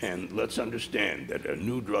 And let's understand that a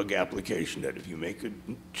new drug application, that if you make a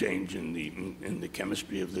change in the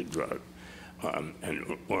chemistry of the drug,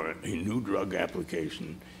 or a new drug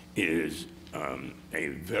application is a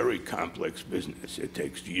very complex business. It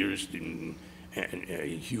takes years and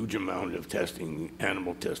a huge amount of testing,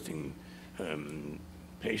 animal testing,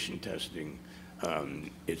 patient testing.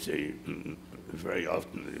 It's a very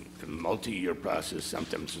often a multi-year process,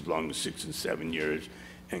 sometimes as long as 6 and 7 years,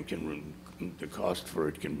 and the cost for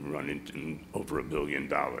it can run into over $1 billion.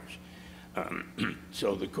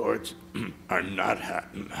 So the courts are not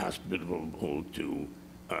hospitable to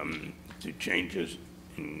changes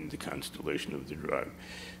in the constellation of the drug.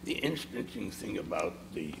 The interesting thing about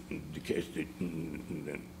the case that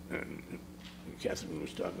Catherine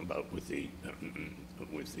was talking about with the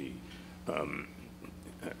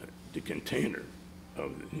container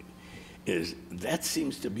is that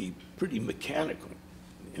seems to be pretty mechanical,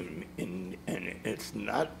 and it's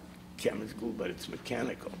not chemical, but it's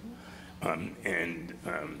mechanical.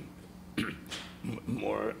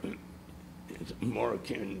 It's more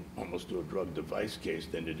akin almost to a drug device case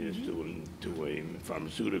than it is to a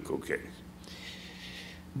pharmaceutical case.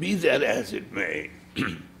 Be that as it may,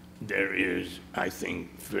 there is, I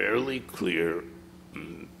think, fairly clear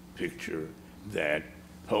picture that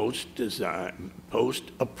post-approval,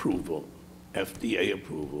 FDA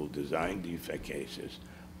approval, design defect cases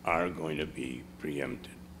are going to be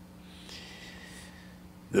preempted.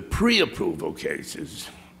 The pre-approval cases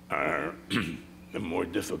are more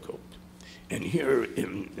difficult. And here,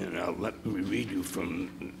 and let me read you from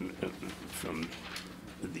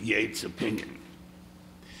Yates' opinion.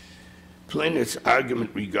 Plaintiff's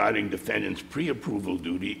argument regarding defendant's pre-approval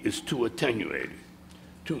duty is too attenuated.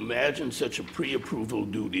 To imagine such a pre-approval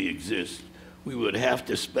duty exists, we would have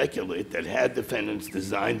to speculate that had defendants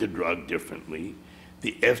designed the drug differently,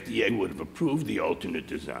 the FDA would have approved the alternate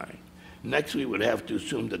design. Next, we would have to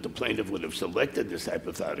assume that the plaintiff would have selected this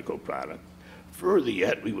hypothetical product. Further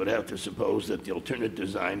yet, we would have to suppose that the alternate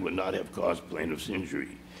design would not have caused plaintiff's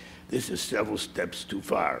injury. This is several steps too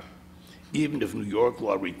far. Even if New York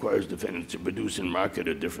law requires defendants to produce and market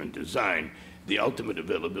a different design, the ultimate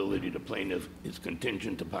availability to plaintiff is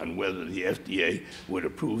contingent upon whether the FDA would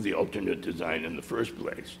approve the alternate design in the first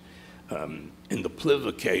place. In the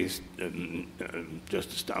Pliva case,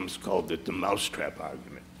 Justice Thomas called it the mousetrap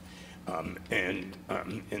argument. And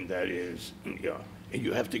that is,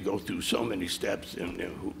 you have to go through so many steps, and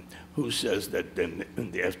who says that then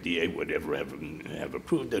the FDA would ever have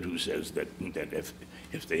approved it? Who says that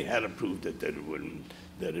if they had approved it, that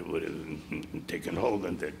it would have taken hold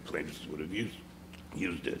and that plaintiffs would have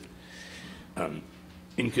used it?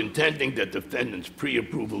 In contending that defendant's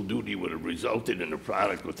pre-approval duty would have resulted in a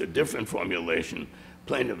product with a different formulation,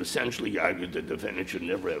 plaintiff essentially argued that defendant should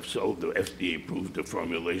never have sold the FDA-approved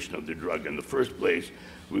formulation of the drug in the first place.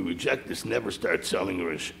 We reject this never start selling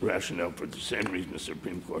rationale for the same reason the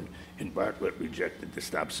Supreme Court in Bartlett rejected the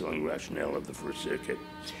stop selling rationale of the First Circuit.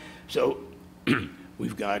 So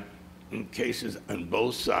we've got cases on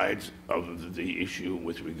both sides of the issue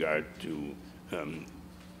with regard to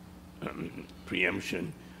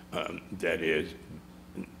preemption that is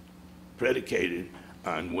predicated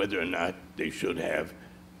on whether or not they should have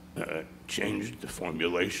changed the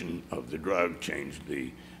formulation of the drug, changed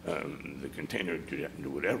the container to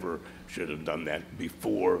whatever, should have done that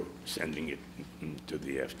before sending it to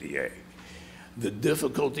the FDA. The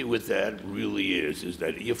difficulty with that really is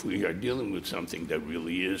that if we are dealing with something that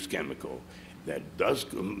really is chemical, that does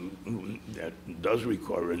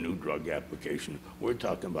require a new drug application, we're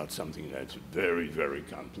talking about something that's very, very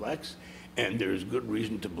complex, and there's good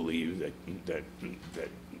reason to believe that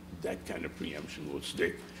kind of preemption will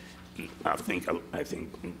stick. I think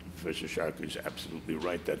Professor Sharkey is absolutely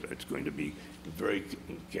right that it's going to be very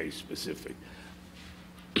case specific.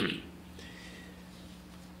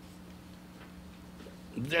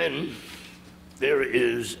 Then there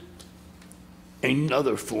is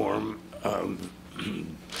another form of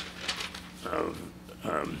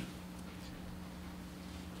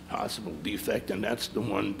possible defect, and that's the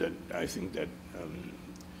one that I think that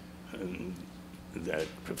that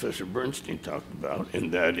Professor Bernstein talked about,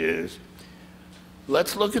 and that is,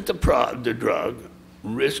 let's look at the drug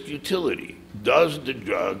risk utility. Does the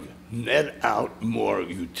drug net out more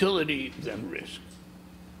utility than risk?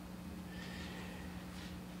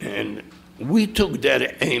 And we took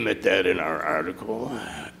that aim at that in our article,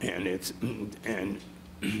 and it's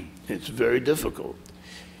very difficult.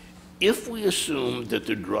 If we assume that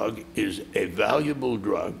the drug is a valuable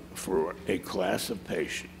drug for a class of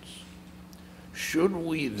patients, should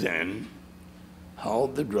we then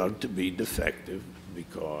hold the drug to be defective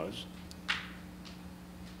because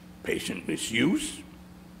patient misuse,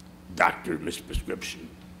 doctor misprescription,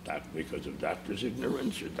 because of doctor's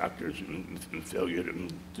ignorance or doctor's failure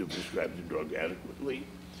to prescribe the drug adequately,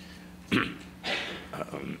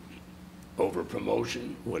 over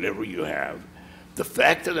promotion, whatever you have. The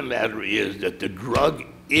fact of the matter is that the drug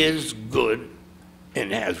is good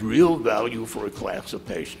and has real value for a class of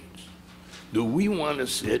patients. Do we want to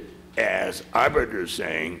sit as arbiters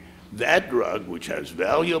saying that drug, which has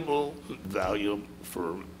value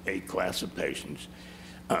for a class of patients,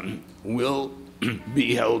 will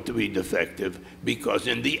be held to be defective because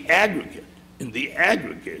in the aggregate,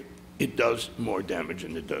 it does more damage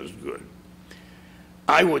than it does good?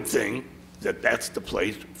 I would think that that's the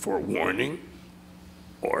place for warning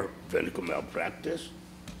or medical malpractice,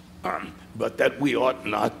 but that we ought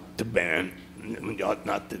not to ban, we ought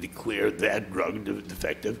not to declare that drug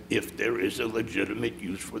defective if there is a legitimate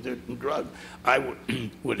use for the drug. I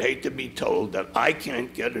would hate to be told that I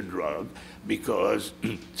can't get a drug because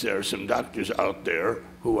there are some doctors out there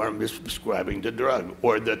who are misprescribing the drug,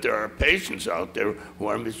 or that there are patients out there who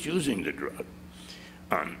are misusing the drug.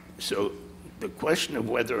 So the question of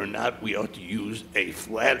whether or not we ought to use a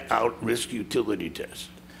flat-out risk-utility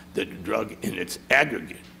test, that the drug in its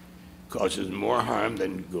aggregate causes more harm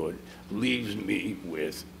than good, leaves me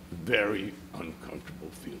with very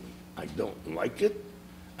uncomfortable feeling. I don't like it.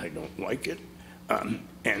 I don't like it.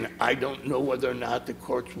 And I don't know whether or not the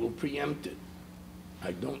courts will preempt it.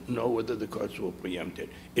 I don't know whether the courts will preempt it.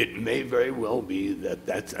 It may very well be that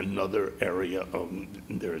that's another area of,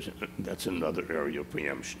 that's another area of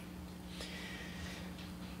preemption.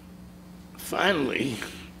 Finally,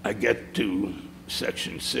 I get to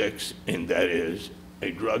Section 6, and that is, a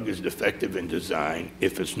drug is defective in design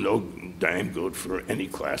if it's no damn good for any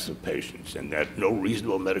class of patients, and that no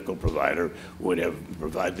reasonable medical provider would have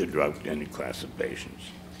provided the drug to any class of patients.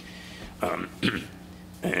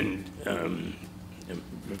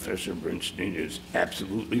 Professor Bernstein is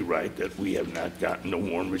absolutely right that we have not gotten a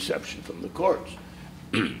warm reception from the courts.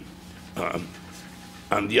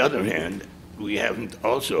 On the other hand, we haven't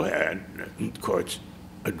also had courts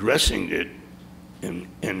addressing it in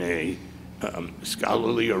a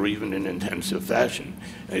scholarly or even an intensive fashion.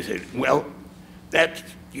 They said, well, that's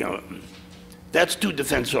too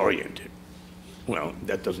defense-oriented. Well,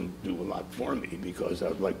 that doesn't do a lot for me, because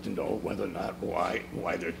I'd like to know whether or not why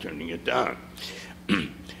they're turning it down.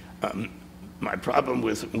 My problem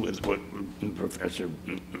with what Professor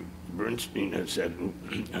Bernstein has said,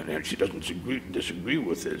 and she doesn't disagree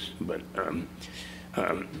with this, but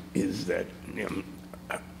is that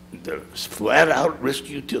the flat-out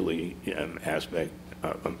risk-utility aspect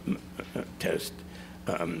test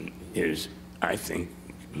is, I think,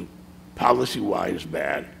 policy-wise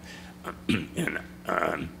bad.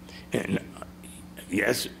 And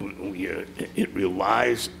yes, it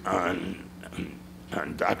relies on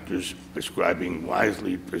doctors prescribing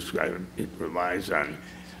wisely. It relies on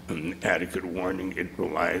adequate warning. It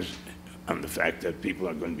relies on the fact that people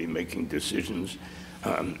are going to be making decisions.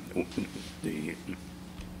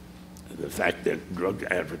 The fact that drug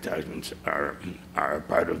advertisements are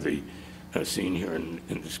part of the scene here in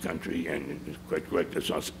this country, and it's quite correct,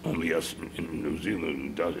 it's only us in New Zealand who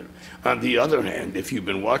does it. On the other hand, if you've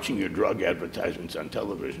been watching your drug advertisements on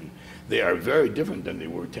television, they are very different than they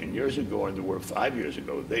were 10 years ago or they were 5 years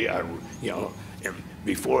ago. They are,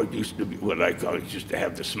 before it used to be what I call, it used to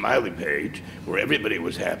have the smiley page where everybody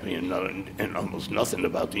was happy and almost nothing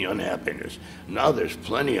about the unhappiness. Now there's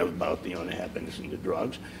plenty about the unhappiness in the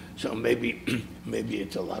drugs. So maybe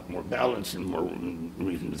it's a lot more balanced and more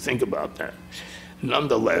reason to think about that.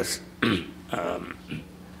 Nonetheless,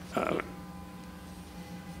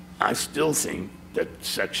 I still think that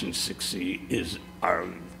Section 6C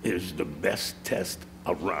is the best test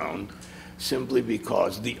around, simply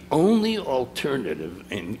because the only alternative,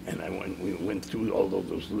 and we went through all of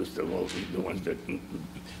those lists of all the ones that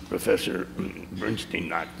Professor Bernstein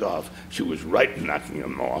knocked off. She was right in knocking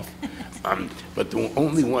them off. But the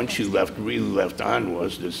only one she really left on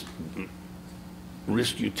was this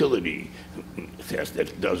risk-utility test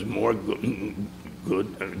that does more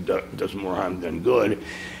does more harm than good.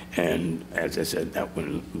 And as I said, that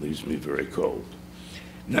one leaves me very cold.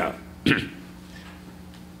 Now,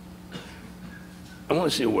 I want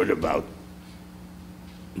to say a word about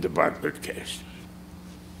the Bartlett case.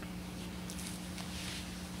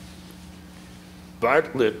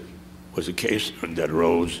 Bartlett was a case that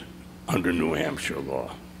arose under New Hampshire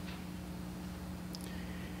law.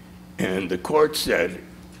 And the court said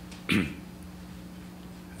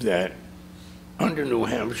that under New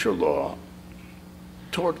Hampshire law,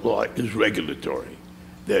 tort law is regulatory.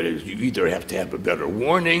 That is, you either have to have a better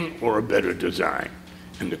warning or a better design.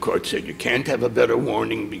 And the court said you can't have a better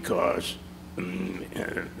warning because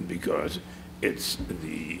it's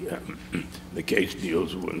the case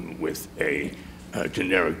deals with a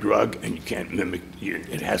generic drug, and you can't mimic.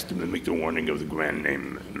 It has to mimic the warning of the brand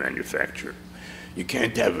name manufacturer. You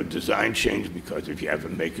can't have a design change because if you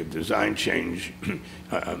make a design change,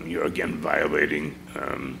 you're again violating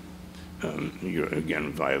the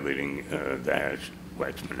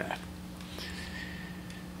Waxman Act.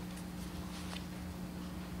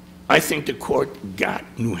 I think the court got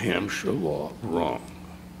New Hampshire law wrong.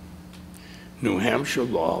 New Hampshire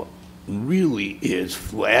law really is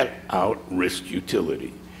flat out risk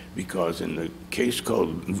utility, because in the case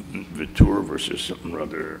called Vitour versus something or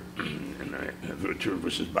other, Vitour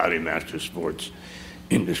versus Bodymaster Sports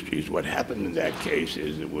Industries, what happened in that case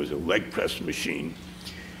is it was a leg press machine,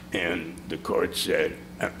 and the court said,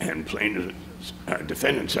 and plaintiffs,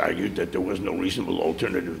 defendants argued that there was no reasonable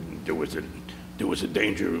alternative. There was a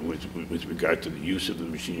danger with regard to the use of the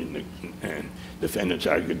machine, and defendants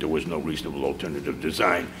argued there was no reasonable alternative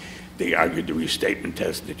design. They argued the restatement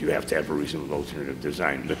test that you have to have a reasonable alternative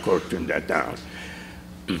design. The court turned that down.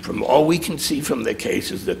 From all we can see from the case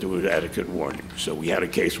is that there was adequate warning. So we had a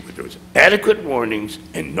case where there was adequate warnings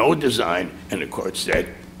and no design, and the court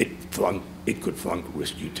said it could flunk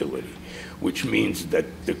risk utility, which means that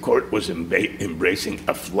the court was embracing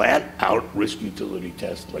a flat-out risk utility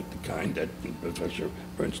test like the kind that Professor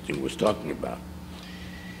Bernstein was talking about.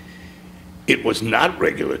 It was not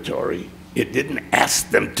regulatory. It didn't ask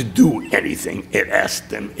them to do anything.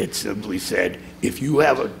 It simply said, if you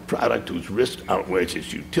have a product whose risk outweighs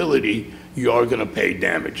its utility, you're going to pay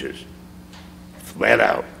damages. Flat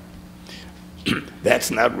out. That's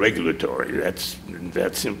not regulatory. That's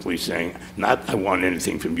simply saying, not I want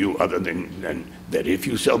anything from you other than that if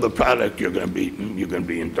you sell the product, you're going to be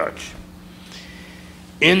in Dutch.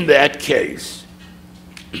 In that case,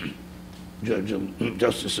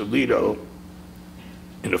 Justice Alito,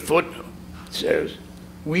 in a footnote, says,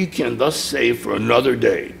 we can thus say for another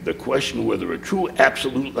day the question whether a true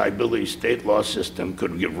absolute liability state law system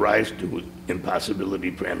could give rise to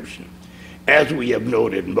impossibility preemption. As we have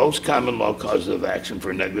noted, most common law causes of action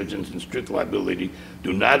for negligence and strict liability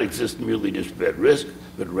do not exist merely to spread risk,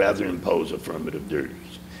 but rather impose affirmative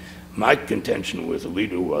duties. My contention with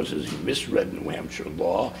Alito is he misread New Hampshire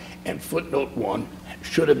law, and footnote 1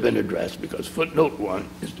 should have been addressed, because footnote 1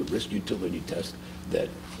 is the risk utility test that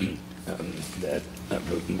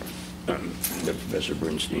Professor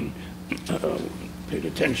Bernstein paid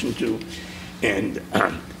attention to, and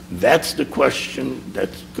that's the question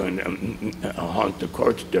that's going to haunt the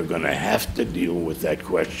courts. They're going to have to deal with that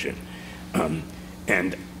question,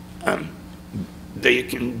 and they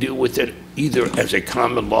can deal with it either as a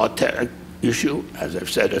common law issue. As I've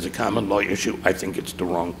said, as a common law issue, I think it's the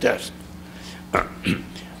wrong test.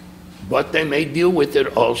 But they may deal with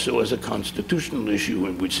it also as a constitutional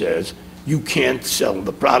issue, which says you can't sell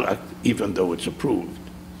the product even though it's approved.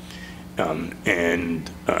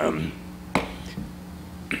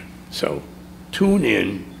 So tune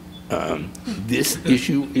in. This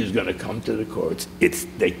issue is going to come to the courts.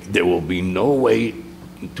 There will be no way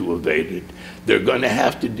to evade it. They're going to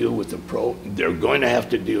have to deal with they're going to have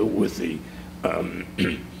to deal with the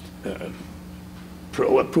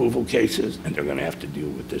pro-approval cases, and they're going to have to deal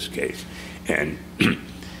with this case. And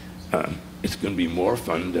it's going to be more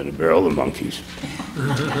fun than a barrel of monkeys.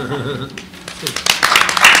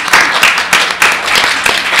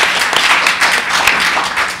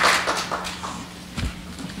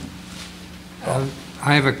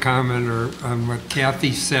 I have a comment on what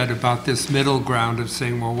Kathy said about this middle ground of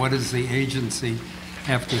saying, well, what does the agency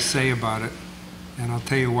have to say about it? And I'll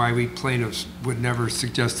tell you why we plaintiffs would never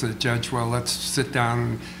suggest to the judge, well, let's sit down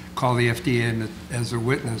and call the FDA in as a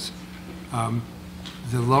witness.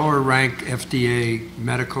 The lower rank FDA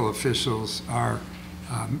medical officials are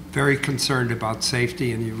very concerned about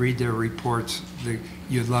safety, and you read their reports,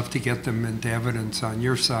 you'd love to get them into evidence on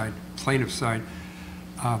your side, plaintiff side.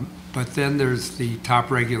 But then there's the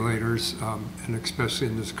top regulators, and especially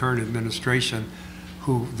in this current administration,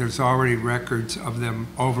 who there's already records of them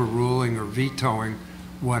overruling or vetoing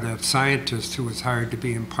what a scientist who was hired to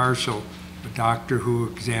be impartial, a doctor who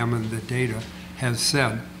examined the data, has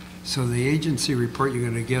said. So the agency report you're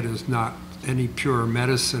going to get is not any pure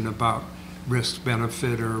medicine about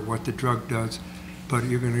risk-benefit or what the drug does, but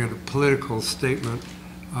you're going to get a political statement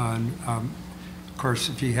on, of course,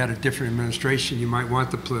 if you had a different administration, you might want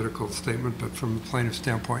the political statement, but from the plaintiff's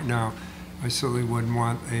standpoint now, I certainly wouldn't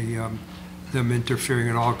want them interfering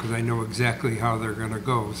at all because I know exactly how they're going to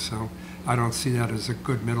go. So I don't see that as a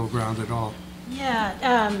good middle ground at all.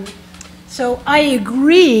 Yeah, so I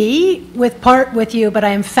agree with you, but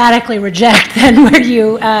I emphatically reject then where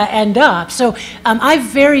you end up. So I've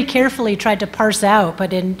very carefully tried to parse out,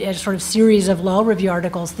 but in a sort of series of law review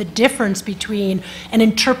articles, the difference between an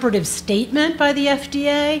interpretive statement by the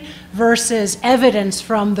FDA versus evidence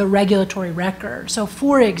from the regulatory record. So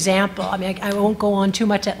for example, I mean, I won't go on too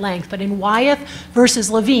much at length, but in Wyeth versus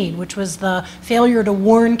Levine, which was the failure to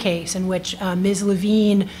warn case in which Ms.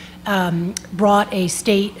 Levine brought a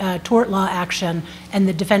state tort law action, and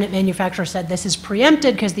the defendant manufacturer said this is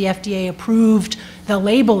preempted because the FDA approved the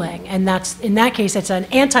labeling, and that's, in that case, it's an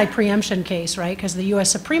anti-preemption case, right? Because the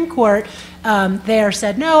U.S. Supreme Court there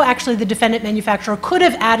said, no, actually the defendant manufacturer could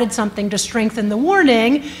have added something to strengthen the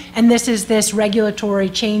warning, and this is this regulatory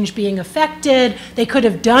change being affected. They could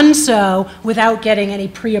have done so without getting any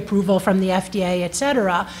pre-approval from the FDA, et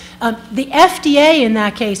cetera. The FDA in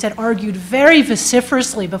that case had argued very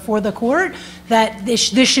vociferously before the court that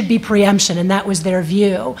this should be preemption, and that was their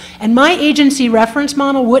view. And my agency reference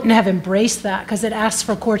model wouldn't have embraced that because it asks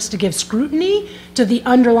for courts to give scrutiny to the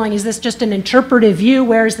underlying, is this just an interpretive view,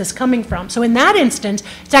 where is this coming from? So in that instance,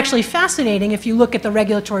 it's actually fascinating if you look at the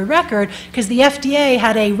regulatory record, because the FDA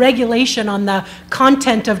had a regulation on the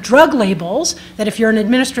content of drug labels that if you're an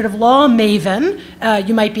administrative law maven,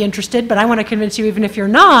 you might be interested, but I want to convince you even if you're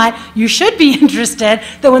not, you should be interested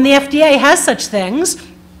that when the FDA has such things,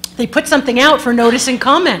 they put something out for notice and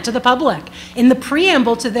comment to the public. In the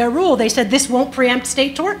preamble to their rule, they said this won't preempt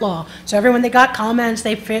state tort law. So everyone that got comments,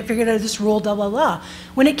 they figured out this rule, blah, blah, blah.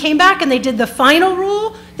 When it came back and they did the final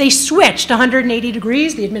rule, they switched 180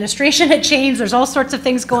 degrees. The administration had changed. There's all sorts of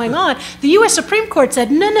things going on. The U.S. Supreme Court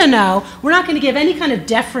said, no, no, no, we're not going to give any kind of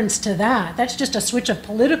deference to that. That's just a switch of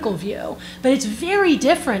political view. But it's very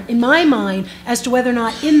different, in my mind, as to whether or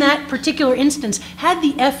not in that particular instance, had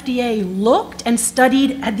the FDA looked and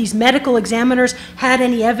studied, had these medical examiners had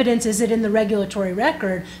any evidence, is it in the regulatory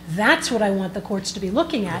record? That's what I want the courts to be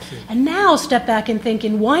looking at. And now step back and think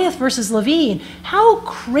in Wyeth versus Levine, how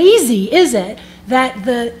crazy is it that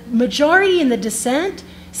the majority and the dissent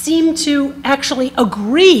seem to actually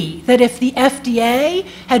agree that if the FDA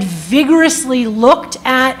had vigorously looked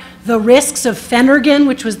at the risks of Phenergan,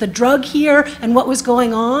 which was the drug here, and what was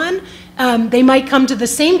going on, they might come to the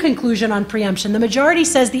same conclusion on preemption. The majority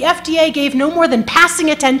says the FDA gave no more than passing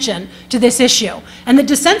attention to this issue. And the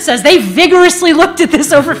dissent says they vigorously looked at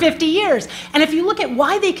this over 50 years. And if you look at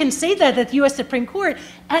why they can say that at the U.S. Supreme Court,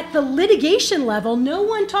 at the litigation level, no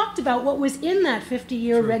one talked about what was in that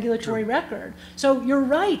 50-year regulatory record. So you're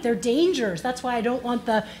right, they're dangers. That's why I don't want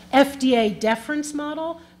the FDA deference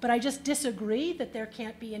model. But I just disagree that there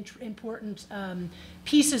can't be important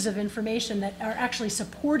pieces of information that are actually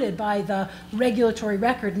supported by the regulatory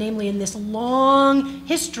record, namely in this long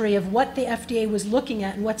history of what the FDA was looking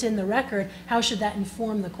at and what's in the record. How should that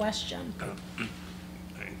inform the question?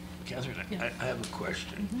 Catherine, Yeah. I have a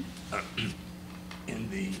question. In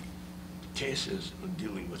the cases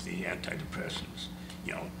dealing with the antidepressants,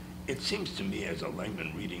 you know, it seems to me as a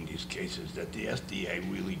layman reading these cases that the FDA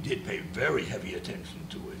really did pay very heavy attention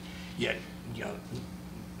to it. Yet, you know,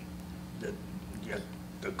 yet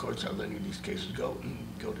the courts are letting these cases go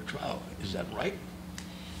to trial. Is that right?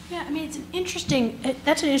 Yeah, I mean, it's an interesting,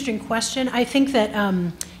 that's an interesting question. I think that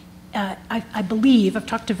I believe, I've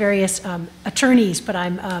talked to various attorneys, but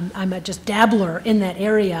I'm a just dabbler in that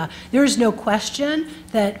area. There is no question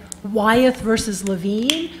that Wyeth versus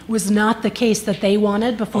Levine was not the case that they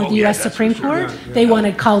wanted before the U.S. Supreme Court. Yeah. They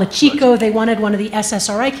wanted Colachico, they wanted one of the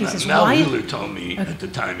SSRI cases. Mel Wheeler told me at the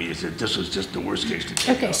time, he said this was just the worst case to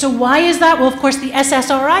take. Okay, so why is that? Well, of course, the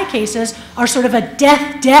SSRI cases are sort of a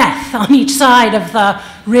death on each side of the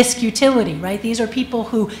risk utility, right? These are people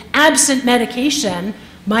who, absent medication,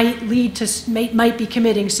 might lead to, might be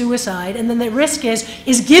committing suicide, and then the risk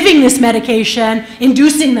is giving this medication,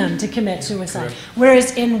 inducing them to commit suicide. Correct.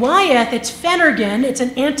 Whereas in Wyeth, it's Phenergan, it's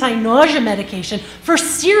an anti-nausea medication for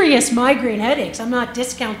serious migraine headaches. I'm not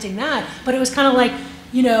discounting that, but it was kind of like,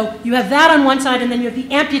 you know, you have that on one side, and then you have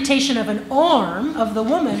the amputation of an arm of the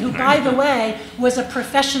woman, who, by the way, was a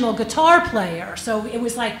professional guitar player. So it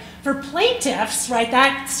was like, for plaintiffs, right,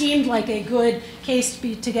 that seemed like a good case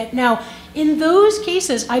to get. Now, in those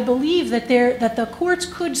cases, I believe that the courts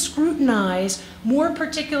could scrutinize more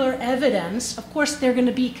particular evidence. Of course, there are going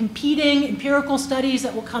to be competing empirical studies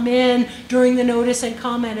that will come in during the notice and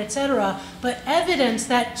comment, et cetera, but evidence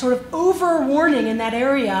that sort of over-warning in that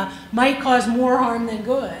area might cause more harm than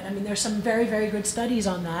good. I mean, there's some very, very good studies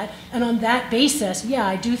on that, and on that basis, yeah,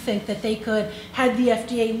 I do think that they could, had the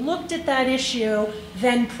FDA looked at that issue,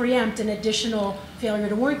 then preempt an additional failure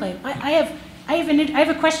to warn claim. I have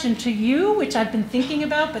a question to you, which I've been thinking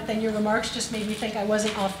about, but then your remarks just made me think I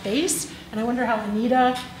wasn't off base, and I wonder how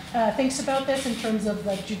Anita thinks about this in terms of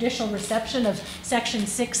the judicial reception of Section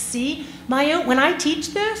 6C. When I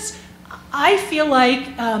teach this, I feel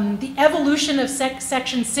like the evolution of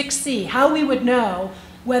Section 6C, how we would know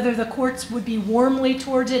whether the courts would be warmly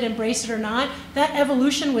towards it, embrace it or not, that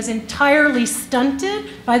evolution was entirely stunted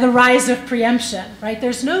by the rise of preemption, right?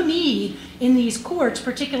 There's no need in these courts,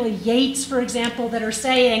 particularly Yates, for example, that are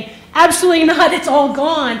saying, absolutely not, it's all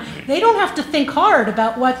gone. They don't have to think hard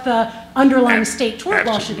about what the underlying state tort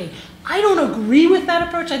law should be. I don't agree with that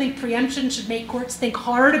approach. I think preemption should make courts think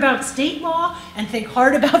hard about state law and think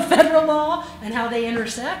hard about federal law and how they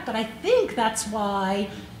intersect, but I think that's why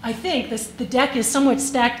I think the deck is somewhat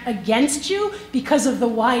stacked against you because of the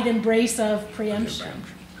wide embrace of preemption.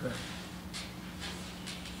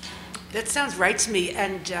 That sounds right to me,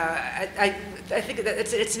 and I think that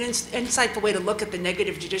it's an insightful way to look at the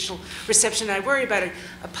negative judicial reception. I worry about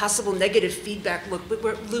a possible negative feedback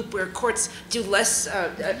loop where courts do less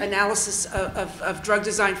analysis of drug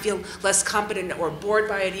design, feel less competent or bored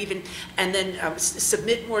by it even, and then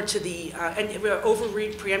submit more to the and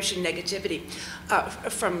overread preemption negativity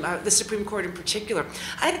from the Supreme Court in particular.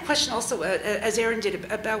 I had a question also, as Aaron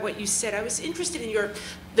did, about what you said. I was interested in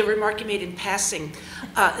the remark you made in passing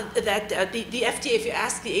that the FDA, if you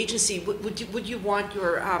ask the agency, would you want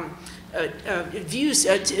your views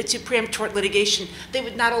to preempt tort litigation, they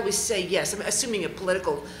would not always say yes. I'm assuming a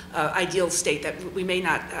political ideal state that we may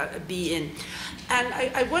not be in. And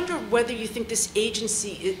I wonder whether you think this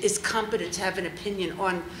agency is competent to have an opinion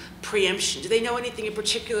on preemption. Do they know anything in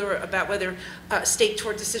particular about whether state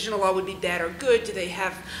tort decisional law would be bad or good? Do they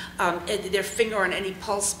have their finger on any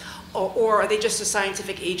pulse? Or are they just a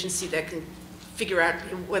scientific agency that can figure out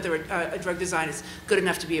whether a drug design is good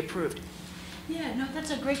enough to be approved? Yeah, no,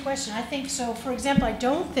 that's a great question. I think so. For example, I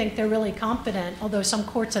don't think they're really competent, although some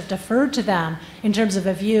courts have deferred to them in terms of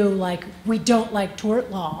a view like, we don't like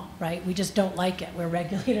tort law, right? We just don't like it. We're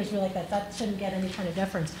regulators, we're like that. That shouldn't get any kind of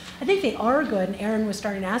deference. I think they are good, and Aaron was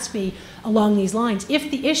starting to ask me along these lines.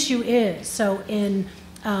 If the issue is, so in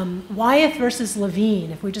Wyeth versus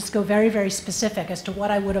Levine, if we just go very, very specific as to what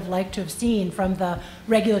I would have liked to have seen from the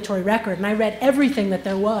regulatory record, and I read everything that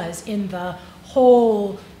there was in the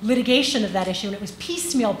whole litigation of that issue, and it was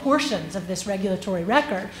piecemeal portions of this regulatory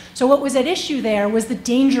record. So what was at issue there was the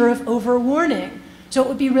danger of overwarning. So it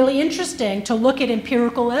would be really interesting to look at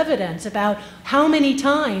empirical evidence about how many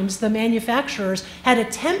times the manufacturers had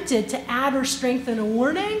attempted to add or strengthen a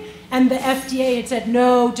warning, and the FDA had said,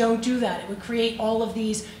 no, don't do that. It would create all of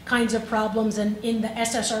these kinds of problems, and in the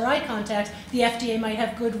SSRI context, the FDA might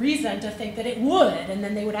have good reason to think that it would, and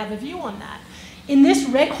then they would have a view on that. In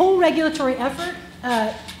this whole regulatory effort,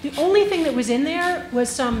 the only thing that was in there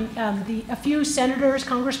was a few senators,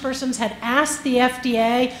 congresspersons had asked the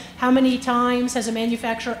FDA how many times has a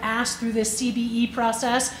manufacturer asked through this CBE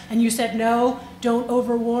process, and you said no, don't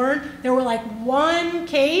overwarn. There were like one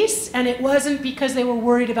case, and it wasn't because they were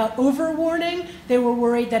worried about overwarning, they were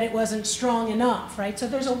worried that it wasn't strong enough, right? So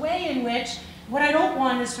there's a way in which, what I don't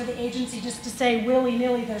want is for the agency just to say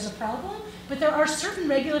willy-nilly there's a problem. But there are certain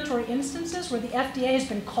regulatory instances where the FDA has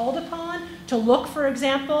been called upon to look, for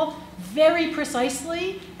example, very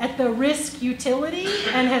precisely at the risk utility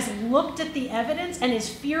and has looked at the evidence and is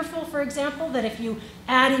fearful, for example, that if you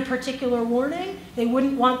add a particular warning, they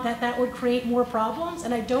wouldn't want that would create more problems.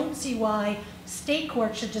 And I don't see why state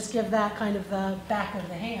courts should just give that kind of the back of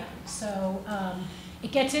the hand. So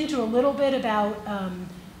it gets into a little bit about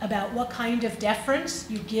about what kind of deference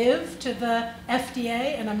you give to the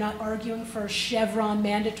FDA, and I'm not arguing for Chevron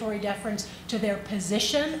mandatory deference to their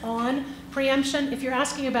position on preemption. If you're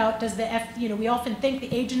asking about does the we often think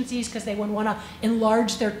the agencies, because they would want to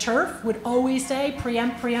enlarge their turf, would always say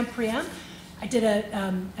preempt, preempt, preempt. I did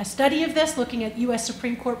a study of this looking at U.S.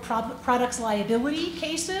 Supreme Court products liability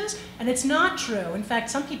cases, and it's not true. In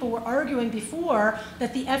fact, some people were arguing before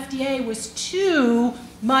that the FDA was too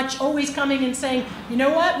much always coming and saying, you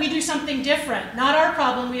know what, we do something different. Not our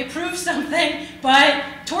problem, we approve something, but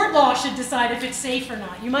tort law should decide if it's safe or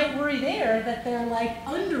not. You might worry there that they're like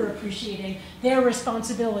underappreciating their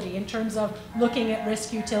responsibility in terms of looking at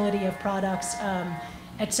risk utility of products,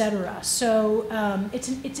 et cetera. So it's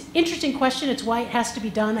an interesting question. It's why it has to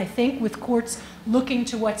be done, I think, with courts looking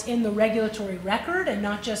to what's in the regulatory record and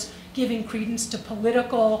not just giving credence to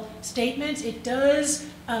political statements. It does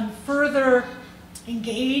further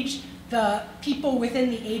engage the people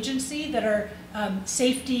within the agency that are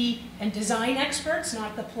safety and design experts,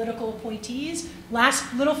 not the political appointees.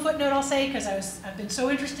 Last little footnote I'll say, because I've been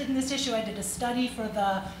so interested in this issue, I did a study for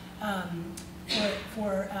the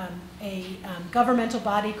a governmental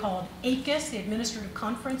body called ACUS, the Administrative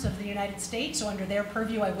Conference of the United States. So under their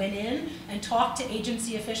purview, I went in and talked to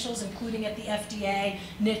agency officials, including at the FDA,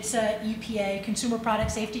 NHTSA, EPA, Consumer Product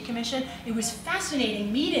Safety Commission. It was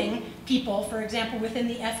fascinating meeting people, for example, within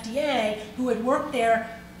the FDA who had worked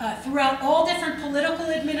there throughout all different political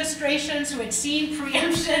administrations, who had seen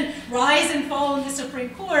preemption rise and fall in the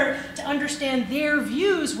Supreme Court, to understand their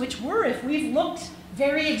views, which were, if we've looked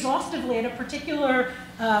very exhaustively at a particular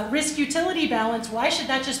risk-utility balance, why should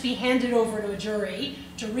that just be handed over to a jury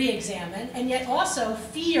to re-examine? And yet also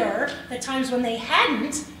fear that times when they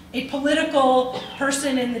hadn't, a political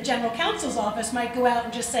person in the general counsel's office might go out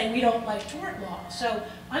and just say, we don't like tort law. So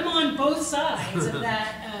I'm on both sides of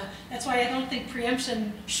that. That's why I don't think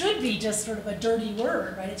preemption should be just sort of a dirty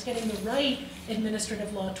word, right? It's getting the right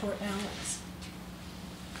administrative law tort balance.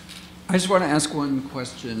 I just want to ask one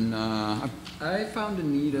question. I found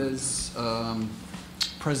Anita's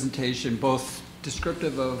presentation both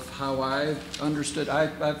descriptive of how I understood.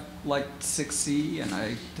 I've liked 6C and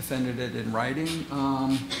I defended it in writing.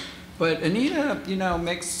 But Anita,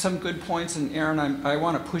 makes some good points, and Aaron, I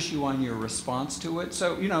want to push you on your response to it.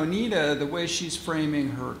 So, Anita, the way she's framing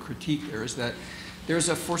her critique there is that there's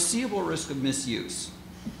a foreseeable risk of misuse.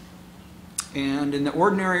 And in the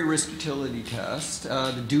ordinary risk utility test,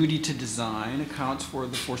 the duty to design accounts for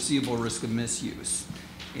the foreseeable risk of misuse.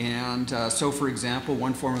 And so, for example,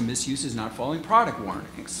 one form of misuse is not following product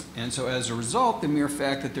warnings. And so as a result, the mere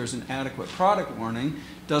fact that there's an adequate product warning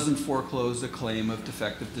doesn't foreclose the claim of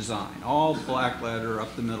defective design. All black letter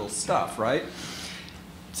up the middle stuff, right?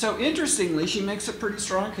 So interestingly, she makes a pretty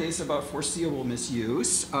strong case about foreseeable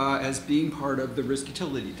misuse as being part of the risk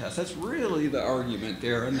utility test. That's really the argument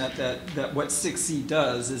there, and that what 6C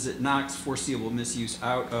does is it knocks foreseeable misuse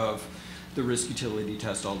out of the risk utility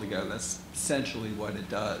test altogether. That's essentially what it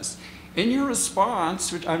does. In your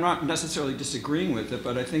response, which I'm not necessarily disagreeing with it,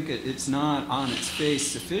 but I think it's not on its face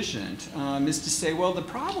sufficient, is to say, well, the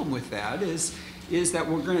problem with that is that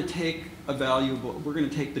we're going to take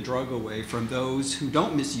the drug away from those who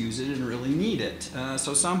don't misuse it and really need it.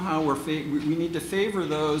 So somehow we need to favor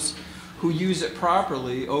those who use it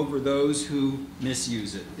properly over those who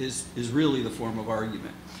misuse it, is really the form of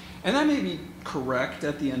argument. And that may be correct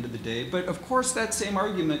at the end of the day, but of course that same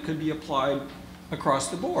argument could be applied across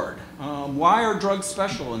the board. Why are drugs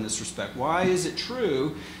special in this respect? Why is it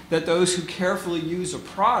true that those who carefully use a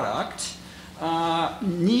product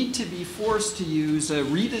need to be forced to use a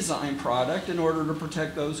redesigned product in order to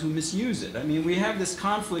protect those who misuse it? I mean, we have this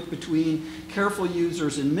conflict between careful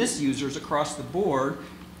users and misusers across the board.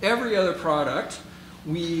 Every other product,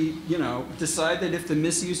 we decide that if the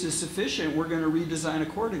misuse is sufficient, we're going to redesign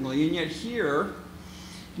accordingly. And yet here,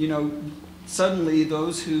 suddenly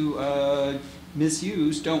those who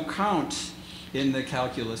misuse don't count in the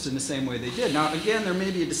calculus in the same way they did. Now, again, there may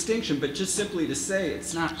be a distinction, but just simply to say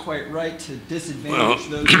it's not quite right to disadvantage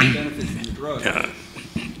those who benefit from the drug.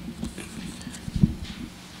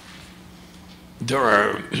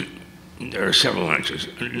 There are several answers.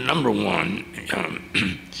 Number one,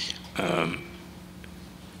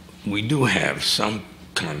 we do have some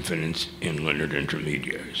confidence in learned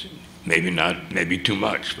intermediaries. Maybe too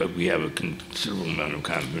much, but we have a considerable amount of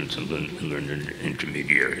confidence in learned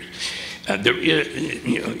intermediaries. There is,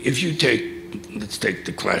 if you let's take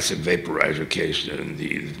the classic vaporizer case,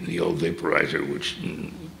 the old vaporizer,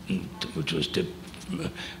 which was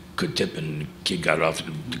could tip, and the kid got off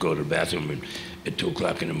to go to the bathroom at 2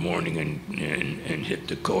 o'clock in the morning and hit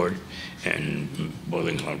the cord, and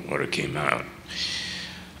boiling hot water came out.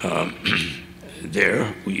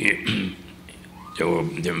 There,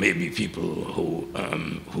 there may be people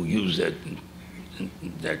who use that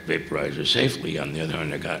vaporizer safely. On the other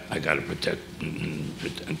hand, I got to protect,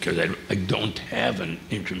 because I don't have an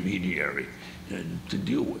intermediary to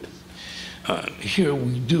deal with. Here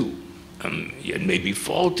we do. It may be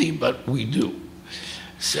faulty, but we do.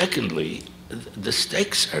 Secondly, the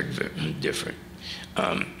stakes are different.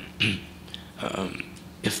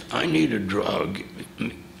 If I need a drug,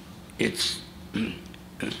 it's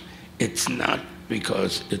not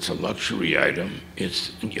because it's a luxury item.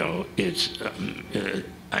 It's, you know,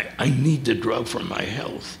 I need the drug for my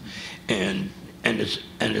health, and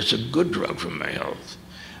it's a good drug for my health,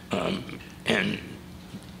 and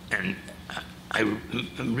I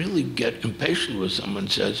really get impatient when someone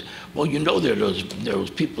says, well, you know, there are those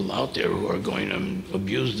people out there who are going to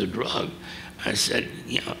abuse the drug. I said,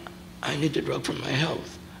 yeah, I need the drug for my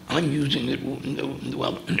health. I'm using it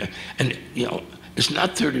well, and you know, it's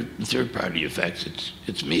not third-party effects.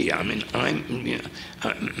 It's me. I mean,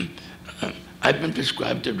 I've been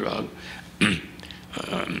prescribed the drug.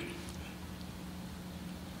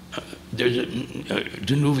 There's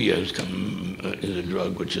Januvia is a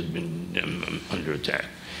drug which has been under attack.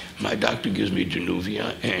 My doctor gives me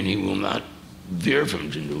Januvia, and he will not veer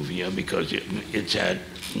from Januvia because it's had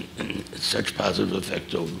such positive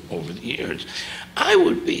effects over the years.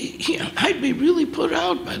 I'd be really put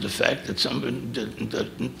out by the fact that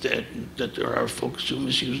that there are folks who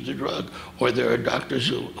misuse the drug, or there are doctors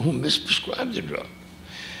who misprescribe the drug.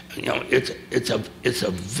 You know, it's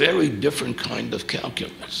a very different kind of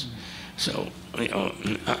calculus. So, you know,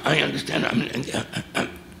 I understand.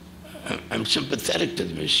 I'm sympathetic to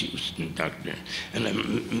the misuse, doctor, and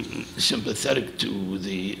I'm sympathetic to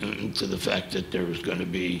the fact that there's going to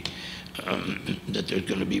be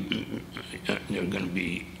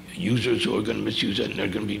users who are going to misuse it, and there are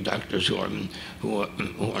going to be doctors who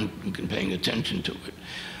aren't paying attention to it,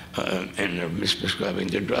 and are misprescribing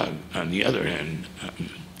their drug. On the other hand,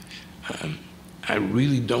 I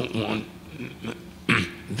really don't want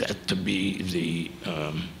that to be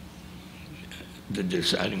the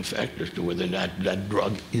deciding factor as to whether or not that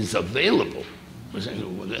drug is available,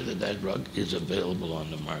 whether that drug is available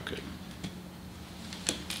on the market.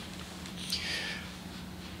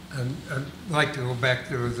 I'd like to go back.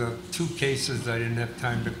 There was two cases I didn't have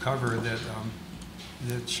time to cover that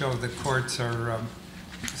show the courts are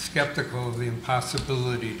skeptical of the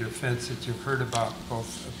impossibility defense that you've heard about,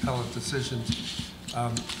 both appellate decisions.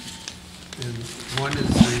 And one is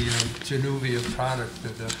the Januvia product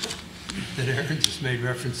that Aaron just made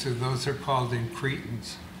reference to. Those are called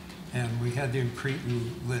incretins. And we had the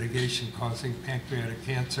incretin litigation causing pancreatic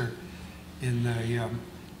cancer in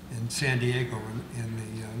San Diego in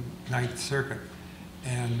the Ninth Circuit.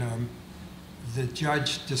 And the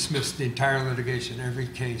judge dismissed the entire litigation, every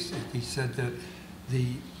case. He said that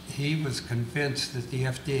he was convinced that the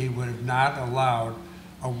FDA would have not allowed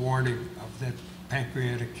a warning of that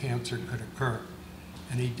pancreatic cancer could occur.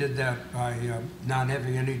 And he did that by not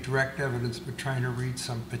having any direct evidence, but trying to read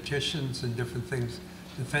some petitions and different things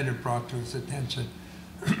the defendant brought to his attention.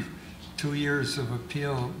 2 years of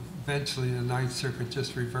appeal, eventually the Ninth Circuit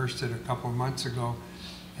just reversed it a couple of months ago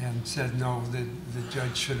and said no, the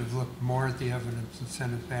judge should have looked more at the evidence and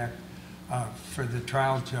sent it back for the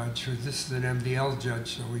trial judge, who this is an MDL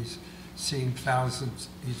judge, so he's seeing thousands,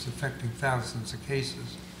 he's affecting thousands of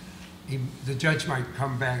cases. The judge might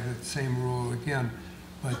come back with the same rule again,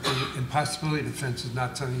 but the impossibility defense is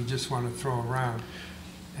not something you just want to throw around.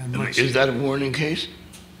 And is that a warning case?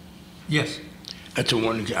 Yes. That's a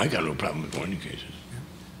warning case. I got no problem with warning cases. Yeah.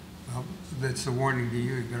 Well, that's the warning to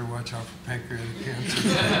you. You better watch out for pancreatic cancer.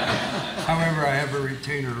 However, I have a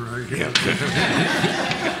retainer right here.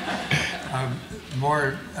 Yeah.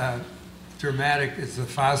 More dramatic is the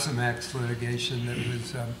Fosamax litigation. That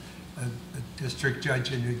was a district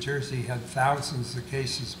judge in New Jersey had thousands of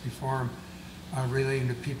cases before him relating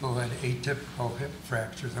to people who had atypical hip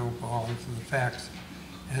fractures. I won't go all into the facts.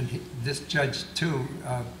 And this judge, too,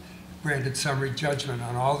 granted summary judgment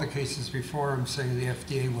on all the cases before him, saying the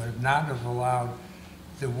FDA would not have allowed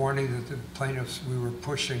the warning that the plaintiffs we were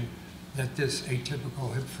pushing that this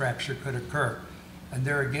atypical hip fracture could occur. And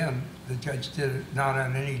there again, the judge did it not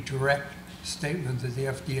on any direct statement that the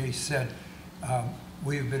FDA said,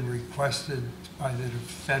 we have been requested by the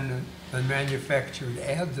defendant, the manufacturer, to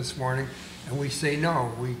add this warning, and we say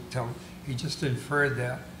no. We tell him, he just inferred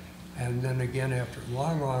that. And then again, after a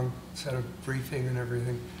long, long set of briefing and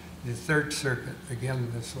everything, the Third Circuit, again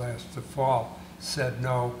this last fall, said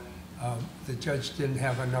no. The judge didn't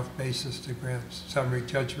have enough basis to grant summary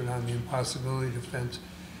judgment on the impossibility defense.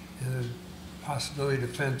 possibility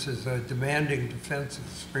defense is a demanding defense, as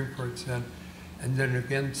the Supreme Court said, and then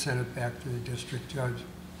again sent it back to the district judge.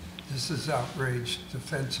 This has outraged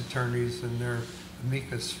defense attorneys and their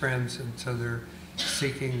amicus friends, and so they're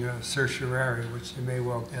seeking certiorari, which they may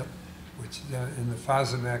well get, which in the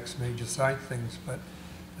FOSAMAX may decide things, but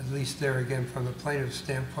at least there again, from the plaintiff's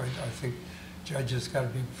standpoint, I think judges got to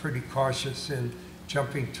be pretty cautious in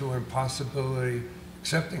jumping to impossibility,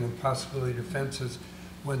 accepting impossibility defenses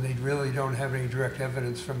when they really don't have any direct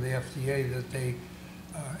evidence from the FDA that they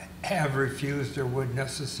have refused or would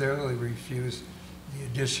necessarily refuse the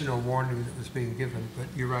additional warning that was being given. But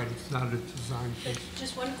you're right, it's not a design case.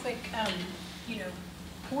 Just one quick,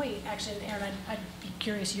 point, actually, Aaron, I'd be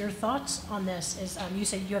curious, your thoughts on this is, you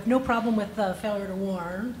say you have no problem with the failure to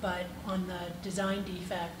warn, but on the design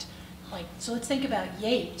defect, so let's think about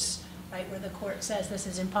Yates, right, where the court says this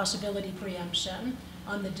is impossibility preemption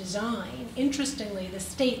on the design. Interestingly, the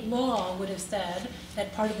state law would have said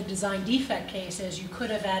that part of the design defect case is you could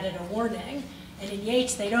have added a warning. And in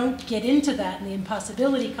Yates, they don't get into that in the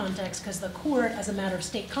impossibility context because the court, as a matter of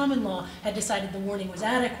state common law, had decided the warning was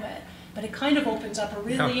adequate. But it kind of opens up a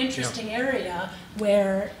really interesting area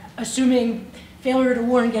where, assuming failure to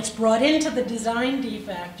warn gets brought into the design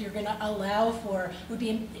defect, you're going to allow for, it'd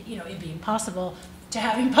be impossible to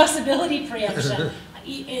have impossibility preemption,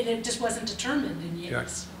 and it just wasn't determined in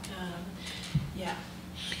Yates. Yeah.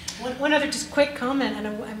 One other just quick comment, and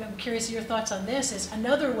I'm curious of your thoughts on this, is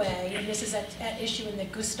another way, and this is at issue in the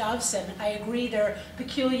Gustafson, I agree there are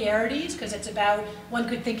peculiarities, because it's about, one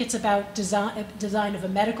could think it's about design of a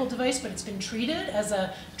medical device, but it's been treated as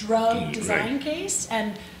a drug design case,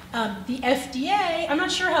 and the FDA, I'm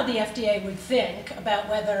not sure how the FDA would think about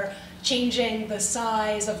whether changing the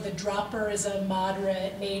size of the dropper is a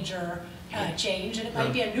moderate, major change, and it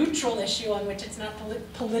might be a neutral issue on which it's not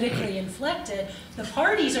politically inflected. The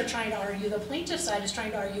parties are trying to argue, the plaintiff side is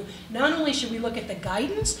trying to argue, not only should we look at the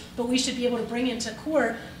guidance, but we should be able to bring into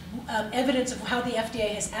court evidence of how the FDA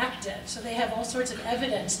has acted. So they have all sorts of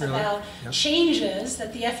evidence about changes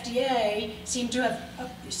that the FDA seem to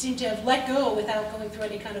have let go without going through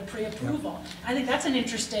any kind of pre-approval. I think that's an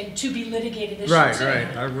interesting to be litigated issue too.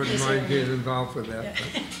 Right. I wouldn't mind getting involved with that.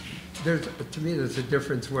 To me, there's a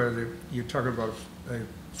difference whether you're talking about a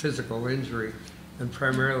physical injury, and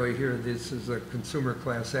primarily here, this is a consumer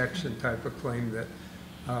class action type of claim that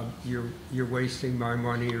you're wasting my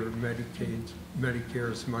money or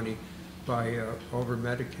Medicare's money by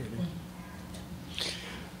over-medicating.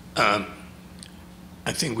 I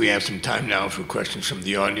think we have some time now for questions from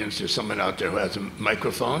the audience. There's someone out there who has a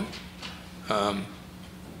microphone.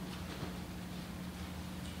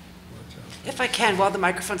 If I can, while the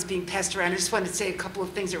microphone's being passed around, I just wanted to say a couple of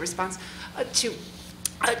things in response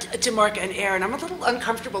to Mark and Aaron. I'm a little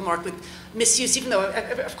uncomfortable, Mark, with misuse, even though,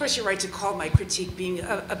 of course, you're right to call my critique being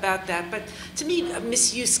about that. But to me,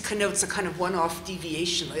 misuse connotes a kind of one-off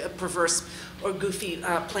deviation, like a perverse or goofy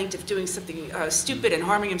plaintiff doing something stupid and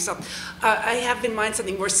harming himself. I have in mind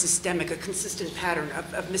something more systemic, a consistent pattern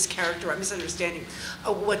of misunderstanding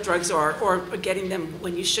what drugs are, or getting them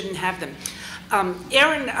when you shouldn't have them.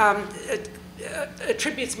 Aaron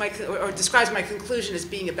attributes or describes my conclusion as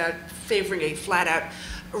being about favoring a flat-out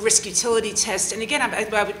risk-utility test. And again,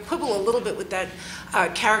 I would quibble a little bit with that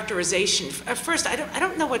characterization. First, I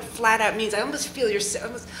don't know what flat-out means. I almost hear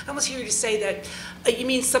you say that you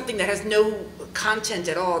mean something that has no content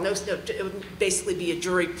at all. It would basically be a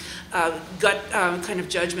jury gut kind of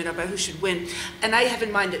judgment about who should win. And I have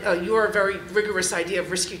in mind your very rigorous idea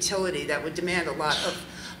of risk-utility that would demand a lot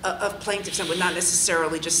of plaintiffs and would not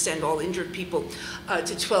necessarily just send all injured people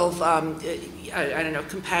to 12, I don't know,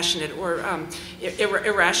 compassionate or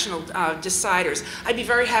irrational deciders. I'd be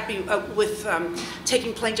very happy with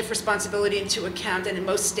taking plaintiff responsibility into account, and in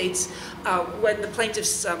most states, when the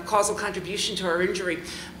plaintiff's causal contribution to her injury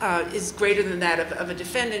is greater than that of a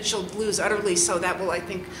defendant, she'll lose utterly, so that will, I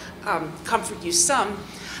think, comfort you some.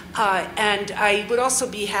 And I would also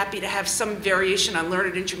be happy to have some variation on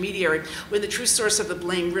learned intermediary when the true source of the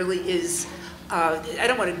blame really is, I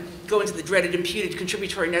don't want to go into the dreaded imputed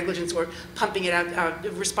contributory negligence or pumping it out,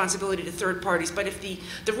 responsibility to third parties, but if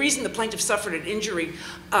the reason the plaintiff suffered an injury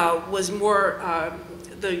was more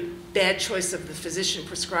the bad choice of the physician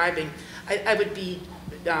prescribing, I would be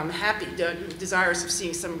happy, desirous of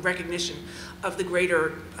seeing some recognition of the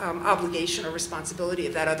greater obligation or responsibility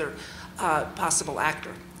of that other possible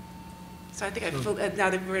actor. So I think I feel now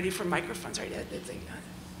that we're ready for microphones, right?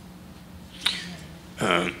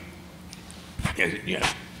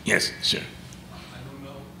 Yes, sir. I don't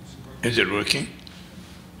know. Is it working?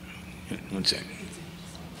 One second.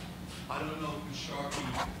 I don't know if the Sharkey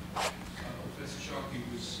Professor Sharkey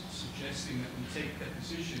was suggesting that we take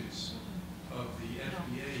depositions of the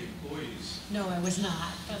FDA employees No, I was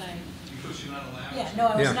not, but because you're not allowed yeah, to. no,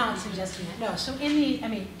 I was Yeah. not suggesting that. No, so in the, I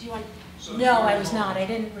mean, do you want, So it's no, I very was hard- not. I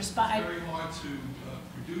didn't respond. It's very hard to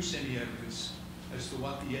produce any evidence as to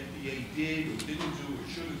what the FDA did or didn't do or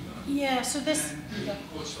should have done. Yeah, so this, And the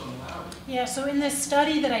courts don't allow it. yeah, so in this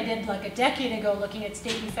study that I did like a decade ago looking at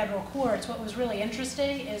state and federal courts, what was really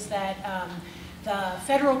interesting is that the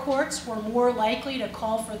federal courts were more likely to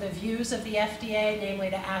call for the views of the FDA, namely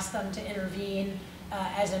to ask them to intervene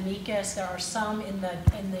as amicus. There are some in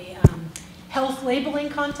the health labeling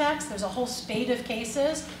context. There's a whole spate of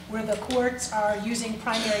cases where the courts are using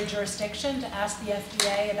primary jurisdiction to ask the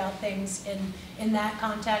FDA about things in that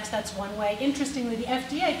context. That's one way. Interestingly, the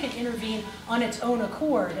FDA can intervene on its own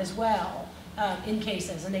accord as well in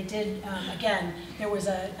cases. And they did, again, there was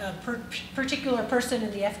a particular person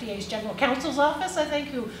in the FDA's general counsel's office, I think,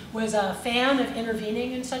 who was a fan of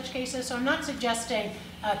intervening in such cases. So I'm not suggesting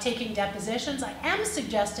taking depositions. I am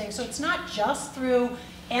suggesting, so it's not just through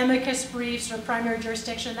amicus briefs or primary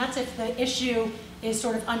jurisdiction. That's if the issue is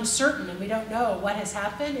sort of uncertain and we don't know what has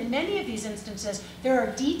happened. In many of these instances, there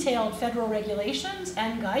are detailed federal regulations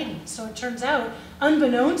and guidance. So it turns out,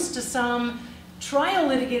 unbeknownst to some trial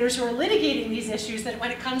litigators who are litigating these issues, that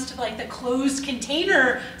when it comes to like the closed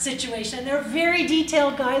container situation, there are very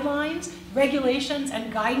detailed guidelines, regulations,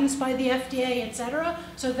 and guidance by the FDA, et cetera.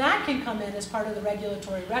 So that can come in as part of the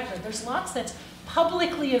regulatory record. There's lots that's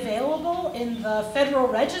publicly available in the Federal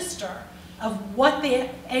Register of what the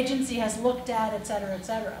agency has looked at, et cetera, et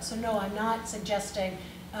cetera. So no, I'm not suggesting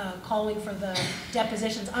calling for the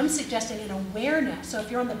depositions. I'm suggesting an awareness. So if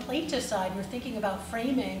you're on the plaintiff side, you're thinking about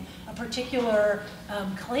framing a particular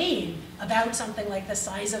claim about something like the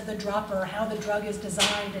size of the dropper, how the drug is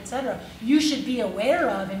designed, et cetera, you should be aware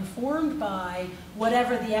of, informed by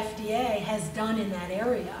whatever the FDA has done in that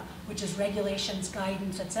area, which is regulations,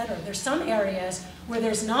 guidance, et cetera. There's some areas where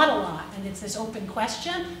there's not a lot, and it's this open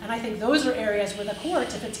question, and I think those are areas where the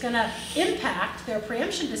courts, if it's gonna impact their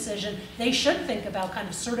preemption decision, they should think about kind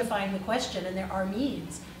of certifying the question, and there are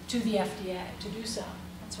means to the FDA to do so.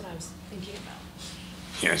 That's what I was thinking about.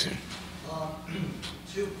 Yes, sir.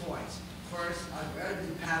 2 points. First, I've read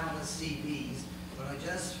the panelist CVs, but I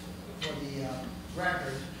just,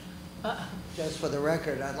 for the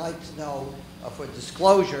record, I'd like to know, for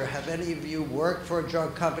disclosure, have any of you worked for a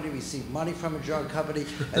drug company, received money from a drug company,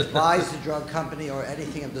 advised a drug company, or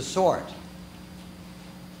anything of the sort?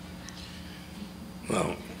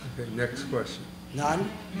 Well, Okay, next question. None?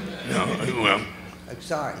 no, well, I'm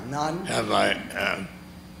sorry, none? have I,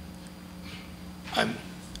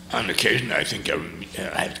 on occasion, I think I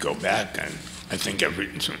have to go back, and I think I've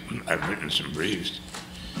written some briefs,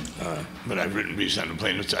 but I've written briefs on the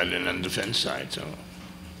plaintiff side and on the defense side, so.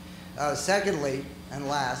 Secondly, and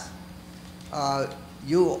last, the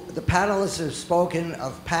panelists have spoken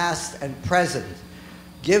of past and present.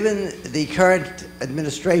 Given the current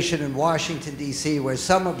administration in Washington, D.C., where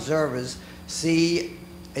some observers see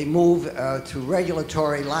a move to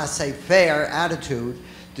regulatory laissez-faire attitude,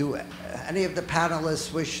 do any of the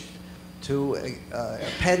panelists wish to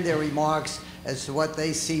append their remarks as to what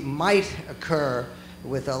they see might occur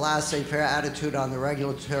with a laissez-faire attitude on the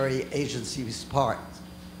regulatory agency's part?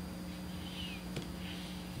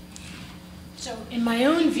 So in my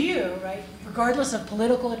own view, right, regardless of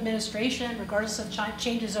political administration, regardless of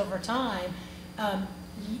changes over time,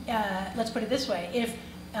 let's put it this way, if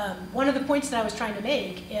one of the points that I was trying to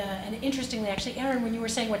make, and interestingly, actually, Aaron, when you were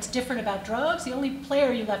saying what's different about drugs, the only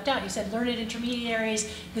player you left out, you said learned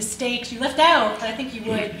intermediaries, the stakes, you left out, but I think you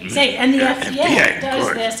would say, and the FDA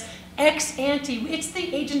does this ex ante, it's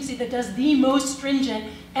the agency that does the most stringent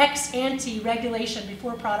ex ante regulation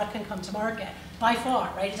before a product can come to market, by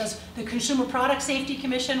far, right? It does, the Consumer Product Safety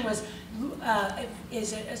Commission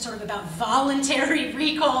is sort of about voluntary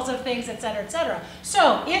recalls of things, et cetera, et cetera.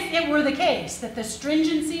 So if it were the case that the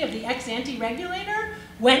stringency of the ex ante regulator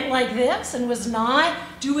went like this and was not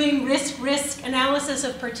doing risk analysis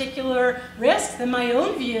of particular risks, then my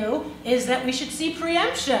own view is that we should see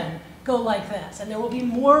preemption go like this, and there will be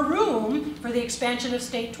more room for the expansion of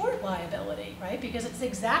state tort liability, right? Because it's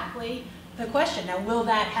exactly the question. Now, will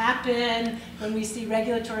that happen when we see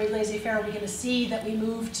regulatory laissez-faire? Are we going to see that we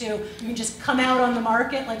move to, you can just come out on the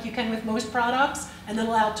market like you can with most products and then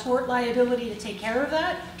allow tort liability to take care of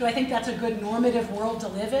that? Do I think that's a good normative world to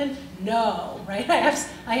live in? No, right?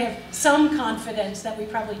 I have some confidence that we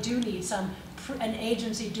probably do need an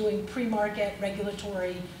agency doing pre-market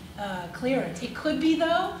regulatory clearance. It could be,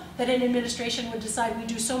 though, that an administration would decide we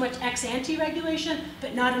do so much ex-ante regulation,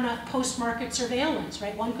 but not enough post-market surveillance,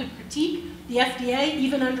 right? One could critique the FDA,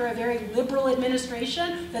 even under a very liberal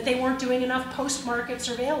administration, that they weren't doing enough post-market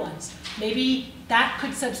surveillance. Maybe that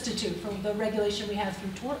could substitute for the regulation we have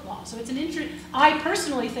through tort law. So it's an I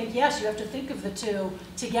personally think, yes, you have to think of the two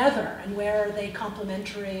together, and where are they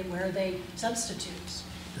complementary and where are they substitutes.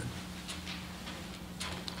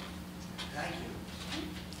 Thank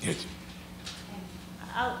you. Yes.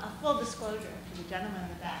 A full disclosure to the gentleman in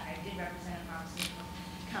the back, I did represent a pharmaceutical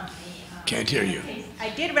company. Can't hear you. I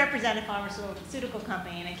did represent a pharmaceutical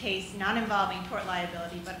company in a case not involving tort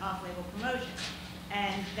liability, but off-label promotion.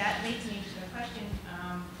 And that leads me to the question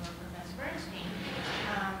for Professor Bernstein.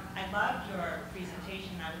 I loved your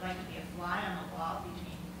presentation. I would like to be a fly on the wall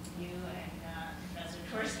between you and Professor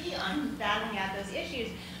Tversky on battling out those issues.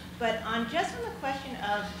 But just on the question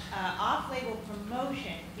of off-label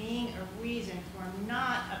promotion being a reason for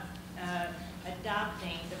not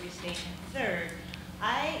adopting the restatement third,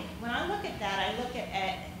 when I look at that, I look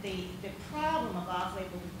at the problem of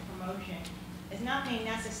off-label promotion as not being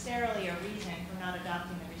necessarily a reason for not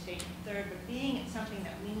adopting the restatement third, but being something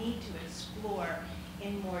that we need to explore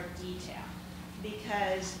in more detail.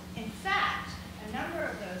 Because, in fact, a number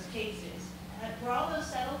of those cases, were all those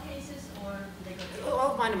settled cases, or did they go through?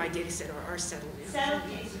 All mine in my data set are settled. Settled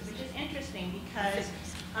cases, which is interesting because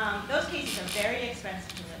those cases are very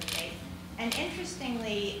expensive to litigate. And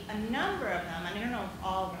interestingly, a number of them, and I don't know if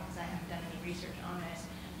all of them, because I haven't done any research on this,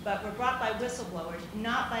 but were brought by whistleblowers,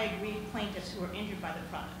 not by aggrieved plaintiffs who were injured by the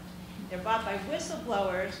product. They're brought by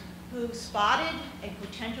whistleblowers who spotted a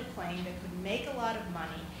potential claim that could make a lot of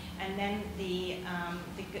money, and then the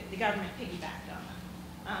government piggybacked on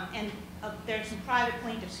them. There's some private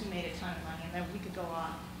plaintiffs who made a ton of money, and then we could go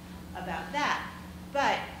on about that.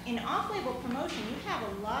 But in off-label promotion, you have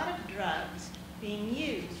a lot of drugs being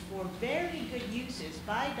used for very good uses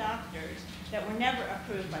by doctors that were never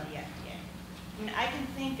approved by the FDA. I mean, I can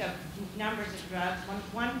think of numbers of drugs.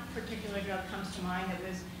 One particular drug comes to mind that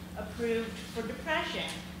was approved for depression,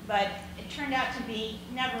 but it turned out to be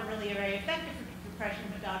never really very effective for depression,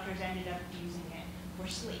 but doctors ended up using it for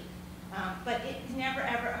sleep. But it's never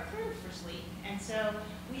ever approved for sleep. And so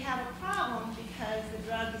we have a problem because the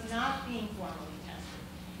drug is not being formally tested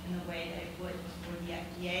in the way that it would before the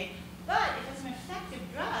FDA. But if it's an effective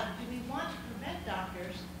drug, do we want to prevent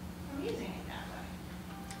doctors from using it that way?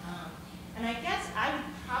 And I guess I would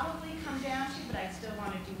probably come down to, but I still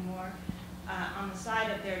want to do more on the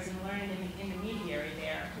side of there's a learned intermediary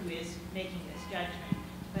there who is making this judgment.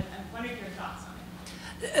 But what are your thoughts on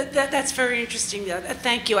it? That's very interesting.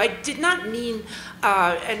 Thank you. I did not mean,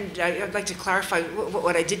 and I'd like to clarify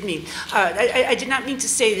what I did mean. I did not mean to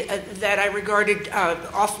say that I regarded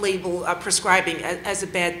off-label prescribing as a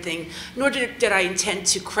bad thing, nor did I intend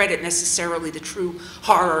to credit necessarily the true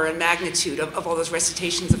horror and magnitude of all those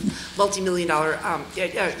recitations of multi-million-dollar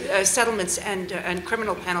settlements and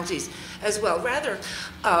criminal penalties as well. Rather,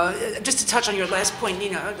 just to touch on your last point,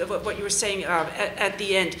 Nina, what you were saying at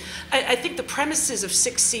the end, I think the premises of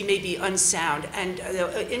 6C may be unsound, and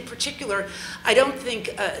in particular, I don't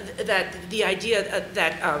think that the idea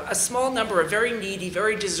that a small number of very needy,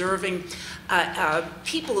 very deserving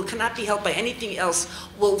people who cannot be helped by anything else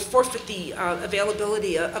will forfeit the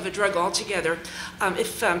availability of a drug altogether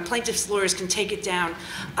if plaintiffs' lawyers can take it down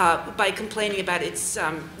by complaining about its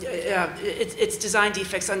design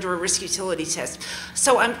defects under a risk utility test.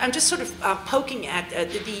 So I'm just sort of poking at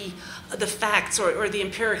the facts or the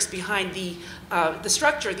empirics behind the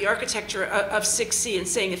structure, the architecture of 6C, and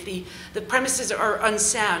saying if the premises are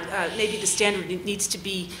unsound, maybe the standard needs to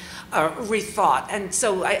be rethought. And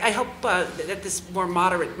so I hope that this more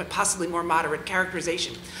moderate, possibly more moderate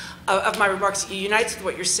characterization of my remarks unites with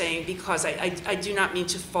what you're saying, because I do not mean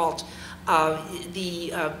to fault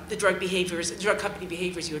the drug company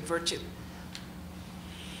behaviors you advert to.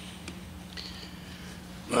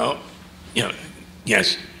 Well,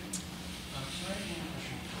 yes.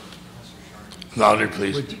 Louder,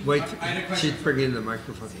 please. Wait, she's bringing the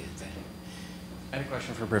microphone. I had a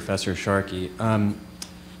question for Professor Sharkey.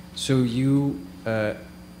 So you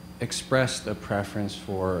expressed a preference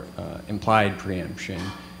for implied preemption,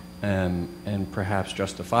 and perhaps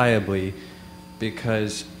justifiably,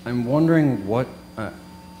 because I'm wondering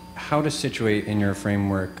how to situate in your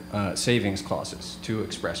framework savings clauses to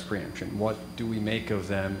express preemption. What do we make of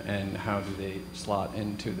them, and how do they slot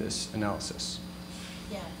into this analysis?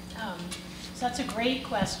 Yeah, so that's a great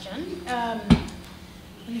question.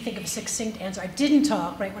 let me think of a succinct answer. I didn't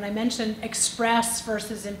talk, right, when I mentioned express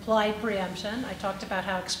versus implied preemption, I talked about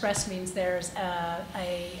how express means there's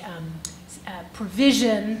a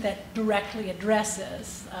provision that directly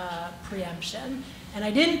addresses preemption. And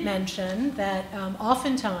I didn't mention that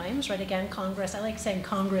oftentimes, right, again, Congress, I like saying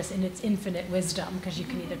Congress in its infinite wisdom, because you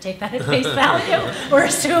can either take that at face value or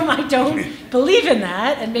assume I don't believe in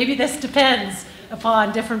that, and maybe this depends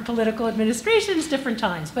upon different political administrations, different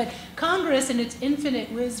times. But Congress, in its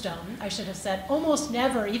infinite wisdom, I should have said, almost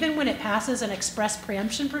never, even when it passes an express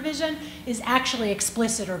preemption provision, is actually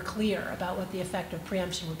explicit or clear about what the effect of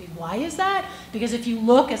preemption would be. Why is that? Because if you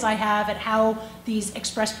look, as I have, at how these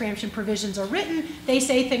express preemption provisions are written, they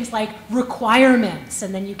say things like requirements,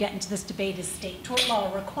 and then you get into this debate, is state tort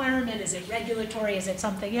law a requirement? Is it regulatory? Is it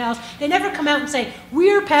something else? They never come out and say,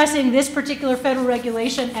 we're passing this particular federal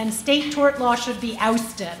regulation and state tort law should be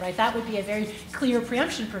ousted, right? That would be a very clear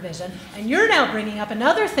preemption provision. And you're now bringing up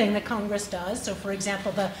another thing that Congress does. So, for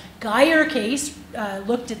example, the Geyer case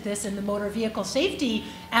looked at this in the Motor Vehicle Safety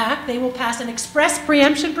Act. They will pass an express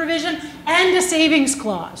preemption provision and a savings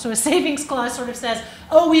clause. So a savings clause sort of says,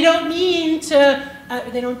 oh, we don't mean to,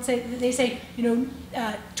 they say,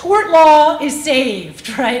 tort law is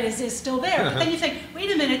saved, right, is still there. But then you think,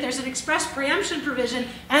 wait a minute, there's an express preemption provision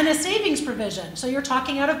and a savings provision. So you're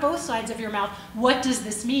talking out of both sides of your mouth. What does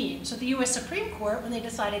this mean? So the U.S. Supreme Court, when they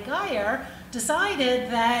decided Geyer,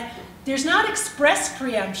 decided that there's not express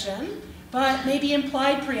preemption, but maybe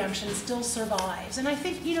implied preemption still survives. And I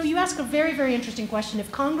think, you ask a very, very interesting question. If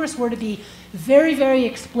Congress were to be very, very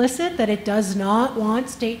explicit that it does not want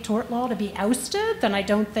state tort law to be ousted, then I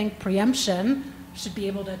don't think preemption should be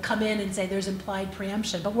able to come in and say there's implied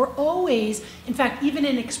preemption. But we're always, in fact, even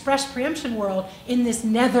in express preemption world, in this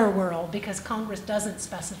nether world, because Congress doesn't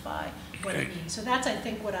specify what it means. So that's, I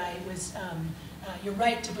think, what I was, you're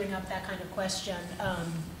right to bring up that kind of question.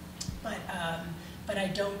 But I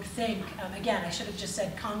don't think, again, I should have just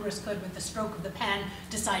said Congress could, with the stroke of the pen,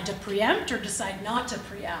 decide to preempt or decide not to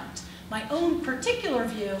preempt. My own particular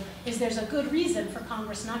view is there's a good reason for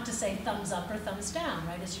Congress not to say thumbs up or thumbs down,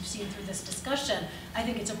 right? As you've seen through this discussion, I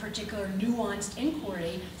think it's a particular nuanced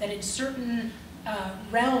inquiry that in certain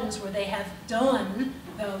realms where they have done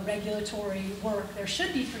the regulatory work, there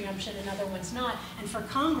should be preemption, in other ones not. And for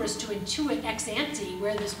Congress to intuit ex ante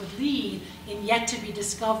where this would lead in yet to be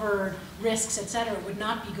discovered risks, et cetera, would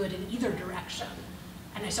not be good in either direction.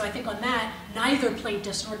 And so I think on that, neither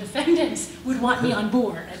plaintiffs nor defendants would want me on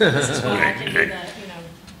board. I think this is why I can be the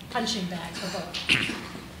punching bag for both.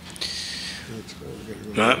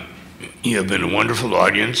 You have been a wonderful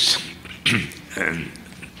audience, and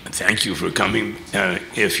thank you for coming.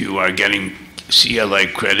 If you are getting CLA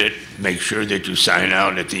credit, make sure that you sign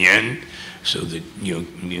out at the end so that you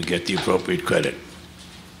get the appropriate credit.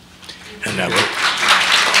 And I will.